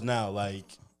he was now. Like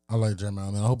I like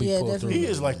Jeremiah, man. I hope he Yeah, pulled through. he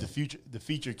definitely. is like the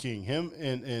feature king. Him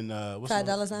and what's $5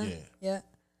 the name? sign. Yeah, Yeah.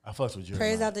 I fucks with Jeremiah.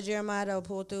 Prayers out to Jeremiah though.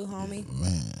 Pull through, homie.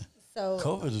 Man, So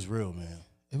COVID is real, man.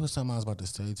 it was something I was about to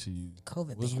say to you. COVID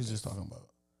What was we bandits. just talking about?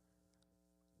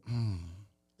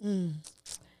 Mm.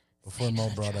 Before Mo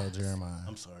brought out Jeremiah.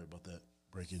 I'm sorry about that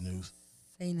breaking news.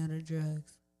 Say no to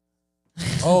drugs.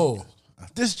 Oh,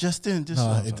 This just in. This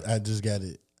no, I just got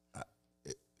it.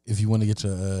 If you want to get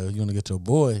your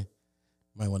boy, you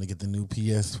might want to get the new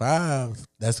PS5.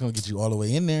 That's gonna get you all the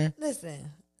way in there.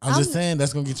 Listen, I'm just saying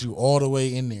that's gonna get you all the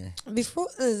way in there. before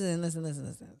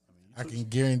listen. I can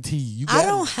guarantee you. I got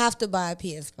don't it. have to buy a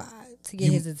PS5 to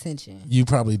get his attention. You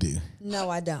probably do. No,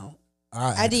 I don't.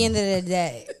 I At the end of the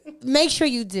day, make sure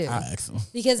you do. I ask him.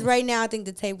 Because right now I think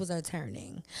the tables are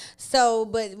turning. So,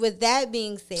 but with that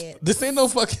being said, This ain't no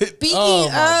fucking. speaking oh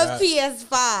my of God.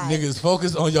 PS5, Niggas,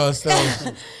 focus on yourselves.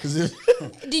 Because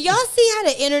if do y'all see how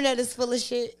the internet is full of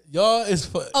shit y'all is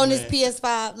on this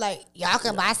PS5? Like, y'all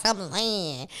can buy some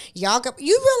land. You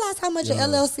realize how much an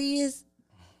LLC is?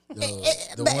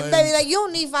 Baby, like you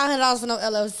don't need $500 for no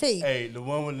LLC. Hey, the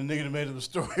one with the nigga that made up a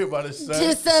story about his son.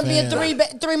 His son being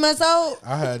Man. 3 months old.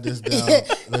 I had this down.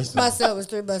 Listen, My son was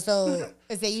 3 months old.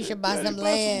 I said you should buy some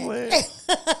land.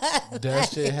 that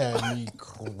shit had me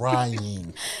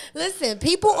crying. Listen,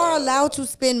 people are allowed to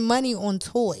spend money on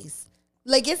toys.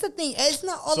 Like it's a thing. It's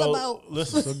not all So about.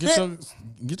 listen, So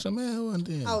get your man one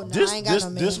then. Oh no, I ain't got no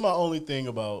man. this my only thing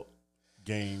about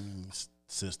game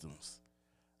systems.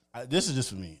 This is just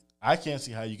for me. I can't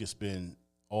see how you can spend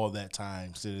all that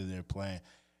time sitting there playing,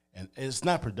 and it's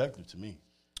not productive to me.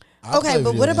 I Okay, play but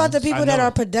video what about the games. people I that know.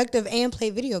 are productive and play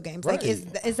video games? Like Right.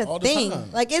 it's a All the thing.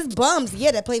 time. Like it's bums,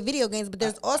 yeah, that play video games, but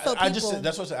there's also people. I just said,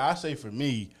 that's what I say. For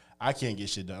me, I can't get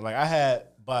shit done. Like I had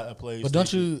bought a PlayStation. But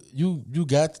don't you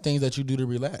got things that you do to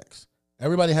relax?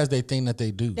 Everybody has their thing that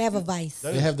they do. they have a vice.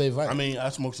 They have their vibe. I mean, I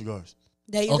smoke cigars.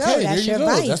 There you okay, go. there That's you your go.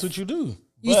 vice. That's what you do.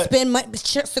 you but- spend money.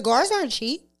 Cigars aren't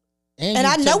cheap. And you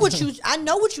I know take- what you. I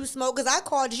know what you smoke because I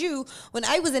called you when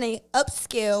I was in a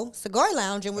upscale cigar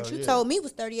lounge, and what you told me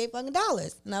was $38 fucking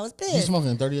dollars, and I was You pissed.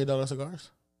 smoking $38 cigars?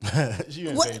 She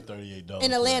didn't What? pay $38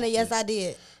 In Atlanta, yes, I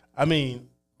did. I mean,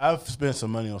 I've spent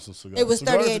some money on some cigars. It was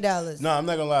Cigars- $38. No, I'm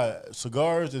not gonna lie.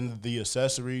 Cigars and the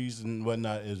accessories and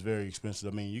whatnot is very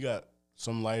expensive. I mean, you got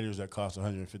some lighters that cost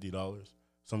 $150,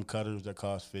 some cutters that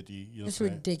cost $50. You know what I'm It's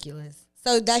saying? ridiculous.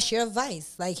 So that's your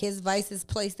vice. Like his vice is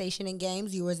PlayStation and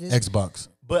games. Yours is Xbox.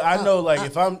 But I know, like,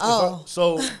 if I'm oh.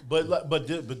 so, but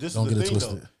this Don't is the get it thing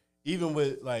twisted. though. Even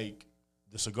with like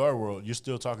the cigar world, you're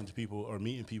still talking to people or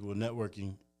meeting people,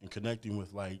 networking and connecting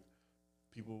with like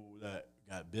people that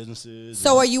got businesses.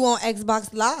 So are you on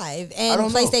Xbox Live and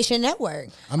don't know. PlayStation Network?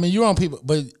 I mean, you're on people,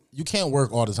 but you can't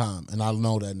work all the time, and I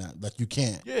know that now. Like you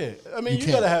can't. Yeah, I mean, you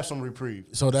can't. gotta have some reprieve.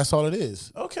 So that's all it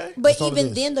is. Okay, But all it even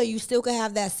is. then, though, you still could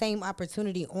have that same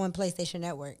opportunity on PlayStation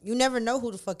Network. You never know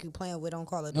who the fuck you playing with on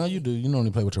Call of Duty. No, you do. You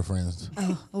normally play with your friends.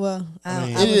 Well, I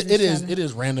mean, was just It trying to-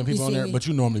 is random people on see there, me? but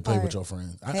you normally play All with right. your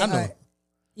friends. Hey, I know. all right.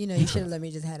 You know, you should have let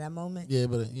me just have that moment. Yeah,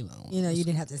 but you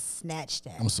didn't have to snatch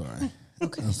that. I'm sorry.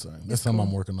 Okay, I'm sorry. That's something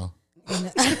I'm working on.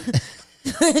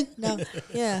 No,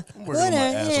 yeah. I'm working on my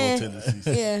asshole tendencies.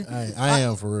 Yeah. I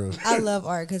am for real. I love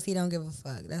Art because he don't give a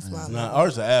fuck. That's why. Nah,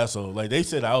 Art's an asshole. Like they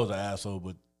said, I was an asshole,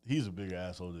 but he's a bigger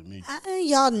asshole than me.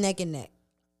 Y'all neck and neck.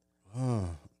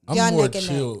 I'm Y'all more neck and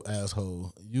chill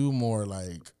asshole. You more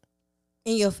like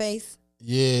in your face.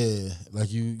 Yeah,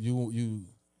 like you.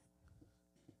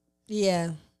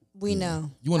 Yeah, we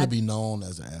know. You want to be known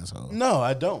as an asshole. No,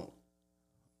 I don't.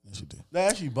 Yes, you do.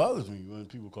 That actually bothers me when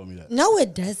people call me that. No,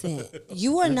 it doesn't.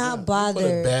 You are not bothered.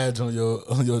 Put a badge on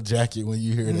your jacket when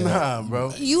you hear that. Nah,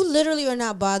 bro. You literally are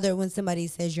not bothered when somebody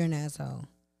says you're an asshole.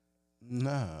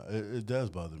 Nah, it does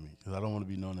bother me because I don't want to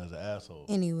be known as an asshole.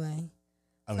 Anyway.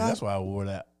 I mean, that's why I wore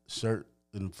that shirt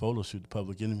in the photo shoot, the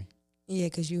Public Enemy. Yeah,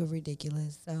 because you were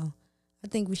ridiculous. So I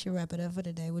think we should wrap it up for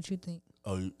today. What you think?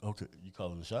 Oh, okay. You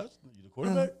calling the shots? You the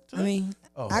quarterback? I mean,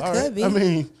 I I could be. I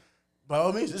mean, by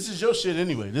all means, this is your shit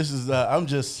anyway. This is, I'm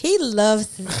just. He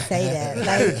loves to say that.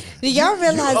 Like, do y'all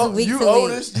realize week to week? You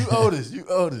owe this.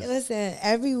 Listen,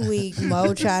 every week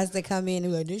Mo tries to come in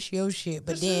and be like, this your shit.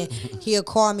 But then he'll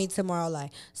call me tomorrow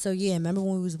like, so yeah, remember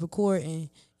when we was recording,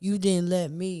 you didn't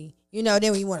let me. You know,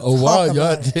 then when you want to talk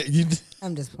about it.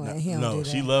 I'm just playing. He don't do that.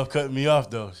 She loved cutting me off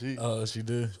though. She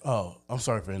did. Oh, I'm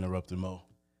sorry for interrupting, Mo.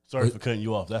 Sorry for cutting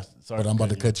you off. Sorry. But I'm about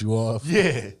to cut you off.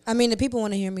 Yeah. I mean, the people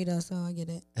want to hear me though, so I get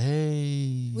it.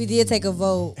 Hey. We did take a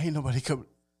vote. Ain't nobody coming.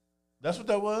 That's what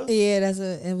that was? Yeah,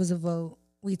 it was a vote.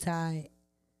 We tied.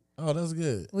 Oh, that's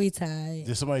good. We tied.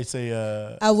 Did somebody say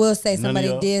I will say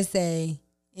somebody did say.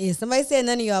 Yeah, somebody said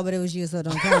none of y'all, but it was you, so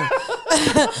don't count.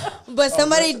 But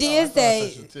somebody did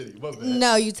say.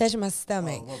 No, you touched my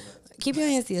stomach. Keep your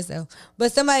hands to yourself.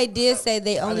 But somebody did say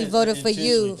they only voted for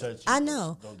you. I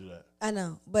know. Don't do that. I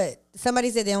know. But somebody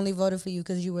said they only voted for you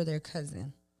because you were their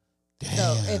cousin. Damn.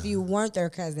 So if you weren't their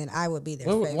cousin, I would be their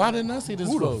favorite. Why didn't I see this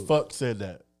Who vote? the fuck said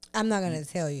that? I'm not going to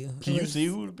tell you. Can you see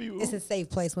who the people? It's a safe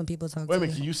place when people talk Wait a to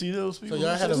minute, me. can you see those people? So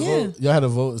y'all had a vote. Y'all had a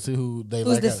vote to see who they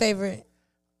Who's like. the favorite?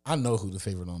 I know who the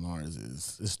favorite on ours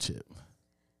is. It's Chip.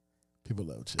 People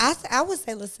love Chip. I would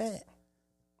say Lisette.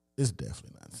 It's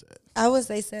definitely not Set. I would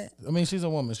say Set. I mean, she's a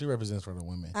woman. She represents for the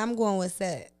women. I'm going with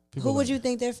Set. Who would you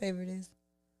think their favorite is?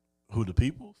 Who the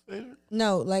people's favorite?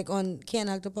 No, like on Can't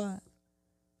Knock the Pod.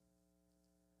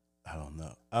 I don't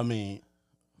know. I mean,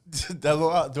 do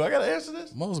I gotta answer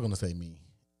this? Mo's gonna say me.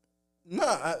 No,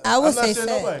 I would I'm say not saying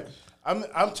Set. nobody.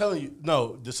 I'm telling you,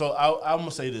 no. So I'm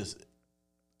gonna say this.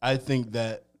 I think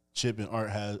that Chip and Art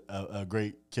has a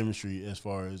great chemistry as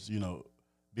far as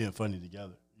being funny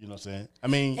together. You know what I'm saying? I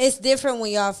mean, it's different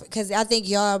when y'all, because I think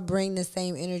y'all bring the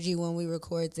same energy when we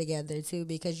record together too,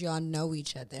 because y'all know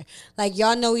each other. Like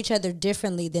y'all know each other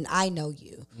differently than I know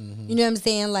you. Mm-hmm. You know what I'm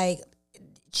saying? Like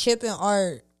Chip and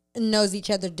Art knows each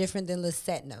other different than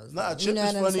Lisette knows. Nah, Chip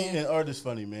is funny and Art is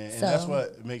funny, man, and that's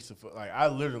what makes it like I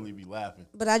literally be laughing.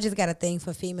 But I just got a thing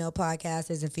for female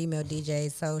podcasters and female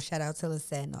DJs, so shout out to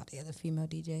Lisette and all the other female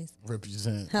DJs.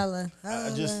 Represent. Hella.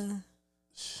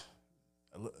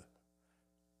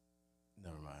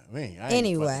 Never mind.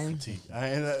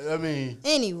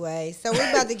 Anyway, so we're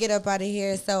about to get up out of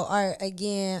here. So Art,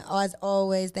 again, as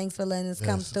always, thanks for letting us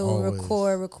come through,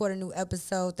 always. record a new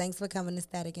episode. Thanks for coming to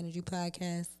Static Energy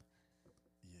Podcast.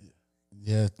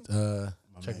 Yeah,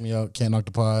 check me out, Can't Knock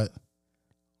the Pod,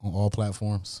 on all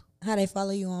platforms. How they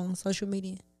follow you on social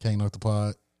media? Can't Knock the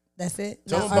Pod. That's it?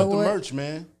 Tell them about the merch,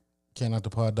 man.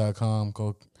 Can'tKnockThePod.com.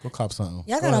 Go cop something.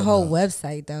 Y'all got a whole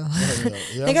website though.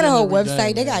 Yeah, they got a whole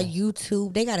website. They got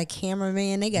YouTube. They got a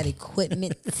cameraman. They got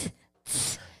equipment.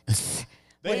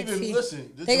 They even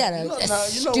listen. They got a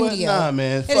studio. What? Nah,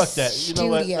 man. Fuck that. Studio.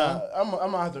 You know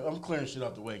what? Nah, I'm clearing shit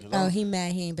out the way. He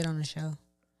mad he ain't been on the show.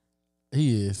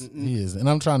 He is. Mm-mm. He is. And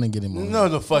I'm trying to get him on. No,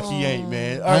 the fuck he ain't,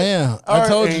 man. I am. I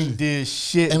told you. Did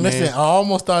shit, and man. listen, I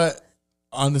almost thought,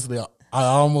 honestly, I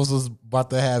almost was about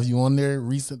to have you on there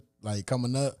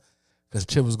coming up because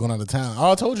Chip was going out of town.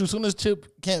 I told you, as soon as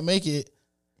Chip can't make it,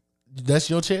 that's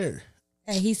your chair.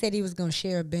 And he said he was going to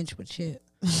share a bench with Chip.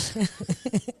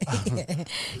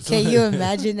 Can you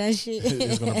imagine that shit?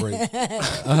 It's going to break.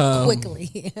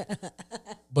 Quickly.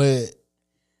 But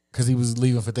because he was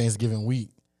leaving for Thanksgiving week.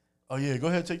 Oh, yeah. Go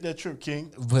ahead and take that trip,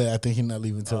 King. But I think he's not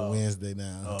leaving until Wednesday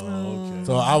now. Oh, okay.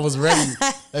 So I was ready.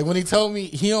 Like, when he told me,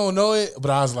 he don't know it, but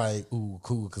I was like, ooh,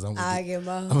 cool, because I'm going to get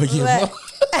Mo.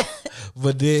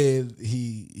 But then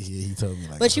he told me,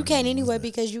 like. But you can't anyway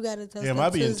because you got to tell Yeah, I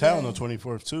might be in town on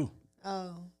 24th, too.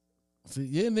 Oh. See,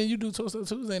 yeah, and then you do Toast Up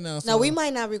Tuesday now. So. No, we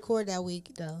might not record that week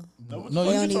though. No, No, We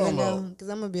you don't even know about? because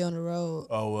I'm gonna be on the road.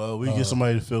 Oh well, we get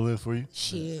somebody to fill in for you.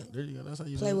 Shit. There you go. That's how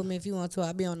you Play do with me if you want to.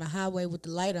 I'll be on the highway with the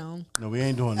light on. No, we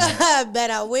ain't doing that. I bet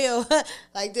I will.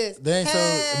 Like this. Dang,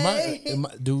 Hey.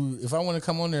 if I want to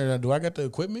come on there, do I got the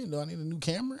equipment? Do I need a new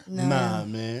camera? No. Nah,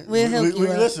 man. We'll help you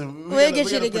out. Listen, We'll get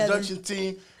we you got a together. production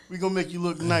team. We gonna make you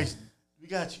look nice. We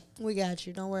got you. We got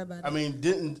you. Don't worry about it. I mean,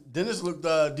 Dennis looked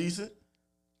decent.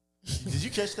 Did you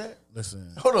catch that?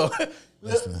 Listen, Hold on.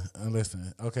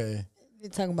 listen. Okay, You're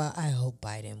talking about I hope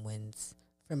Biden wins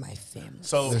for my family.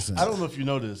 So Listen. I don't know if you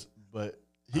know this, but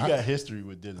he got history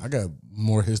with Dennis. I got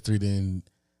more history than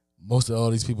most of all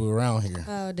these people around here.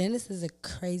 Oh, Dennis is a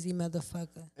crazy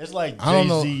motherfucker. It's like I don't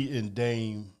know. Jay-Z and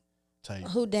Dame type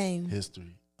Who Dame?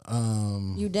 history.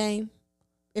 You Dame?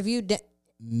 If you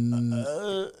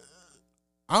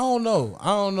I don't know. I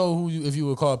don't know who if you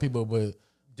would call people, but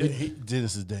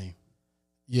Dennis is Dame.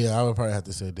 yeah, I would probably have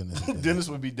to say Dennis. is Dame. Dennis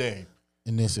would be Dame.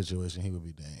 In this situation, he would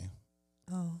be Dame.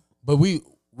 Oh, But we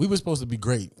were supposed to be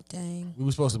great. dang.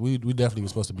 We definitely were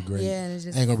supposed to be great. Yeah, and it's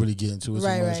just Ain't gonna really get into it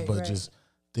Right, too much, right, but right. just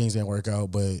things didn't work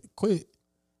out. But quit.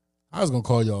 I was gonna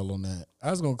call y'all on that.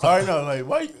 I was gonna call. All right, no, like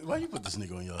why you put this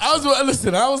nigga on your? I was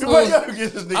listen. I was Why gonna. y'all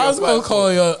get this nigga I was on gonna platform?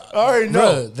 call y'all. All right, no,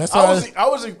 Bruh, that's why.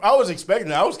 I was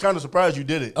expecting it. I was kind of surprised you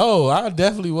did it. Oh, I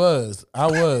definitely was. I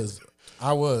was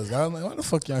like, why the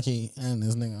fuck y'all keep adding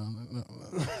this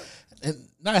nigga? And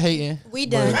not hating. We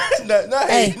done. not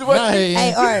Hey, hating. Not hating.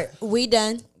 Hey, Art, we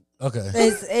done. Okay.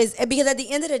 It's because at the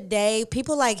end of the day,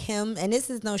 people like him, and this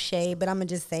is no shade, but I'm gonna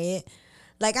just say it.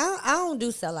 Like I don't do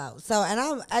sellout. So, and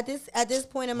I'm at this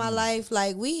point in my life,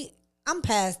 like I'm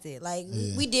past it. Like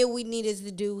we did what we needed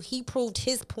to do. He proved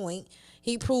his point.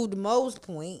 He proved Mo's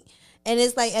point, and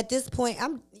it's like at this point,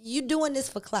 you doing this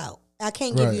for clout. I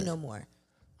can't give you Right. no more.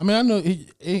 I mean, I know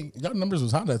y'all numbers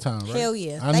was hot that time, right? Hell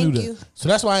yeah. I Thank knew that. you. So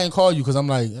that's why I didn't call you because I'm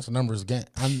like, that's a numbers game.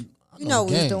 You know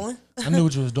what we was doing. I knew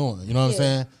what you was doing. You know what I'm Yeah.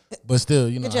 saying? But still,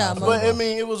 you know. Good job, how I Mo. feel But I about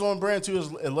mean, it was on brand too. It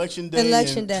was election day.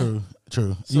 Election and day.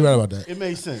 True. You right about that. It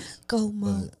made sense. Go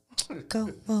Mo. Go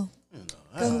Mo.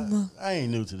 Go Mo. I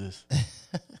ain't new to this.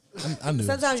 I knew.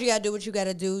 Sometimes you gotta do what you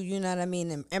gotta do, you know what I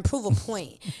mean, and prove a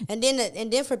point. and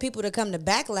then for people to come to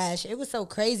backlash, it was so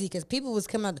crazy because people was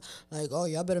coming out like, oh,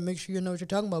 y'all better make sure you know what you're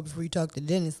talking about before you talk to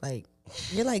Dennis. Like,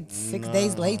 you're like 6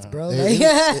 days late, bro. Like,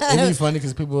 It'd be funny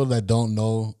because people that don't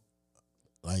know,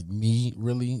 like me,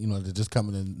 really, you know, they're just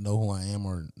coming to know who I am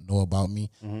or know about me,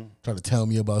 try to tell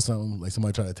me about something. Like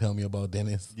somebody try to tell me about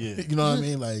Dennis. Yeah. You know what I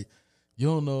mean? Like, you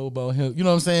don't know about him. You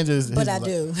know what I'm saying? Just, But he's I like-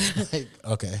 do. like,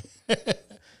 okay.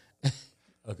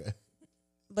 Okay.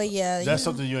 But yeah, That's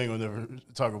something you ain't gonna never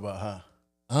talk about,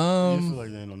 huh? You feel like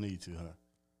there ain't no need to, huh?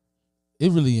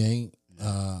 It really ain't.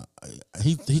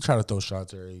 He tried to throw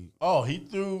shots at me. Oh, he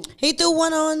threw. he threw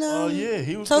one on. Oh yeah,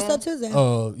 he was. Toast throwing- Up Tuesday.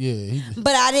 Oh yeah, he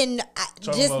But I didn't.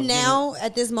 Talking Just about now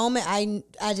at this moment,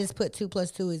 I just put 2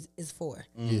 + 2 is 4.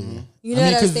 yeah. You I know mean, what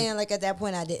I'm 'cause saying? Like at that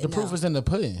point, I didn't. The proof know. is in the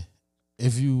pudding.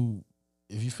 If you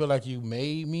feel like you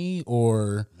made me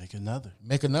or Make another.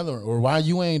 make another, or why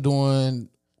you ain't doing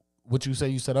what you say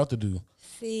you set out to do.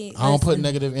 See, I don't put listen.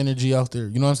 negative energy out there.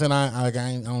 You know what I'm saying? I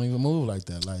don't even move like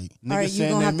that. Like, Niggas right, you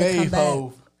saying gonna they have to come made back.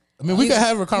 Hov. I mean, we could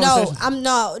have a conversation.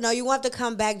 No, you want to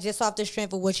come back just off the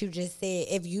strength of what you just said.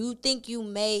 If you think you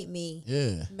made me,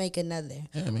 Yeah. make another.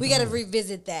 Yeah, make We got to another.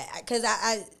 revisit that because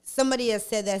I somebody has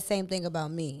said that same thing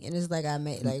about me, and it's like I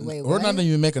made like wait, Or what? not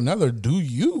even make another. Do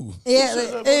you? Yeah, like,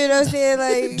 you know what I'm saying?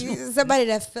 Like somebody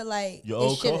that feel like Your it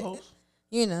old shoulda- co-host.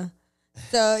 You know.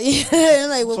 So yeah,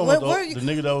 like well, Talking where about are you? the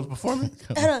nigga that was performing.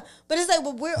 I don't, but it's like,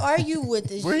 well, where are you with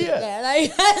this Where he shit, at? man?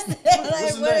 Like, like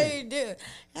his what are name? you doing?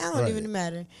 I don't Right. even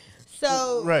matter.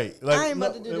 So Right. Like I ain't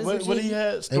about no, to do this what, with what you. he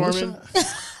had? Hey, what's Storming.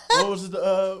 What was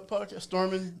the podcast?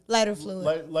 Storming. Lighter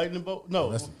fluid. Lightning bolt.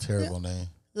 No. That's a terrible name.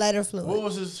 Lighter fluid. What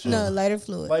was his shit? No, lighter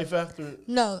fluid. Life after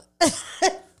No.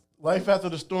 life after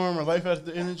the storm or life after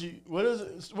the energy. What is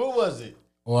it? What was it?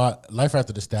 Well, life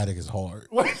after the static is hard.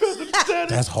 Life after the static.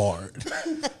 That's hard.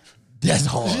 That's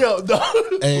hard. Yo,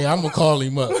 no. Hey, I'm gonna call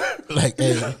him up. Like,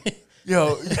 hey,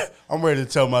 Yo, I'm ready to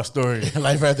tell my story.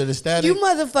 life after the static. You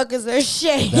motherfuckers are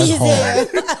shady. That's hard.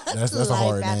 there. That's a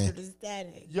hard Life name. after the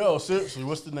static. Yo, seriously,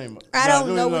 what's the name? I Nah,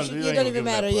 don't know what you. It don't even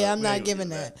matter. Yeah, I'm not giving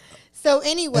that. So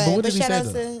anyway, Hey, but what but did he shout say, out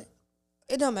though? to.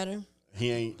 It don't matter.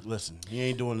 He ain't listen. He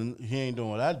ain't doing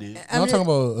what I did. I'm talking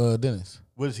about Dennis.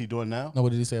 What is he doing now? No,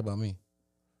 what did he say about me?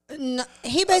 No,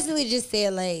 he basically just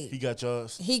said like He got y'all.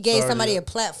 he gave started somebody a up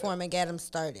platform and got him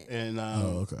started. and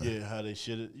okay. yeah, how they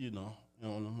shit it, you know,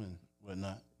 and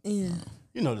whatnot. Yeah.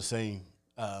 You know the same.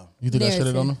 You think I shit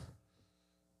it on him?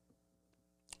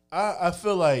 I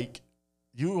feel like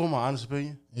You want my honest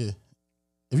opinion? Yeah.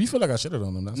 If you feel like I shitted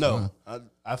on them, that's fine.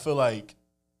 I feel like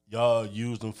y'all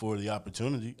used them for the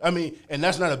opportunity. I mean, and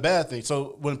that's not a bad thing.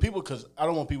 So when people, because I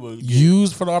don't want people to get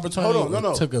used for the opportunity. Hold on,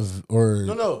 no. Took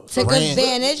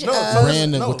advantage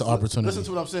with the opportunity. Listen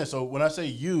to what I'm saying. So when I say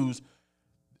use,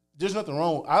 there's nothing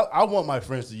wrong. I want my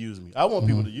friends to use me. I want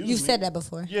people to use me. You said that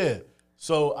before. Yeah.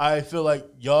 So I feel like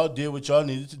y'all did what y'all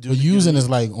needed to do. But using is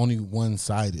like only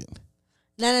one-sided.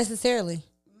 Not necessarily.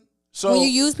 So when you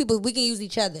use people, we can use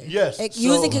each other. Yes.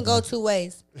 Using can go two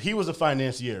ways. He was a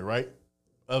financier, right?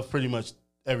 Of pretty much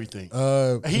everything.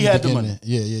 He had the money.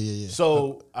 Yeah.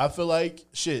 So I feel like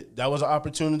that was an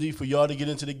opportunity for y'all to get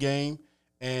into the game,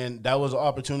 and that was an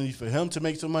opportunity for him to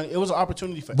make some money. It was an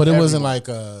opportunity for But it everyone. wasn't like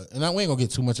and we ain't gonna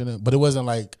get too much in it, but it wasn't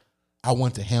like I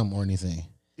went to him or anything.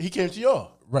 He came to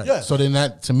y'all. Right. Yeah. So then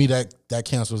that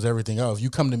cancels everything else. If you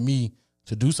come to me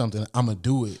to do something, I'm gonna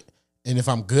do it. And if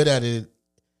I'm good at it,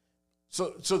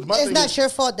 So it's not your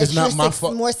fault that it's not my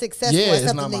fault. More successful Yeah, at it's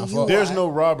something not my than you fault. there's are. no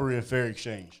robbery and fair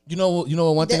exchange. You know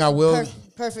what one thing I will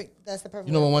Perfect. That's the perfect.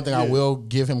 You know what one thing I will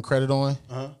give him credit on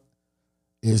Uh-huh.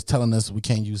 is telling us we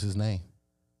can't use his name.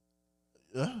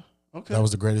 Yeah. Okay. That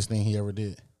was the greatest thing he ever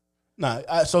did. Y'all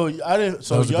didn't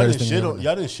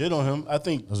shit on him. I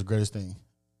think That was the greatest thing.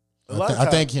 I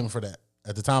thank him for that.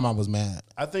 At the time, I was mad.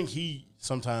 I think he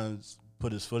sometimes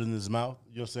put his foot in his mouth.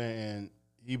 You know what I'm saying? And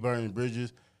he burned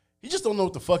bridges. He just don't know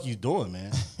what the fuck he's doing,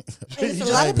 man. There's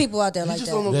a lot of people out there like that.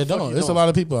 They don't. There's a lot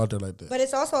of people out there like that. But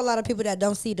it's also a lot of people that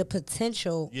don't see the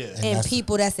potential in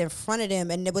people that's in front of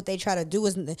them, and what they try to do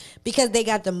is because they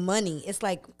got the money. It's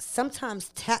like sometimes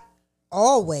talent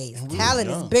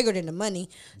is bigger than the money.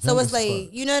 So it's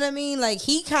like, you know what I mean? Like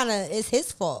he kind of it's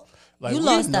his fault. Like, you we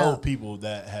lost know out. people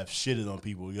that have shitted on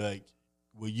people. Like,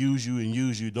 will use you and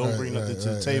use you. Don't bring nothing to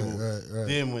the table. Right.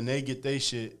 Then when they get their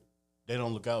shit, they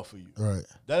don't look out for you. Right.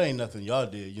 That ain't nothing y'all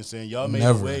did. You know what I'm saying? Y'all made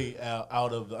a way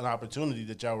out of an opportunity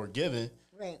that y'all were given.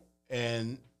 Right.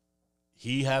 And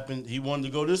he wanted to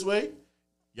go this way.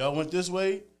 Y'all went this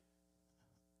way.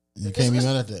 You can't be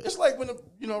mad at that. It's like when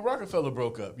Rockefeller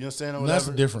broke up. You know what I'm saying? Or That's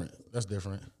whatever. different. That's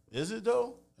different. Is it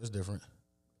though? It's different.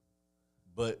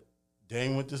 But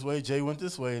Dame went this way, Jay went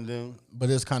this way, and then. But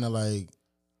it's kind of like.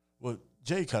 Well,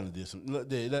 Jay kind of did some.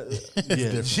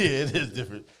 It is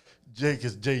different.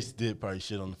 Because Jay did probably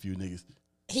shit on a few niggas.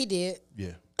 He did.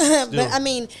 Yeah. But I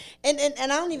mean, and I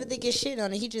don't even think it's shit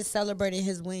on it. He just celebrated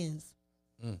his wins.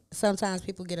 Sometimes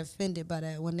people get offended by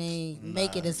that when they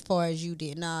make it as far as you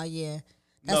did.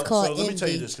 That's called envy. So let me tell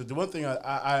you this, because the one thing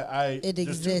there's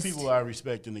exists. two people I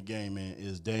respect in the game, man,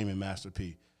 is Dame and Master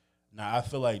P. Now, I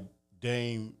feel like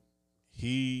Dame,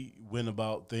 he went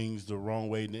about things the wrong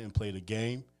way and didn't play the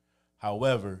game.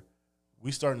 However,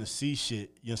 we starting to see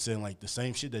shit, you know what I'm saying, like the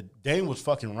same shit that Dame was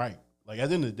fucking right. Like, at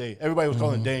the end of the day, everybody was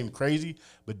calling Dame crazy,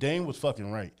 but Dame was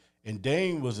fucking right. And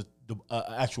Dame was the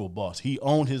actual boss. He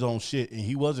owned his own shit, and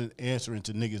he wasn't answering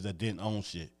to niggas that didn't own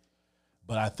shit.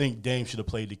 But I think Dame should have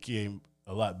played the game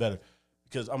a lot better.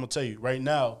 Because I'm going to tell you, right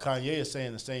now, Kanye is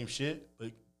saying the same shit,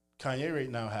 but Kanye right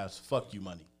now has fuck you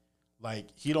money. Like,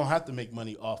 he don't have to make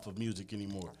money off of music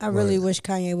anymore. I really wish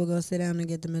Kanye would go sit down and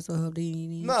get the mental help that he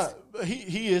needs. Nah,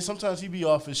 he is. Sometimes he be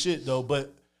off his shit, though,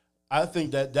 but I think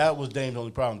that was Dame's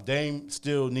only problem. Dame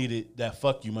still needed that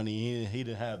fuck you money. He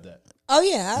didn't have that. Oh,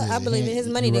 yeah, I believe it. His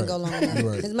money didn't go long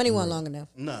enough. His money wasn't long enough.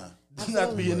 Nah.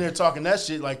 Not to be in there talking that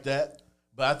shit like that.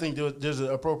 But I think there's an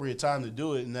appropriate time to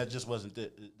do it, and that just wasn't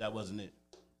it. That wasn't it.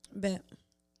 Bet.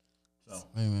 So,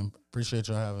 hey man, appreciate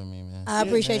y'all having me, man. I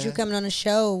appreciate you coming on the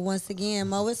show once again,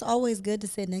 Mo. It's always good to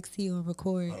sit next to you and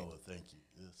record. Oh, thank you.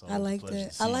 I like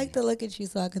that. I like to look at you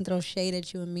so I can throw shade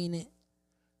at you and mean it.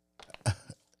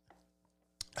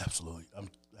 Absolutely. I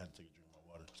had to take a drink of my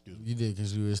water. Excuse me. You did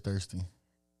because you was thirsty.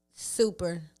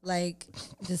 Super, like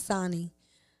Dasani.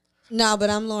 No, but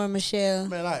I'm Lauren Michelle.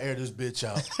 Man, I air this bitch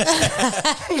out.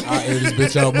 I air this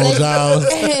bitch out, Mo Giles.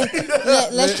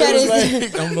 Let's try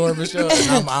this. I'm Lauren Michelle,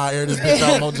 and I air this bitch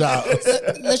out, Mo Giles.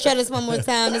 Let's try this one more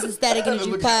time. This is Static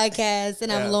Energy Podcast,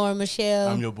 and I'm Lauren Michelle.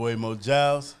 I'm your boy Mo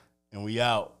Giles, and we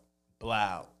out.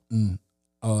 Blow.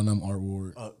 Oh, and I'm Art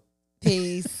Ward.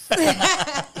 Peace.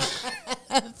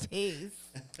 Peace.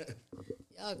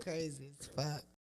 Y'all crazy as fuck.